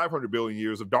 billion, 500 billion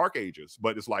years of Dark Ages,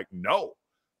 but it's like no,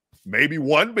 maybe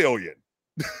 1 billion.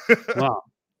 Wow.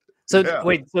 So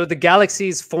wait, so the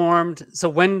galaxies formed. So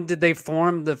when did they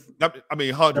form?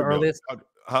 100 million.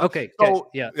 Okay. So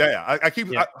yeah. I keep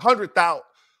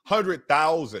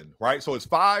 100,000, right? So it's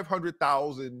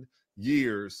 500,000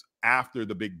 years after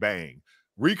the Big Bang.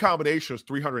 Recombination is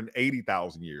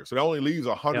 380,000 years. So it only leaves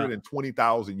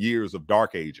 120,000 years of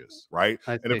Dark Ages, right?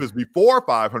 And if it's before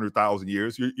 500,000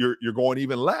 years, you're going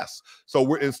even less.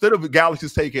 So instead of the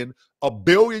galaxies taking 1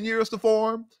 billion years to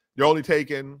form, you're only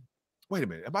taking. Wait a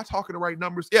minute, am I talking the right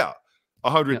numbers? Yeah,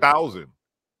 100,000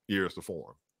 years to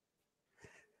form.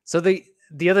 So the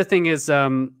other thing is,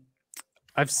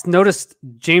 I've noticed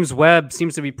James Webb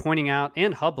seems to be pointing out,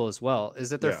 and Hubble as well, is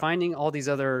that they're finding all these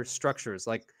other structures,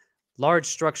 like large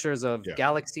structures of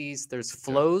galaxies. There's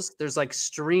flows. There's like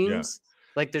streams.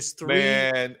 Like there's 3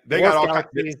 they got all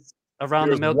galaxies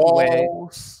around the Milky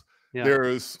walls, Way.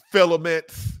 There's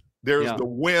filaments. There's the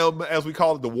WIM, as we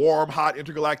call it, the warm, hot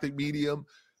intergalactic medium.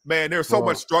 Man, there's so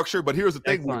much structure, but here's the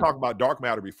thing. We talked about dark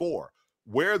matter before.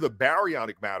 Where the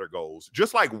baryonic matter goes,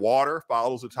 just like water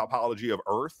follows the topology of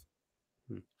Earth,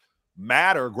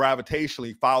 matter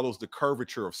gravitationally follows the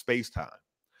curvature of space-time.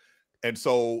 And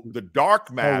so the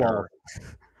dark matter,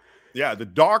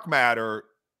 the dark matter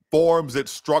forms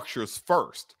its structures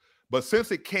first. But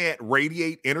since it can't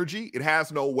radiate energy, it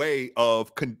has no way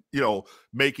of,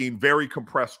 making very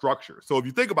compressed structures. So if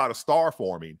you think about a star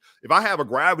forming, if I have a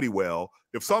gravity well,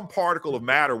 if some particle of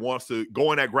matter wants to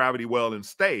go in that gravity well and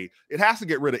stay, it has to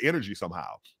get rid of energy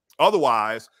somehow.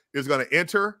 Otherwise, it's going to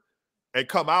enter and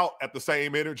come out at the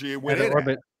same energy it went in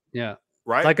orbit.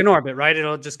 Right? Like an orbit, right?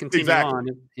 It'll just continue on.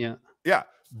 Yeah.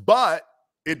 But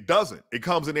it doesn't. It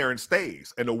comes in there and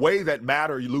stays. And the way that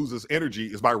matter loses energy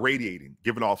is by radiating,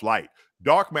 giving off light.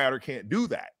 Dark matter can't do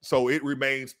that. So it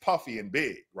remains puffy and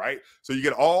big, right? So you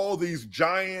get all these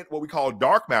giant, what we call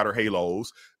dark matter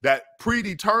halos that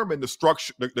predetermine the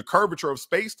structure, the curvature of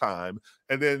space-time,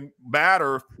 and then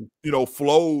matter,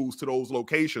 flows to those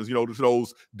locations, to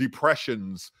those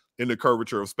depressions in the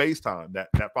curvature of space-time that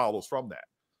follows from that.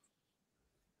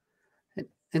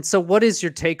 And so what is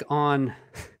your take on...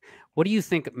 What do you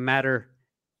think matter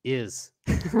is?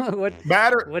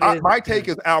 My take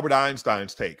is Albert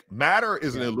Einstein's take. Matter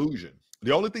is an illusion.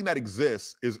 The only thing that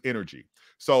exists is energy.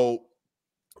 So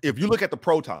if you look at the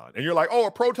proton and you're like,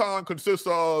 a proton consists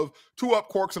of 2 up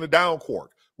quarks and a down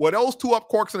quark. Well, those 2 up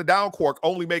quarks and a down quark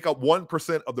only make up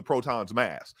 1% of the proton's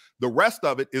mass. The rest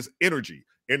of it is energy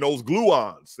in those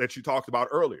gluons that you talked about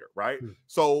earlier, right?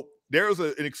 So there's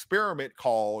an experiment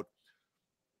called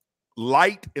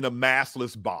light in a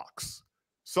massless box.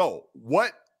 So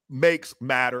what makes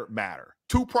matter matter?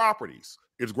 2 properties.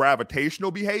 It's gravitational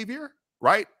behavior,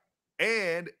 right?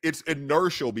 And it's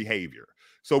inertial behavior.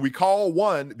 So we call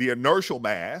one the inertial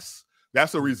mass.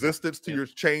 That's a resistance to your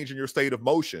change in your state of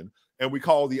motion. And we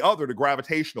call the other the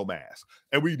gravitational mass.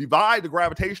 And we divide the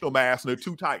gravitational mass into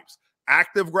 2 types: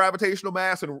 active gravitational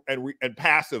mass and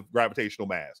passive gravitational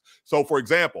mass. So for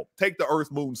example, take the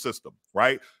Earth-Moon system,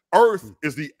 right? Earth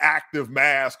is the active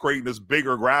mass creating this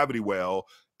bigger gravity well,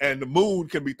 and the moon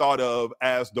can be thought of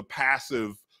as the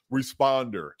passive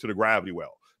responder to the gravity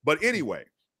well. But anyway,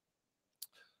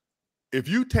 if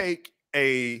you take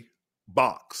a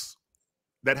box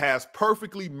that has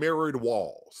perfectly mirrored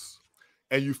walls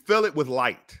and you fill it with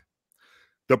light,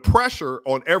 the pressure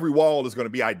on every wall is going to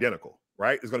be identical,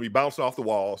 right? It's going to be bouncing off the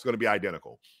wall. It's going to be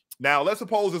identical. Now, let's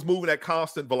suppose it's moving at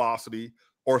constant velocity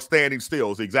or standing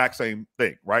still. Is the exact same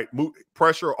thing, right?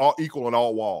 Pressure all equal on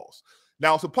all walls.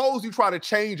 Now, suppose you try to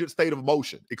change its state of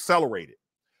motion, accelerate it.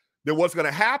 Then what's going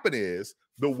to happen is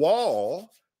the wall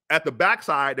at the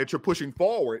backside that you're pushing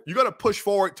forward, you're going to push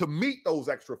forward to meet those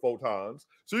extra photons.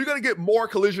 So you're going to get more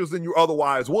collisions than you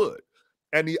otherwise would.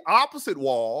 And the opposite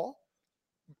wall,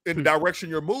 in the direction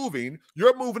you're moving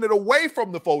it away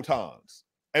from the photons.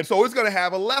 And so it's going to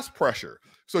have a less pressure.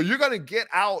 So you're going to get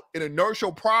out an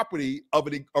inertial property of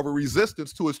a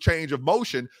resistance to its change of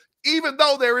motion, even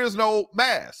though there is no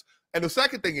mass. And the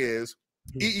second thing is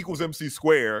E equals mc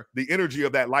squared. The energy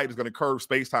of that light is going to curve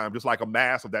space-time just like a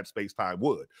mass of that space-time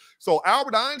would. So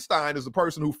Albert Einstein is the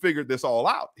person who figured this all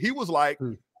out. He was like,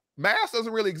 mass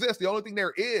doesn't really exist. The only thing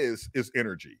there is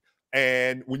energy.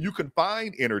 And when you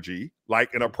confine energy,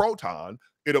 like in a proton,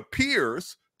 it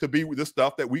appears to be the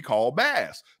stuff that we call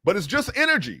mass, but it's just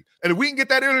energy. And if we can get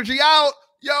that energy out,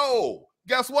 yo,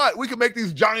 guess what? We can make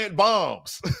these giant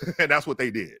bombs. And that's what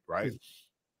they did, right?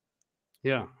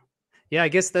 Yeah. Yeah, I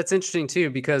guess that's interesting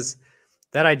too, because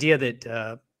that idea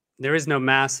that there is no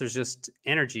mass, there's just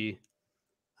energy,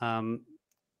 kind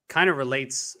of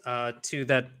relates to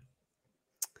that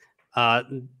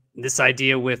this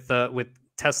idea with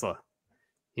Tesla.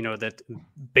 You know, that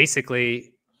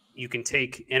basically you can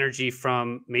take energy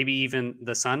from maybe even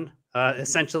the sun,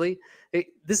 essentially.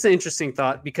 This is an interesting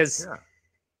thought because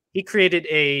he created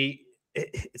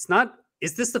it's not,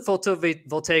 is this the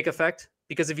photovoltaic effect?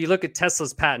 Because if you look at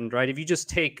Tesla's patent, right, if you just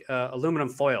take aluminum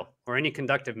foil or any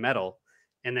conductive metal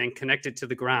and then connect it to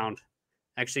the ground,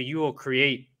 actually you will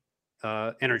create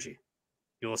energy.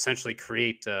 You will essentially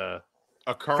create a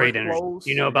current flows.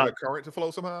 You know about a current to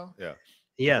flow somehow? Yeah.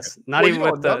 Yes, not even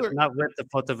with not with the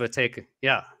photovoltaic.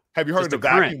 Yeah. Have you heard of the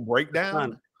vacuum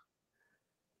breakdown?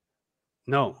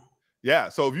 No. Yeah.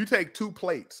 So if you take two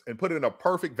plates and put it in a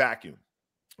perfect vacuum,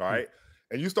 all right,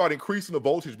 and you start increasing the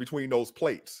voltage between those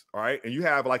plates, all right, and you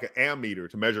have like an ammeter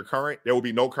to measure current, there will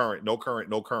be no current, no current,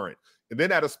 no current. And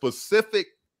then at a specific,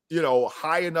 you know,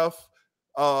 high enough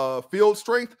field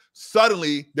strength,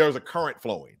 suddenly there's a current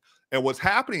flowing. And what's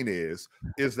happening is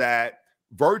that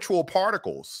virtual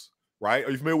particles, right?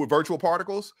 Are you familiar with virtual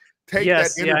particles? Take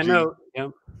that energy, I know. Yeah.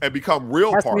 And become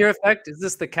real Casimir particles. effect? Is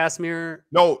this the Casimir?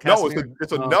 No,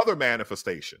 it's another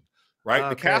manifestation, right?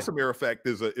 The Okay. Casimir effect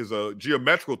is a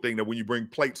geometrical thing that when you bring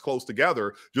plates close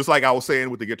together, just like I was saying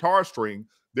with the guitar string,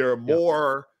 there are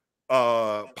more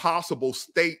possible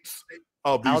states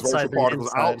of these virtual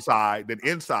particles outside than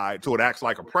inside, so it acts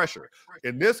like a pressure.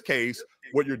 In this case,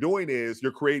 what you're doing is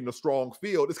you're creating a strong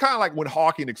field. It's kind of like when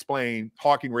Hawking explained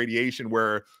Hawking radiation,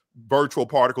 where virtual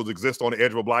particles exist on the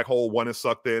edge of a black hole, one is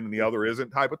sucked in and the other isn't,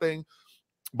 type of thing.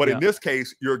 But in this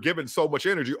case, you're given so much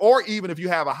energy, or even if you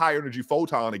have a high energy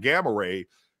photon, a gamma ray,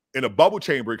 in a bubble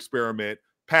chamber experiment,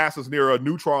 passes near a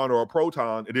neutron or a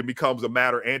proton, and it becomes a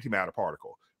matter antimatter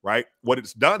particle, right? What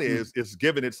it's done is it's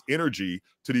given its energy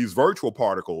to these virtual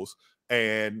particles,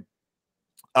 and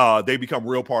they become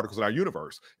real particles in our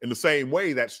universe. In the same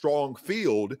way, that strong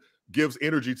field gives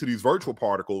energy to these virtual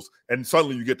particles, and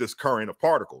suddenly you get this current of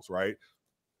particles, right?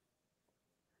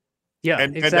 Yeah,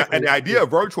 exactly. And the idea of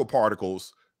virtual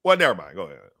particles, well, never mind. Go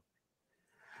ahead.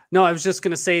 No, I was just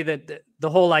going to say that the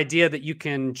whole idea that you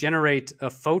can generate a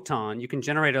photon, you can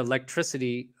generate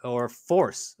electricity or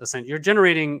force. Essentially, you're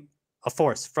generating a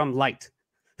force from light.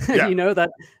 Yeah. You know,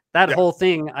 that whole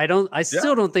thing. I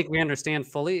still don't think we understand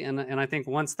fully, and I think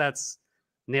once that's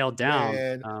nailed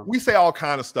down, we say all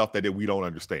kind of stuff that we don't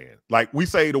understand. Like we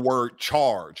say the word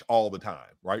charge all the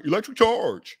time, right? Electric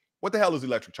charge. What the hell is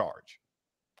electric charge?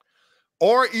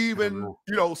 Or even,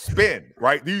 you know, spin,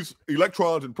 right? These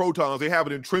electrons and protons, they have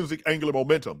an intrinsic angular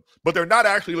momentum, but they're not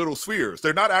actually little spheres.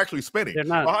 They're not actually spinning. They're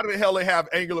not. Well, how the hell they have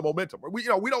angular momentum? We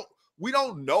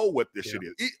don't know what this shit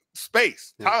is.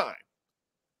 Space, time.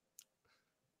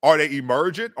 Are they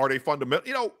emergent? Are they fundamental?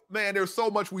 You know, man, there's so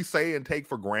much we say and take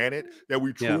for granted that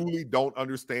we truly don't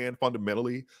understand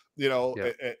fundamentally. You know,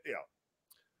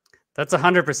 That's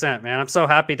 100%, man. I'm so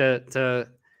happy to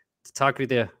talk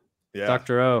with you. Yeah.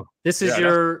 Dr. O. This is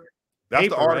your that's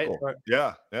paper, the article. Right?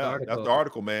 Yeah. That's the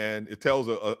article, man. It tells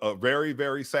a very,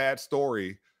 very sad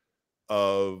story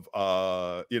of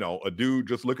you know, a dude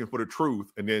just looking for the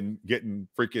truth and then getting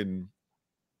freaking,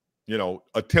 you know,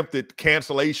 attempted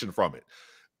cancellation from it.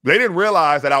 They didn't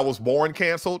realize that I was born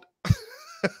canceled.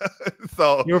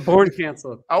 So you were born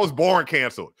canceled. I was born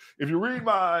canceled. If you read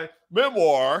my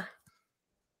memoir,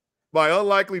 My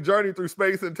Unlikely Journey Through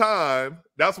Space and Time,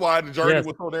 that's why the journey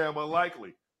was so damn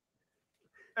unlikely.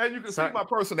 And you can see my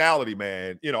personality,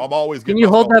 man. You know, I'm always Can you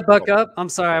hold that book up? I'm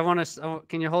sorry. I want to.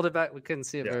 Can you hold it back? We couldn't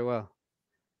see it very well.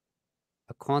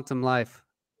 A Quantum Life.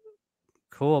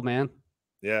 Cool, man.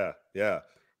 Yeah.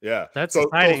 That's so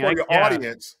exciting. for your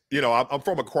audience, you know, I'm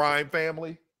from a crime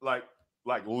family, like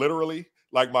literally,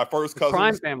 like my first cousins.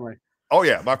 Crime family. Oh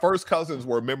yeah, my first cousins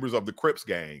were members of the Crips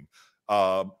gang,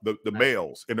 the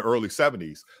males in the early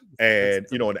 70s, and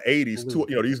you know, in the 80s,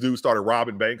 you know, these dudes started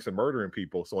robbing banks and murdering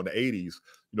people. So in the 80s,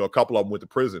 you know, a couple of them went to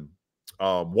prison.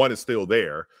 One is still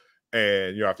there,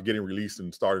 and you know, after getting released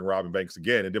and starting robbing banks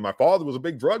again. And then my father was a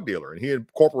big drug dealer, and he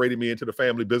incorporated me into the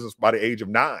family business by the age of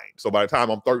 9. So by the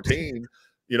time I'm 13.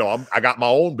 You know, I got my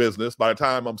own business. By the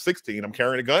time I'm 16, I'm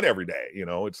carrying a gun every day. You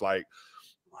know, it's like,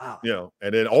 wow. You know,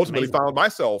 and then ultimately found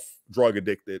myself drug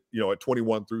addicted, you know, at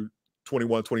 21,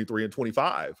 23, and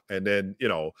 25. And then, you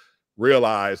know,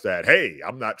 realized that, hey,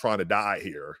 I'm not trying to die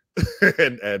here,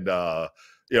 and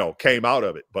you know, came out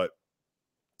of it. But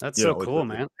that's so cool,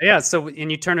 man. Yeah. So,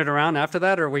 and you turn it around after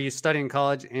that, or were you studying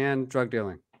college and drug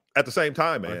dealing? At the same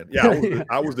time, man. Yeah,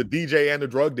 I was the DJ and the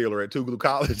drug dealer at Tougaloo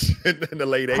College in the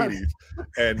late 80s.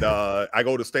 And I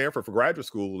go to Stanford for graduate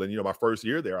school. And, you know, my first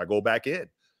year there, I go back in,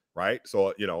 right?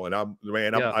 So, you know, and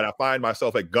I find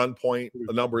myself at gunpoint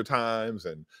a number of times.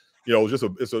 And, you know,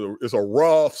 it's a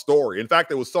rough story. In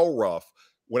fact, it was so rough.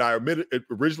 When I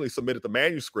originally submitted the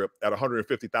manuscript at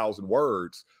 150,000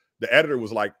 words, the editor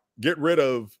was like, get rid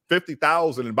of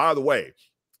 50,000. And by the way,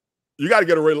 you got to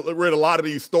get rid of a lot of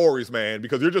these stories, man,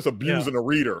 because you're just abusing a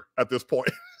reader at this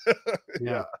point.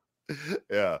 Yeah.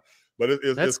 But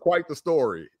it's quite the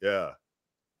story. Yeah,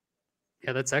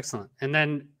 that's excellent. And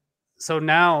then, so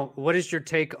now, what is your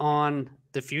take on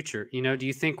the future? You know, do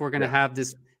you think we're going to have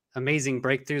this amazing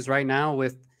breakthroughs right now?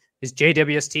 Is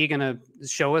JWST going to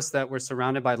show us that we're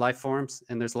surrounded by life forms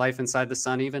and there's life inside the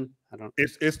sun? Even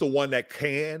it's the one that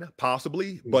can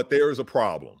possibly, but there is a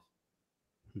problem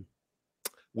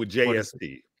with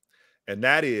JST, and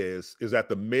that is that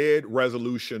the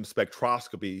mid-resolution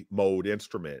spectroscopy mode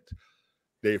instrument,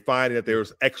 they find that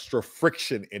there's extra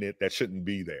friction in it that shouldn't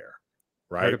be there,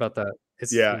 right? Heard about that.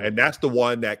 And that's the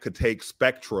one that could take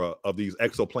spectra of these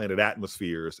exoplanet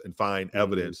atmospheres and find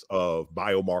evidence of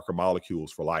biomarker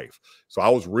molecules for life. So I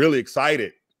was really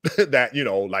excited that, you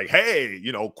know, like, hey,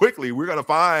 you know, quickly we're going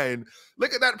to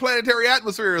look at that planetary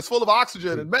atmosphere. It's full of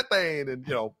oxygen and methane and,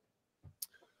 you know.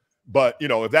 But, you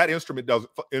know, if that instrument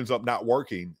ends up not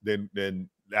working, then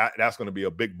that's going to be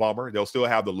a big bummer. They'll still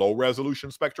have the low resolution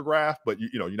spectrograph, but, you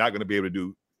know, you're not going to be able to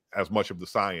do as much of the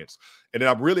science. And then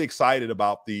I'm really excited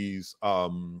about these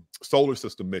solar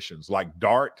system missions like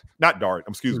Dragonfly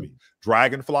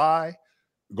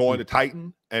going to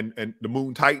Titan and the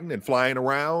moon Titan and flying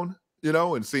around, you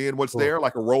know, and seeing what's there,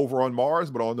 like a rover on Mars,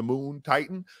 but on the moon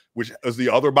Titan, which is the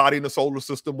other body in the solar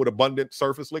system with abundant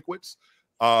surface liquids.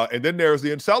 And then there's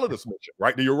the Enceladus mission,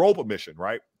 right? The Europa mission,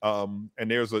 right? And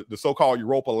there's the so-called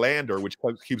Europa lander, which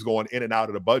keeps going in and out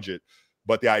of the budget.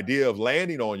 But the idea of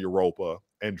landing on Europa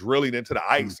and drilling into the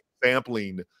ice,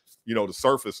 sampling, you know, the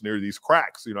surface near these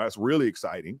cracks, you know, that's really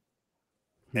exciting.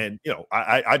 And, you know,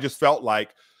 I just felt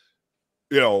like,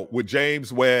 you know, with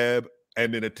James Webb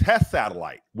and then a test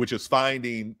satellite, which is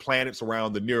finding planets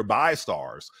around the nearby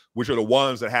stars, which are the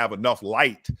ones that have enough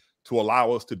light to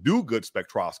allow us to do good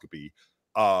spectroscopy.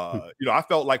 You know, I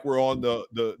felt like we're on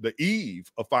the eve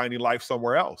of finding life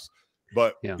somewhere else.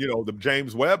 But, you know, the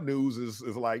James Webb news is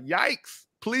like, yikes,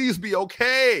 please be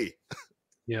okay.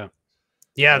 Yeah,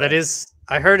 that is,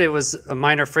 I heard it was a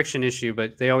minor friction issue,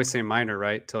 but they always say minor,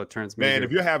 right? Till it turns major. Man,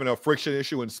 if you're having a friction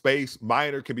issue in space,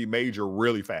 minor can be major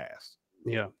really fast.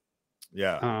 And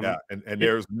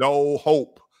there's no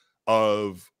hope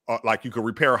of, like, you could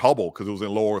repair Hubble because it was in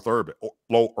low Earth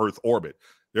orbit.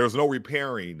 There's no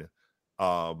repairing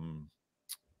Webb,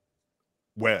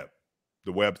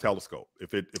 the Webb telescope.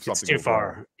 If it's too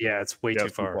far, it's way too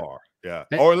far. Yeah,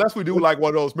 or unless we do like one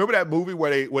of those. Remember that movie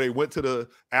where they went to the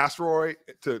asteroid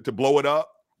to blow it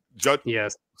up?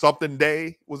 Something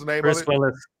Day was the name of it.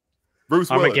 Bruce Willis.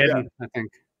 Armageddon, I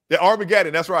think. Yeah,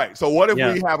 Armageddon. That's right. So what if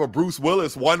we have a Bruce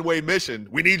Willis one-way mission?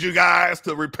 We need you guys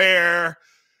to repair.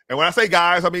 And when I say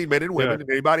guys, I mean men and women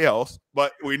and anybody else.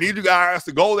 But we need you guys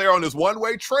to go there on this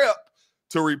one-way trip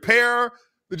to repair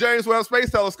the James Webb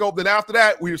Space Telescope. Then after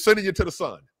that, we're sending you to the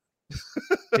sun.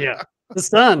 The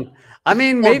sun. I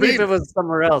mean, maybe Venus. If it was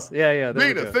somewhere else.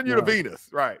 Venus. Send you to Venus.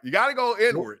 Right. You got to go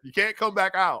inward. You can't come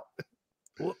back out.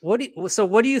 What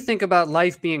do you think about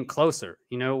life being closer?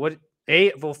 You know, what do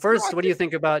you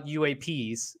think about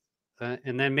UAPs?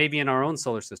 And then maybe in our own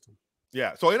solar system?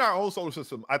 Yeah. So in our own solar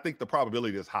system, I think the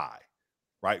probability is high,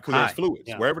 right? Because there's fluids.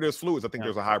 Wherever there's fluids, I think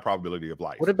there's a high probability of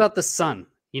life. What about the sun?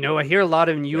 You know, I hear a lot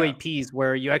of UAPs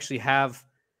where you actually have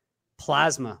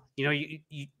plasma. You know, you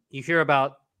hear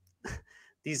about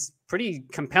these pretty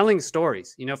compelling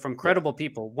stories, you know, from credible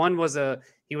people. One was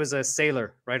he was a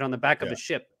sailor right on the back of a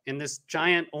ship, and this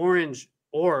giant orange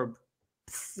orb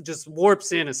just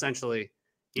warps in essentially,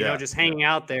 you know, just hanging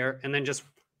out there, and then just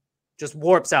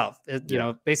warps out, you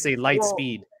know, basically light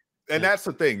speed. And that's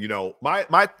the thing, you know, my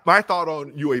thought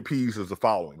on UAPs is the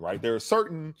following, right? There are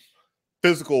certain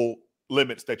physical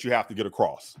limits that you have to get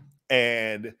across,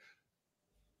 and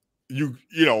you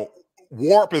know,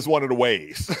 warp is one of the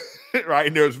ways, right?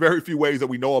 And there's very few ways that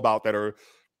we know about that are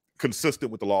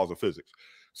consistent with the laws of physics.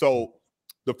 So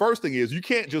the first thing is you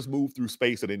can't just move through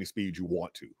space at any speed you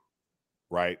want to,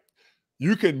 right?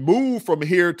 You can move from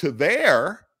here to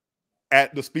there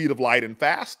at the speed of light and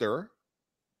faster,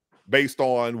 based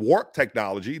on warp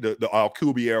technology, the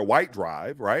Alcubierre white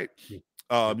drive, right?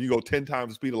 You go 10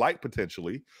 times the speed of light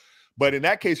potentially. But in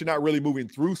that case, you're not really moving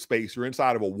through space. You're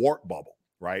inside of a warp bubble,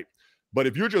 right? But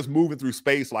if you're just moving through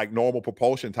space like normal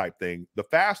propulsion type thing, the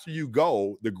faster you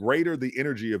go, the greater the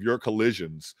energy of your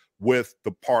collisions with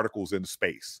the particles in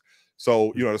space.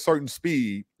 So, you know, at a certain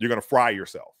speed, you're going to fry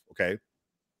yourself, okay?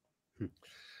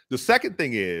 The second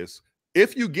thing is,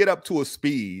 if you get up to a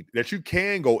speed that you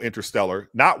can go interstellar,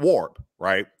 not warp,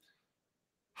 right?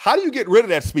 How do you get rid of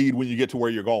that speed when you get to where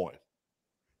you're going?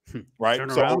 Right?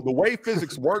 So the way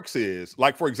physics works is,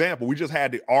 like, for example, we just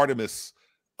had the Artemis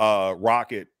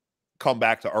rocket come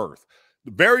back to Earth.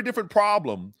 Very different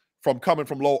problem from coming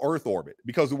from low Earth orbit,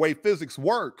 because the way physics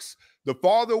works, the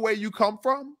farther away you come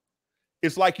from,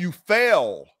 it's like you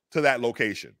fell to that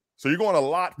location. So you're going a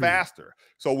lot faster.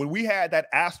 So when we had that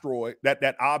asteroid,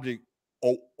 that object,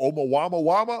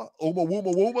 Oumuamua,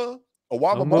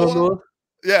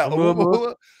 yeah,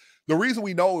 Oumuamua. The reason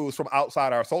we know it was from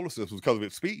outside our solar system was because of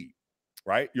its speed,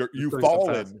 right? You've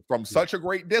fallen from such a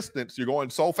great distance. You're going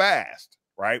so fast,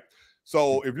 right?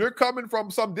 So if you're coming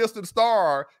from some distant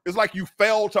star, it's like you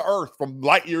fell to Earth from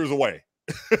light years away,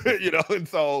 you know? And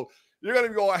so you're going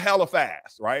to go a hella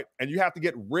fast, right? And you have to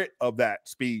get rid of that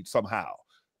speed somehow.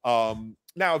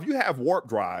 Now, if you have warp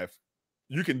drive,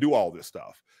 you can do all this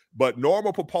stuff, but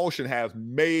normal propulsion has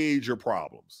major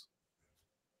problems.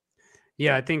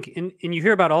 Yeah, I think, and you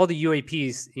hear about all the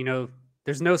UAPs, you know,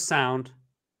 there's no sound.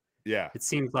 Yeah. It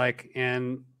seems like,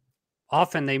 and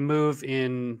often they move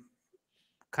in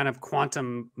kind of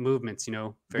quantum movements, you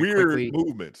know, very weird quickly.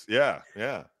 Movements. Yeah.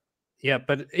 Yeah. Yeah.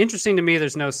 But interesting to me,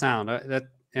 there's no sound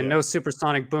no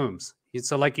supersonic booms.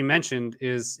 So like you mentioned,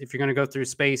 is if you're going to go through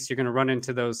space, you're going to run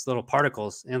into those little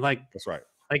particles. And like, that's right.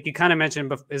 Like you kind of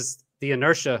mentioned, is the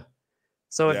inertia.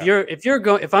 So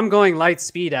if I'm going light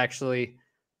speed, actually,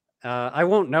 I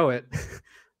won't know it.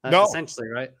 No. Essentially,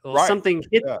 right? Well, something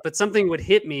hit, but something would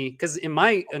hit me because in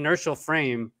my inertial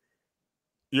frame,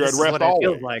 you're at rest what always. It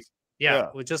feels like. Yeah,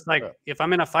 well, just like if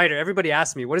I'm in a fighter, everybody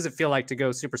asks me, "What does it feel like to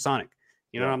go supersonic?"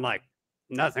 You know, I'm like,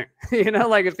 nothing. You know,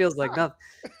 like it feels like nothing.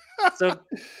 So,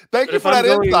 thank you for that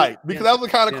insight, because that was the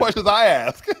kind of questions I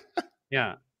ask.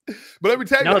 Yeah, but let me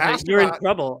tell you, you're in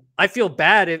trouble. I feel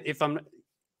bad if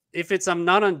I'm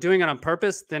not doing it on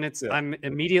purpose, then I'm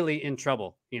immediately in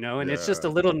trouble, you know, and it's just a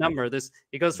little number.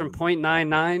 It goes from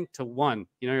 0.99 to 1,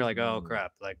 you know, you're like, oh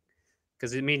crap. Like,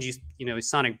 cause it means you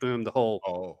sonic boom the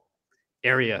whole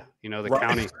area, you know, the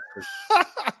county.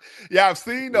 Yeah. I've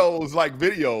seen those like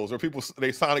videos where people,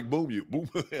 they sonic boom you. Boom.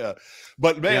 Yeah.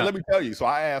 But man, let me tell you. So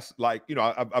I asked, like, you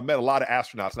know, I met a lot of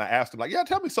astronauts and I asked them like,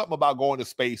 tell me something about going to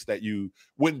space that you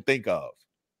wouldn't think of.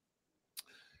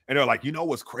 And they're like, you know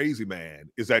what's crazy, man,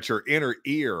 is that your inner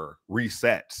ear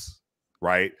resets,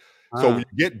 right? So when you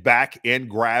get back in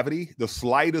gravity, the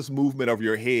slightest movement of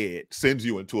your head sends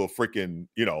you into a freaking,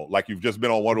 you know, like you've just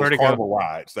been on one of those carnival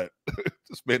rides that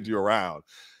spins you around.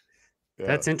 Yeah.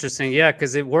 That's interesting. Yeah,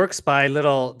 because it works by the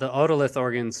otolith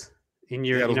organs in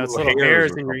your, you know, it's little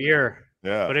hairs in your ear.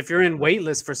 Yeah. But if you're in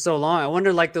weightless for so long, I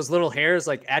wonder, like those little hairs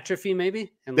like atrophy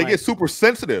maybe? And they get super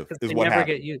sensitive is what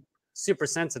happens. Super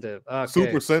sensitive. Okay.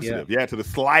 Super sensitive. Yeah, to the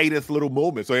slightest little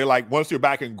movement. So you're like, once you're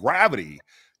back in gravity,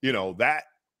 you know, that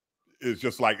is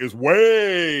just like, it's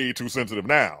way too sensitive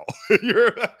now.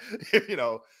 You're, you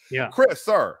know. Yeah. Chris,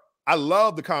 sir, I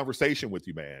love the conversation with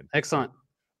you, man. Excellent.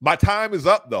 My time is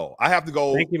up, though. I have to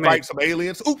go fight some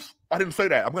aliens. Oops, I didn't say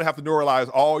that. I'm going to have to neuralize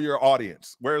all your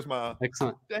audience. Where's my...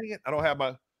 Excellent. Dang it, I don't have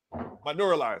my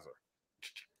neuralizer.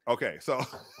 Okay, so...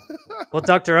 Well,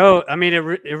 Dr. O, I mean, it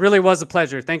really was a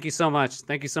pleasure. Thank you so much.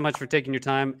 Thank you so much for taking your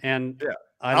time. And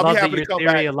I love that your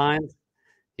theory aligns.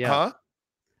 Yeah. Huh?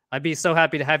 I'd be so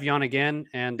happy to have you on again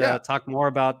and talk more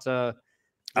about your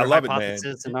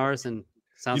hypothesis and ours. And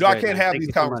sounds great, I can't have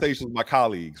these conversations with my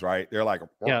colleagues, right? They're like,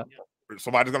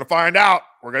 somebody's going to find out.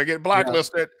 We're going to get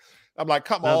blacklisted. I'm like,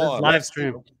 come on. Live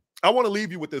stream. I want to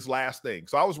leave you with this last thing.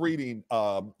 So I was reading,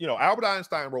 you know, Albert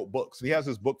Einstein wrote books, and he has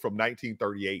this book from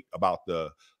 1938 about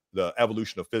the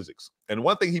evolution of physics. And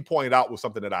one thing he pointed out was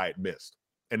something that I had missed.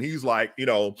 And he's like, you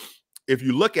know, if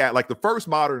you look at like the first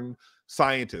modern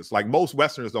scientist, like most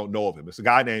Westerners don't know of him. It's a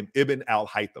guy named Ibn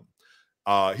al-Haytham.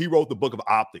 He wrote the book of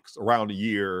optics around the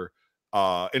year.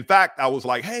 In fact, I was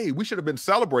like, hey, we should have been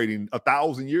celebrating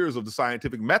 1,000 years of the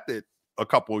scientific method a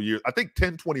couple of years. I think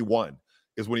 1021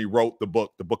 is when he wrote the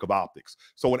book of optics.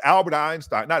 So when thank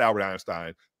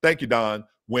you, Don,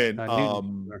 when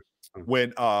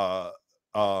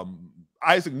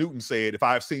Isaac Newton said, if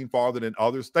I've seen farther than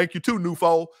others, thank you too,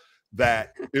 Nufo,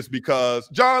 that it's because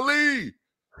John Lee.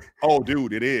 Oh,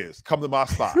 dude, it is. Come to my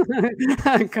spot.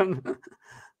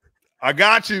 I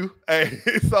got you. Hey,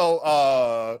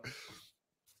 so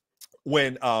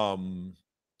when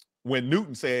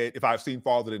Newton said, if I've seen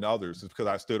farther than others, it's because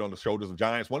I stood on the shoulders of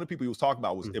giants, one of the people he was talking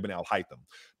about was Ibn al-Haytham.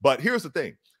 But here's the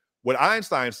thing. What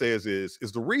Einstein says is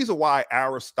the reason why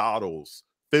Aristotle's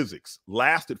physics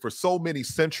lasted for so many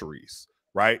centuries,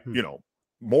 right? You know,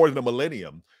 more than a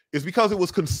millennium, is because it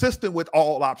was consistent with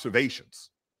all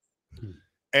observations.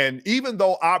 And even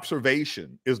though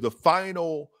observation is the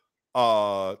final,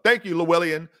 thank you,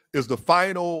 Llewellyn, is the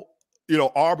final,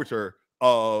 arbiter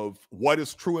of what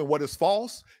is true and what is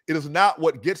false, it is not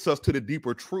what gets us to the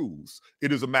deeper truths.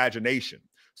 It is imagination.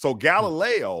 So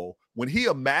Galileo, when he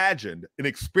imagined an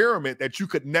experiment that you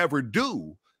could never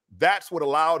do, that's what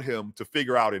allowed him to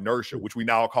figure out inertia, which we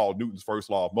now call Newton's first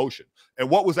law of motion. And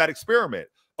what was that experiment?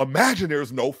 Imagine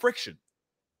there's no friction.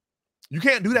 You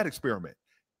can't do that experiment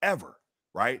ever,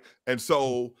 right? And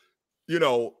so,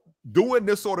 doing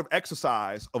this sort of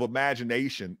exercise of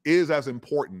imagination is as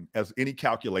important as any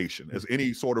calculation, as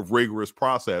any sort of rigorous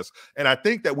process. And I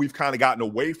think that we've kind of gotten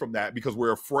away from that because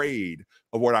we're afraid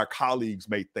of what our colleagues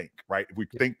may think, right? If we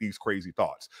think these crazy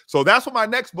thoughts. So that's what my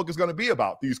next book is going to be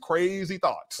about, these crazy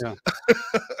thoughts. Yeah.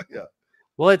 Yeah.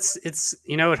 Well, it's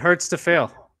it hurts to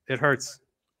fail. It hurts.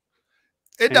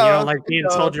 It does. You don't like being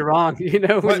told you're wrong.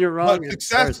 When you're wrong. But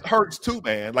success hurts too,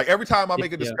 man. Like every time I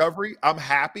make a discovery, I'm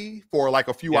happy for like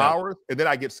a few hours, and then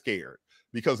I get scared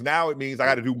because now it means I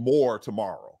got to do more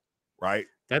tomorrow, right?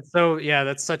 That's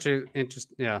such a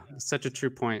such a true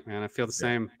point, man. I feel the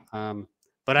same.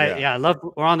 But I love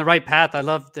we're on the right path. I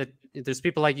love that there's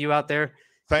people like you out there,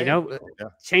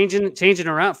 changing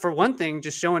around. For one thing,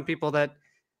 just showing people that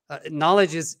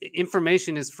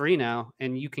information is free now,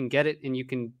 and you can get it, and you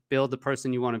can build the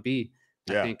person you want to be.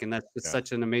 I think, and that's just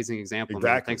such an amazing example.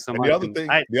 Exactly. Man. Thanks so and much.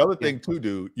 The other thing too,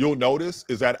 dude, you'll notice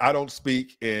is that I don't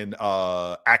speak in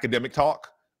academic talk.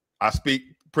 I speak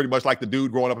pretty much like the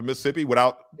dude growing up in Mississippi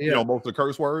without most of the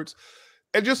curse words.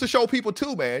 And just to show people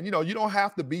too, man, you don't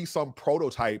have to be some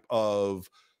prototype of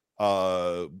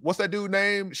what's that dude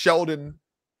name? Sheldon.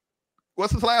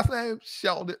 What's his last name?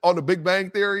 Sheldon on the Big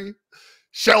Bang Theory.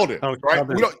 Sheldon, right?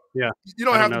 Sheldon. You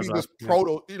don't have to be this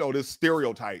this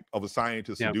stereotype of a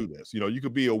scientist to do this. You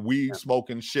could be a weed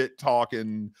smoking, shit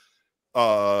talking, you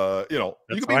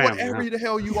could be whatever the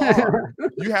hell you are.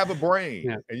 You have a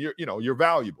brain, and you're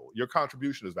valuable. Your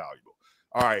contribution is valuable.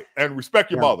 All right, and respect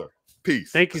your mother.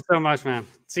 Peace. Thank you so much, man.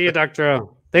 See you, Dr.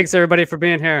 O. Thanks everybody for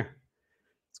being here.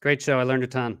 It's a great show. I learned a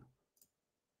ton.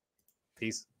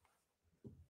 Peace.